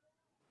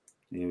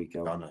 Here we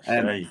go. Donna,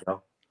 there you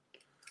go.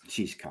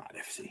 She's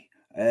Cardiff. See,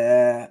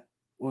 what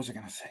was I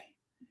going to say?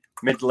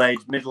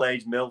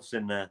 Middle-aged milfs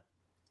in there.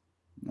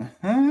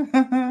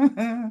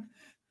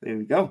 There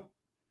we go.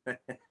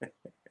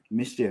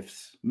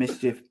 Mischief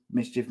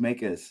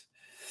makers.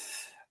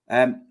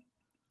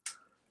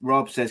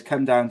 Rob says,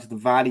 come down to the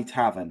Valley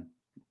Tavern.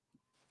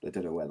 I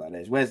don't know where that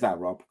is. Where's that,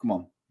 Rob? Come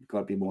on. You've got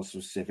to be more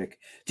specific.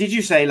 Did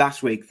you say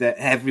last week that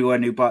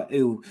everyone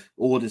who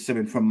orders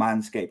something from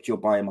Manscaped, you'll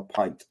buy them a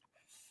pint?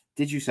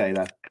 Did you say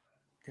that?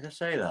 Did I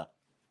say that?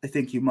 I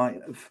think you might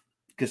have,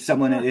 because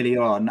someone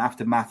earlier on,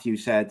 after Matthew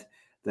said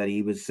that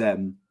he was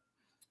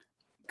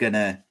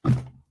gonna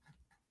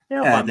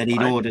that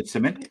he'd ordered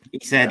something, he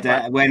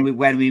said when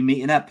we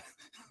meeting up.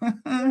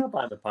 I'll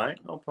buy the pint,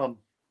 no problem.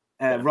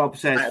 Rob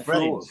says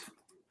brains,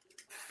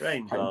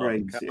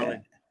 brains, yeah.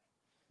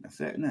 That's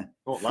it, isn't it?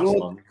 Won't last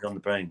long if it's on the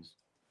brains.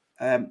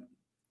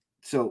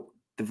 So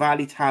the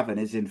Valley Tavern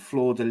is in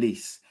Fleur de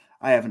Lis.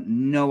 I have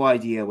no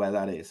idea where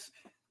that is.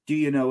 Do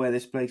you know where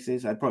this place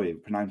is? I'd probably be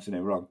pronouncing it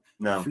wrong.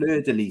 No.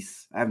 Fleur de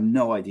Lis. I have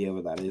no idea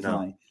where that is.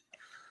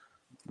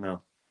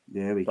 No.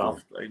 There we go.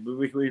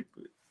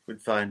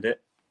 We'd find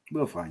it.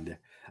 We'll find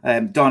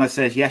it. Donna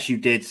says, yes, you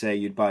did say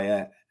you'd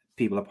buy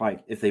people a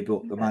pint if they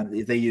bought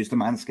if they used the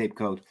Manscaped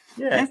code.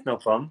 Yeah, it's no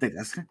problem. I think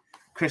that's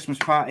Christmas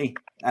party.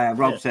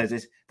 Rob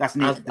says that's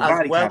neat.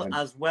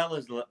 As well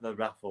as the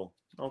raffle.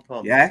 No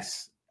problem.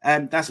 Yes.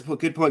 That's a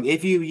good point.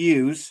 If you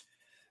use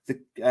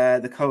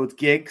the code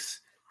GIGS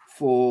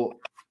for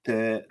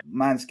the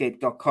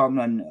manscaped.com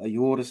and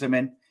you order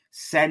something,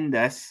 send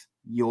us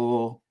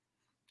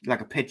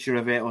a picture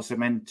of it or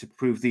something to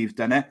prove that you've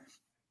done it.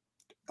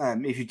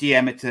 If you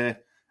DM it to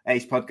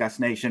Ace Podcast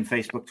Nation,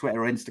 Facebook,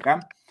 Twitter, or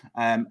Instagram,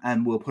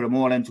 and we'll put them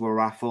all into a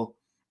raffle,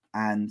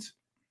 and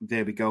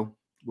there we go.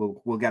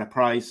 We'll get a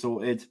prize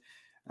sorted,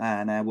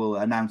 and we'll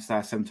announce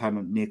that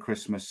sometime near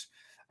Christmas.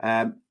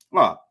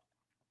 Well,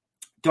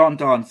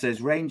 Don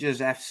says Rangers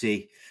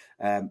FC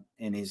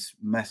in his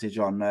message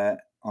on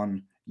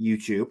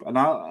YouTube, and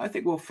I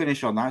think we'll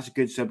finish on that. It's a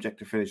good subject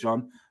to finish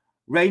on.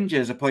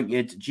 Rangers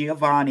appointed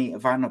Giovanni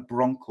Van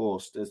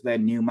Bronckhorst as their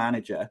new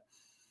manager.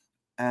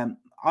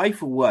 I,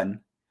 for one,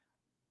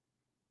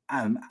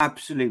 am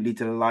absolutely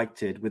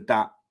delighted with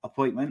that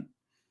appointment.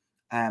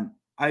 I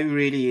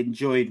really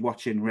enjoyed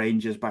watching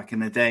Rangers back in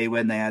the day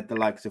when they had the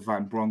likes of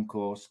Van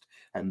Bronckhorst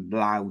and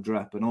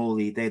Laudrup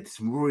and they had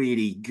some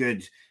really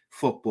good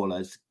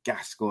footballers,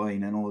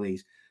 Gascoigne and all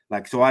these.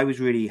 So I was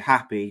really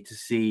happy to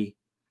see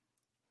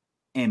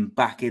him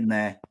back in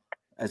there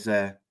as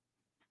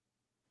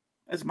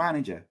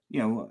manager.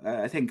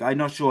 I think I'm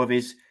not sure of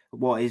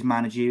what his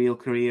managerial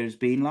career has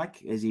been like.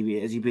 Has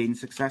he been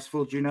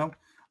successful? Do you know?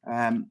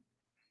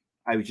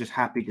 I was just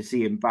happy to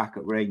see him back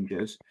at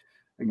Rangers.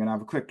 I'm going to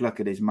have a quick look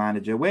at his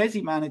manager. Where's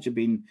he manager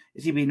been?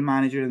 Has he been a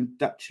manager in the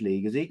Dutch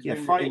league? Is he? I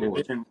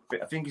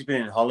think he's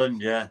been in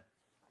Holland. Yeah.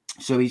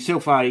 So he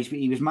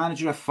was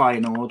manager of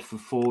Feyenoord for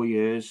 4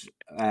 years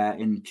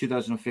in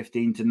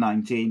 2015 to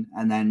 19,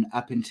 and then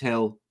up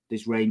until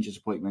this Rangers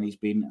appointment, he's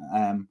been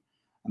a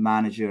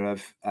manager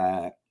of.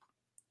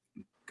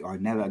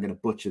 I'm going to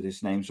butcher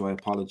this name, so I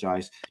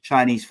apologize.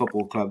 Chinese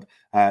football club,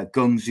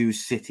 Guangzhou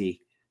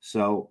City.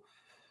 So,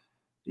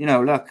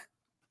 look,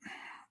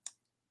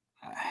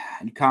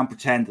 you can't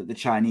pretend that the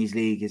Chinese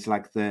league is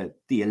like the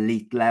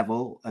elite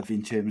level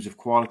in terms of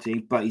quality,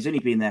 but he's only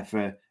been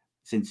there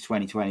since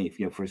 2020,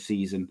 for a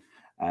season.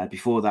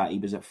 Before that, he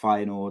was at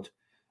Feyenoord.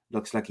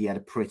 Looks like he had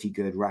a pretty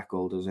good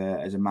record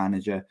as a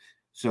manager.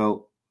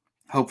 So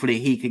hopefully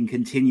he can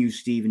continue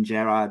Steven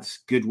Gerrard's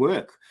good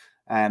work.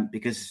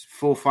 Because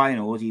for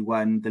Feyenoord, he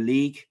won the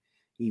league.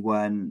 He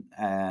won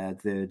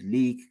the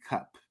League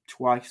Cup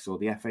twice, or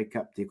the FA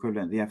Cup, the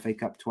equivalent of the FA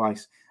Cup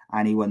twice.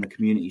 And he won the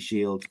Community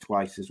Shield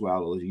twice as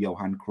well, or the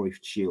Johan Cruyff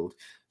Shield.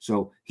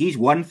 So he's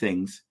won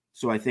things.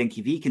 So I think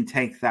if he can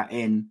take that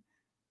in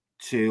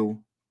to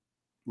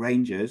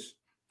Rangers,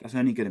 that's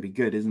only going to be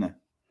good, isn't it?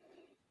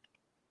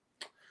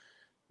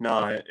 No,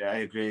 I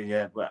agree.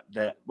 Yeah, but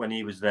when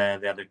he was there,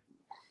 they had a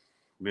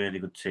really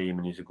good team,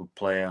 and he's a good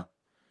player.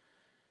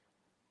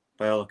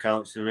 By all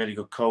accounts, he's a really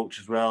good coach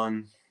as well,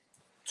 and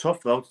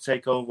tough though to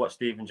take over what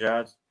Steven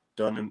Gerrard's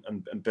done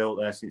and built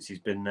there since he's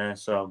been there.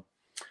 So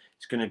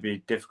it's going to be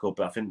difficult,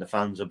 but I think the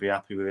fans will be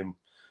happy with him.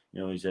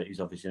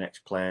 He's obviously an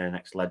ex-player, an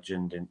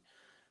ex-legend, and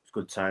it's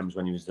good times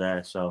when he was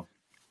there. So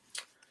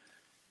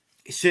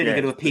it's certainly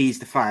going to appease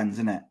the fans,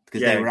 isn't it?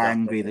 Because they were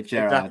angry that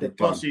Gerrard had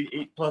gone.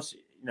 Plus,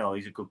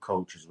 he's a good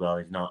coach as well.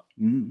 He's not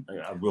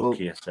a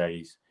rookie, I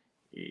say.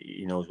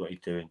 He knows what he's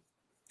doing.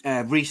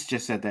 Reese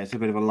just said there, it's a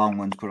bit of a long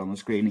one to put on the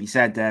screen. He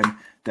said that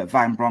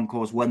Van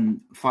Bronckhorst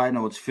won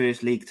Feyenoord's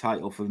first league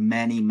title for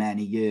many,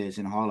 many years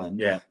in Holland.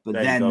 Yeah, but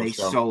then they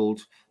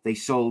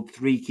sold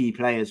 3 key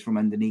players from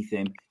underneath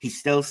him. He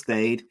still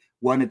stayed,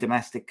 won a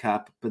domestic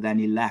cup, but then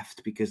he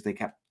left because they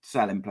kept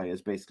selling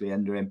players basically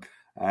under him.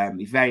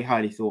 He's very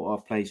highly thought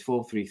of, plays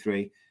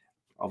 4-3-3.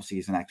 Obviously,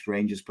 he's an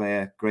ex-Rangers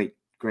player. Great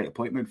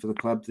appointment for the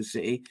club, the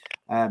city.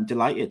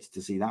 Delighted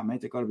to see that,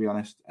 mate. I've got to be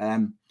honest.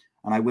 And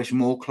I wish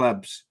more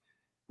clubs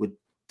would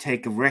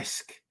take a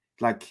risk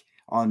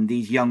on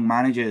these young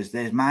managers.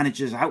 There's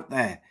managers out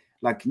there,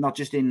 not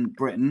just in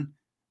Britain,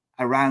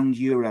 around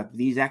Europe.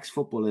 These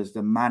ex-footballers,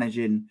 they're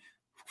managing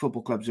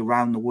football clubs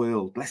around the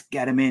world. Let's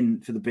get them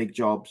in for the big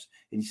jobs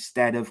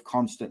instead of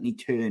constantly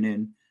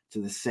turning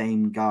to the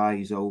same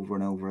guys over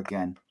and over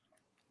again.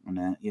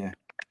 And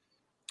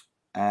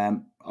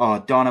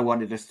Donna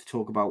wanted us to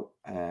talk about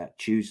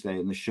Tuesday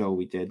in the show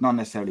we did. Not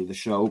necessarily the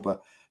show,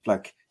 but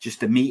like just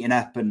the meeting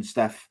up and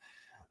stuff.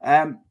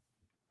 I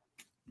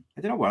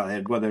don't know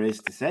what there is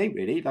to say,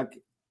 really.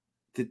 Like,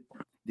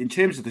 in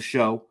terms of the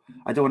show,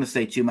 I don't want to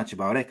say too much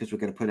about it because we're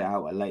going to put it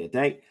out at a later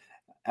date.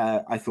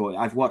 I thought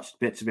I've watched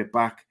bits of it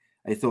back.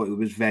 I thought it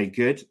was very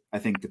good. I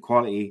think the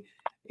quality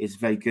is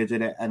very good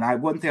in it.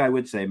 And one thing I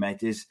would say,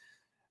 mate, is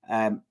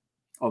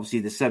obviously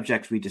the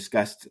subjects we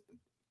discussed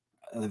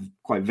are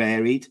quite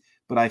varied,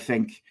 but I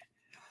think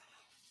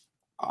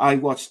I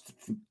watched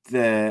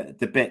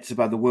the bits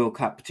about the World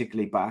Cup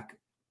particularly back,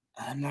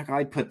 and like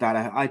I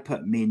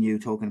put me and you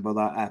talking about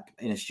that up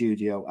in a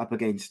studio up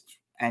against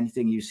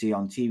anything you see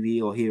on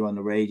TV or hear on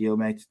the radio,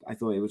 mate. I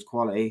thought it was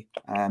quality,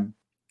 and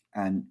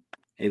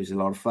it was a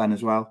lot of fun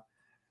as well.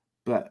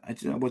 But I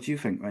don't know, what do you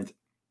think, mate?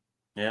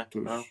 Yeah,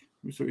 it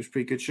was a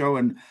pretty good show,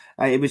 and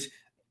it was.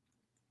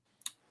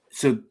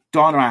 So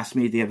Donna asked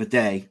me the other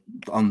day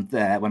on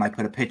there when I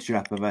put a picture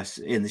up of us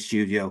in the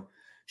studio.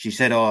 She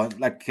said, "Oh,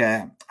 like,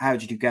 how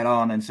did you get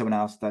on?" And someone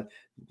else that,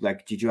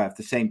 like, did you have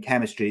the same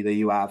chemistry that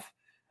you have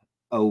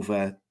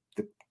over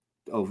the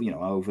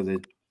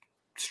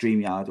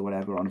StreamYard or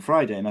whatever on a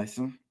Friday? And I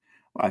said,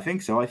 "Well, I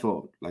think so." I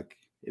thought like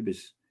it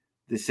was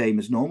the same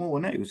as normal,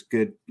 wasn't it? It was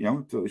good,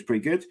 thought it was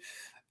pretty good.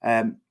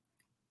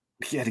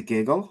 She had a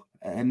giggle,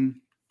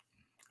 and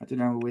I don't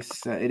know.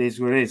 It is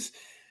what it is.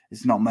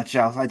 There's not much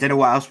else. I don't know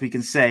what else we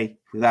can say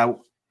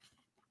without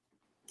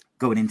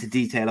going into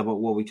detail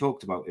about what we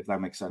talked about, if that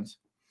makes sense.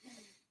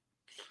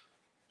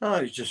 No,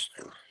 it was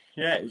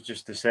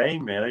just the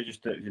same, really.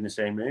 Just in the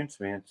same room, to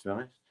be honest.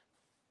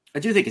 I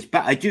do think it's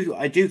better.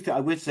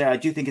 I would say I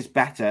do think it's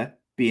better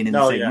being in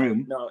the same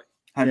room.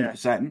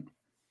 100%. And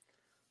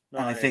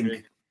I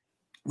think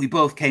we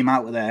both came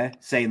out of there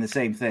saying the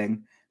same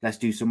thing. Let's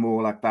do some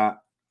more like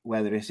that,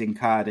 whether it's in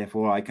Cardiff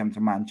or I come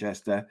to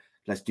Manchester.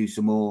 Let's do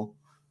some more.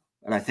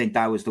 And I think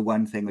that was the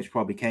one thing which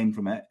probably came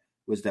from it,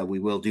 was that we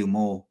will do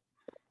more.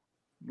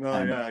 No,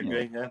 I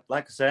agree. Yeah,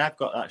 like I say, I've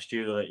got that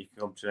studio that you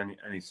can come to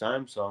any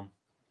time. So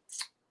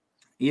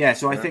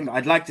I think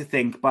I'd like to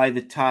think by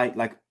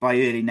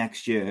early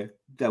next year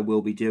that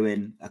we'll be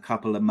doing a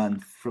couple a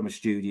month from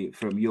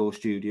your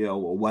studio,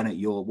 or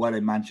one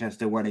in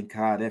Manchester, one in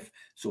Cardiff,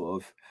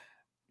 sort of,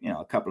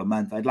 a couple a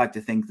month. I'd like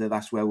to think that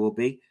that's where we'll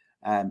be.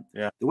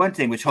 The one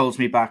thing which holds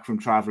me back from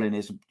traveling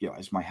is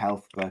my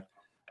health, but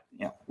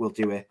we'll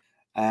do it.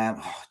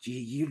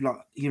 You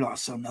lot are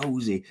so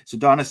nosy. So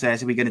Donna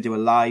says, are we going to do a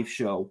live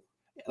show,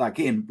 like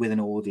with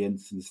an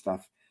audience and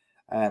stuff?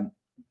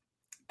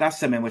 That's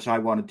something which I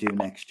want to do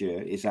next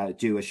year, is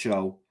do a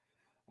show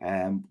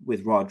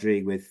with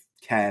Rhodri, with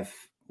Kev,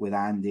 with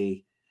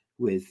Andy,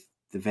 with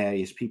the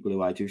various people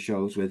who I do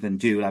shows with, and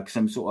do like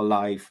some sort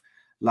of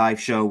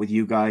live show with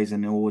you guys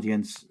and the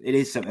audience. It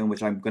is something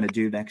which I'm going to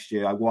do next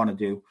year. I want to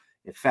do.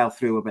 It fell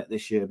through a bit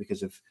this year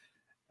because of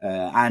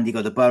Andy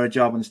got the Borough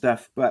job and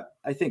stuff, but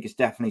I think it's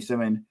definitely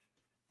something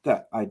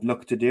that I'd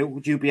look to do.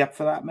 Would you be up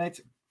for that,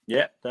 mate?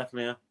 Yeah,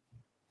 definitely. Yeah.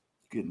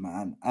 Good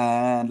man.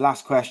 And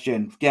last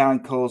question.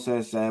 Garen Cole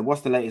says, what's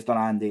the latest on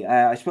Andy?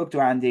 I spoke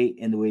to Andy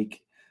in the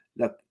week.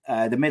 Look,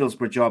 the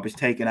Middlesbrough job is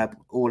taking up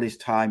all his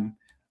time.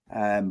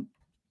 It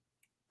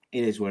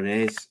is what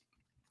it is.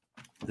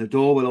 The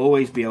door will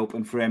always be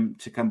open for him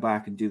to come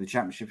back and do the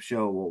championship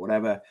show or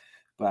whatever.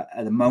 But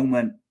at the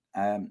moment,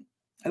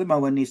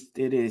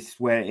 it is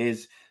where it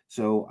is.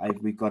 So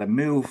we've got to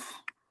move,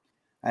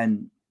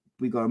 and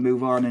we've got to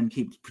move on and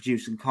keep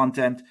producing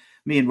content.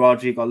 Me and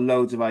Rhodri got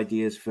loads of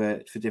ideas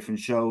for different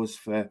shows,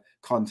 for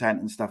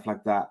content and stuff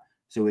like that.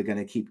 So we're going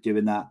to keep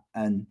doing that.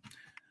 And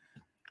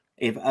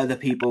if other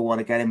people want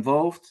to get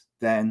involved,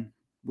 then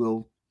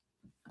we'll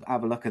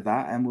have a look at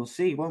that and we'll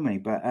see, won't we?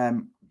 But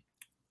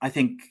I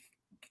think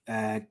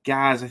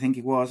Gaz, I think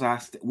it was,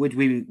 asked, are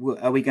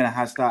we going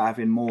to start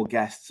having more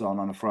guests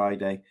on a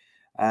Friday?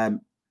 I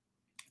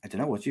don't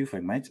know. What do you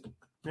think, mate?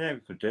 Yeah, we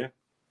could do.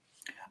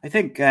 I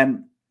think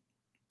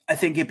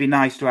it'd be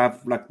nice to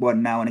have like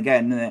one now and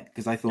again, isn't it?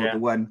 Because I thought the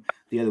one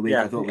the other week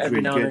I thought was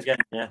really good.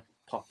 Again,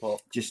 pop up.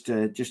 Just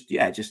to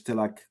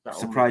like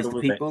surprise the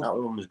people. That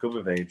one was good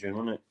with Adrian,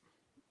 wasn't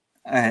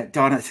it?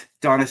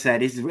 Donna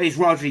said, "Is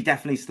Rhodri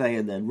definitely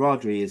staying?" Then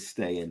Rhodri is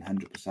staying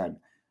 100%.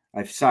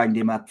 I've signed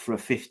him up for a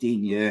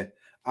 15-year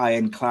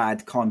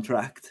ironclad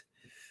contract.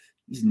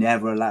 He's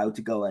never allowed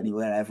to go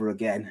anywhere ever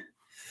again.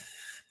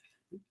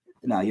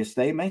 No, you're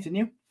staying, mate, aren't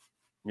you?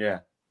 Yeah.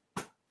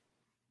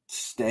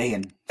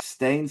 Staying.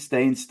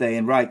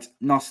 Right,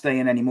 not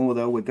staying anymore,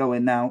 though. We're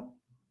going now.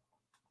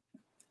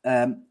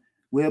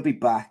 We'll be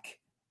back,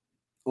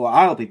 or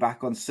I'll be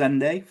back on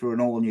Sunday for an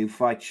all-new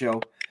fight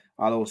show.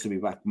 I'll also be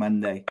back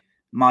Monday.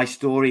 My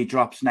story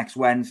drops next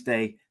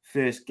Wednesday.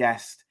 First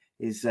guest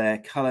is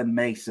Cullen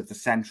Mace of the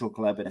Central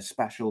Club in a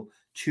special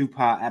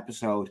 2-part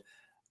episode.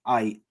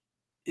 I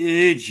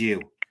urge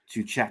you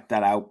to check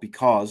that out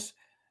because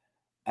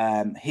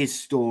his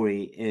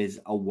story is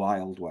a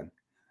wild one.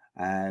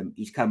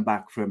 He's come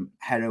back from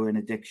heroin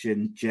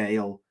addiction,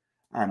 jail,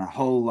 and a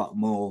whole lot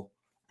more.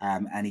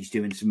 and he's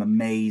doing some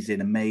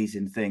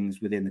amazing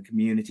things within the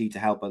community to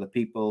help other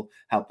people,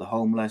 help the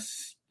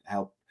homeless,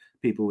 help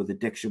people with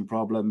addiction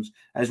problems,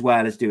 as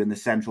well as doing the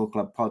Central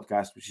Club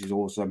podcast, which is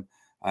awesome.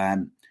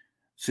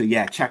 So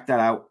yeah, check that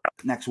out.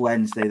 Next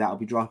Wednesday, that'll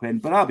be dropping,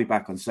 but I'll be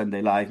back on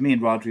Sunday Live. Me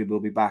and Rhodri will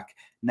be back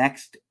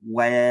next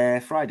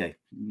Friday.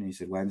 You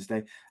said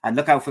Wednesday. And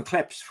look out for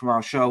clips from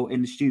our show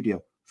in the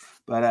studio.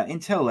 But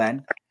until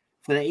then,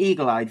 for the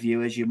eagle-eyed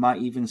viewers, you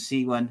might even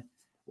see one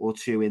or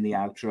two in the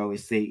outro.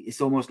 It's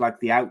almost like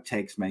the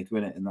outtakes, mate,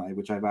 isn't it?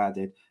 Which I've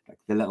added, like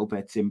the little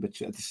bits in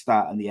between at the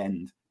start and the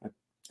end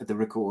at the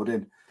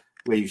recording,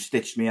 where you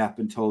stitched me up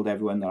and told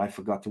everyone that I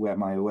forgot to wear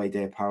my away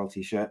day apparel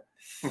t-shirt.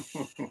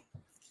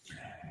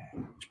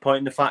 Just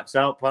pointing the facts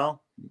out,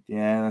 pal.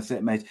 Yeah, that's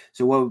it, mate.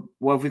 So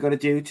what have we got to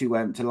do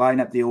to line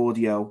up the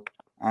audio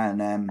and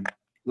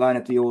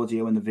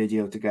the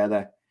video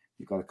together?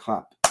 You've got to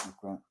clap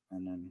like that,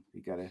 and then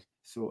we got it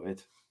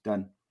sorted.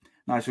 Done.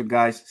 Nice one,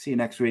 guys. See you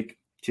next week.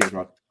 Cheers,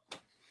 Rod.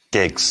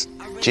 Gigs.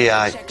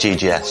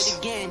 G-I-G-G-S.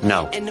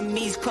 No.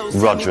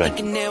 Rhodri.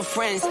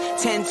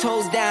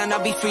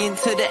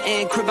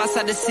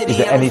 Is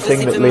there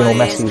anything that Lionel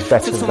Messi is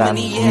better than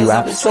you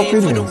at? It's your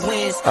opinion.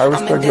 I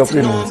respect your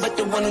opinion.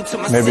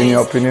 Maybe in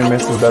your opinion,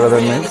 Messi is better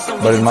than me,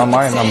 but in my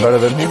mind, I'm better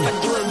than him.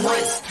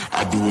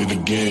 I do it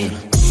again.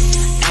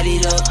 Add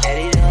it up,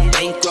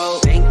 bankroll,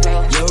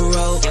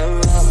 euro,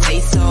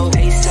 peso,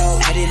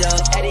 add it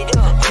up,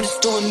 I'm just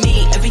doing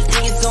me,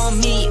 everything is on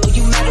me, oh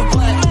you matter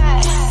what,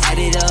 add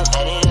it up,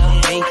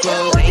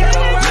 bankroll, euro,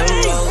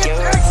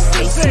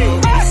 peso,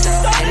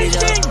 add it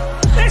up,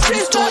 I'm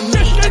just doing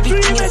me,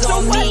 everything is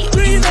on me, oh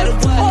you matter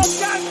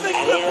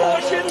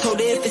what, told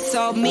her if it's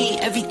all me,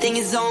 everything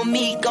is on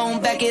me,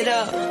 gon' back it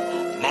up,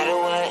 matter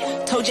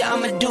what, told you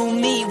I'ma do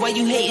me, why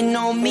you hating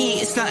on me,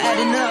 it's not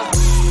adding up.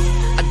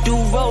 Do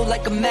roll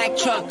like a Mack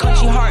truck,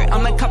 country heart, I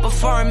might cop a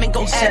farm and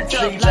go act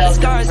up. Lot of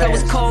scars, I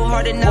was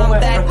cold-hearted, now I'm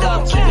back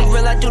up. Keep it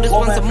real, I do this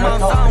once a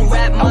month, I don't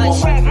rap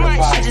much.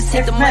 I just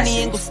take the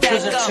money and go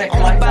stack up.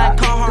 Only buy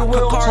cars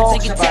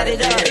and get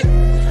tatted up.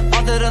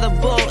 All that other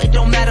bull, it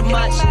don't matter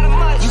much.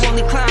 You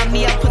only climb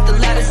me, I put the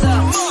ladders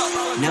up.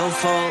 No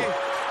fault,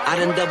 I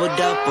done doubled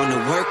up on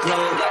the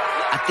workload.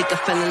 I think I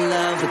fell in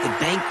love with the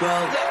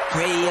bankroll.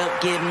 Pray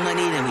up, get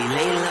money, then we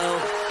lay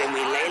low.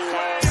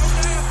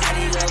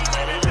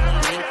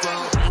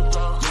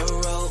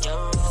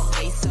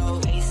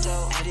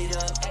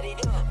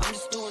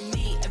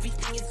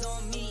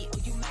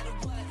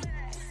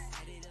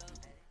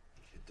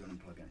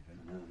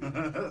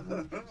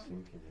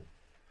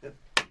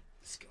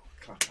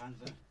 Clap hands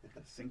there.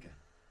 Sinker.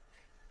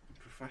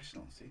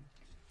 Professional, see?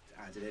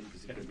 Add it in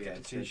because it could be a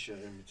t-shirt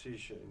in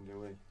the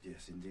way.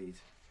 Yes, indeed.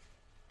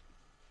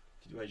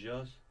 Did you wear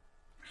yours?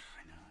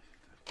 I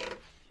know.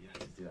 You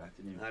had to do that,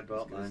 didn't you? I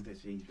bought mine.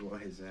 He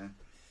brought his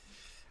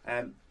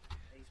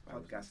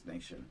Podcast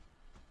Nation.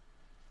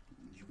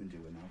 You can do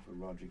it now for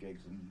Rhodri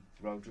Gigs and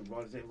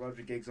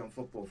Rhodri Gigs on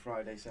Football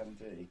Friday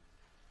 7:30.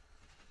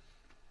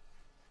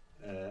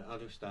 I'll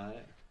just start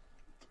it.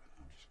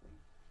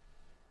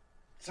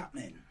 What's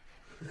happening?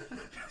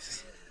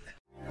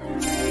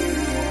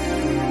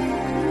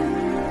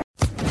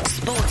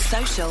 Sports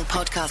Social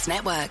Podcast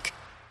Network.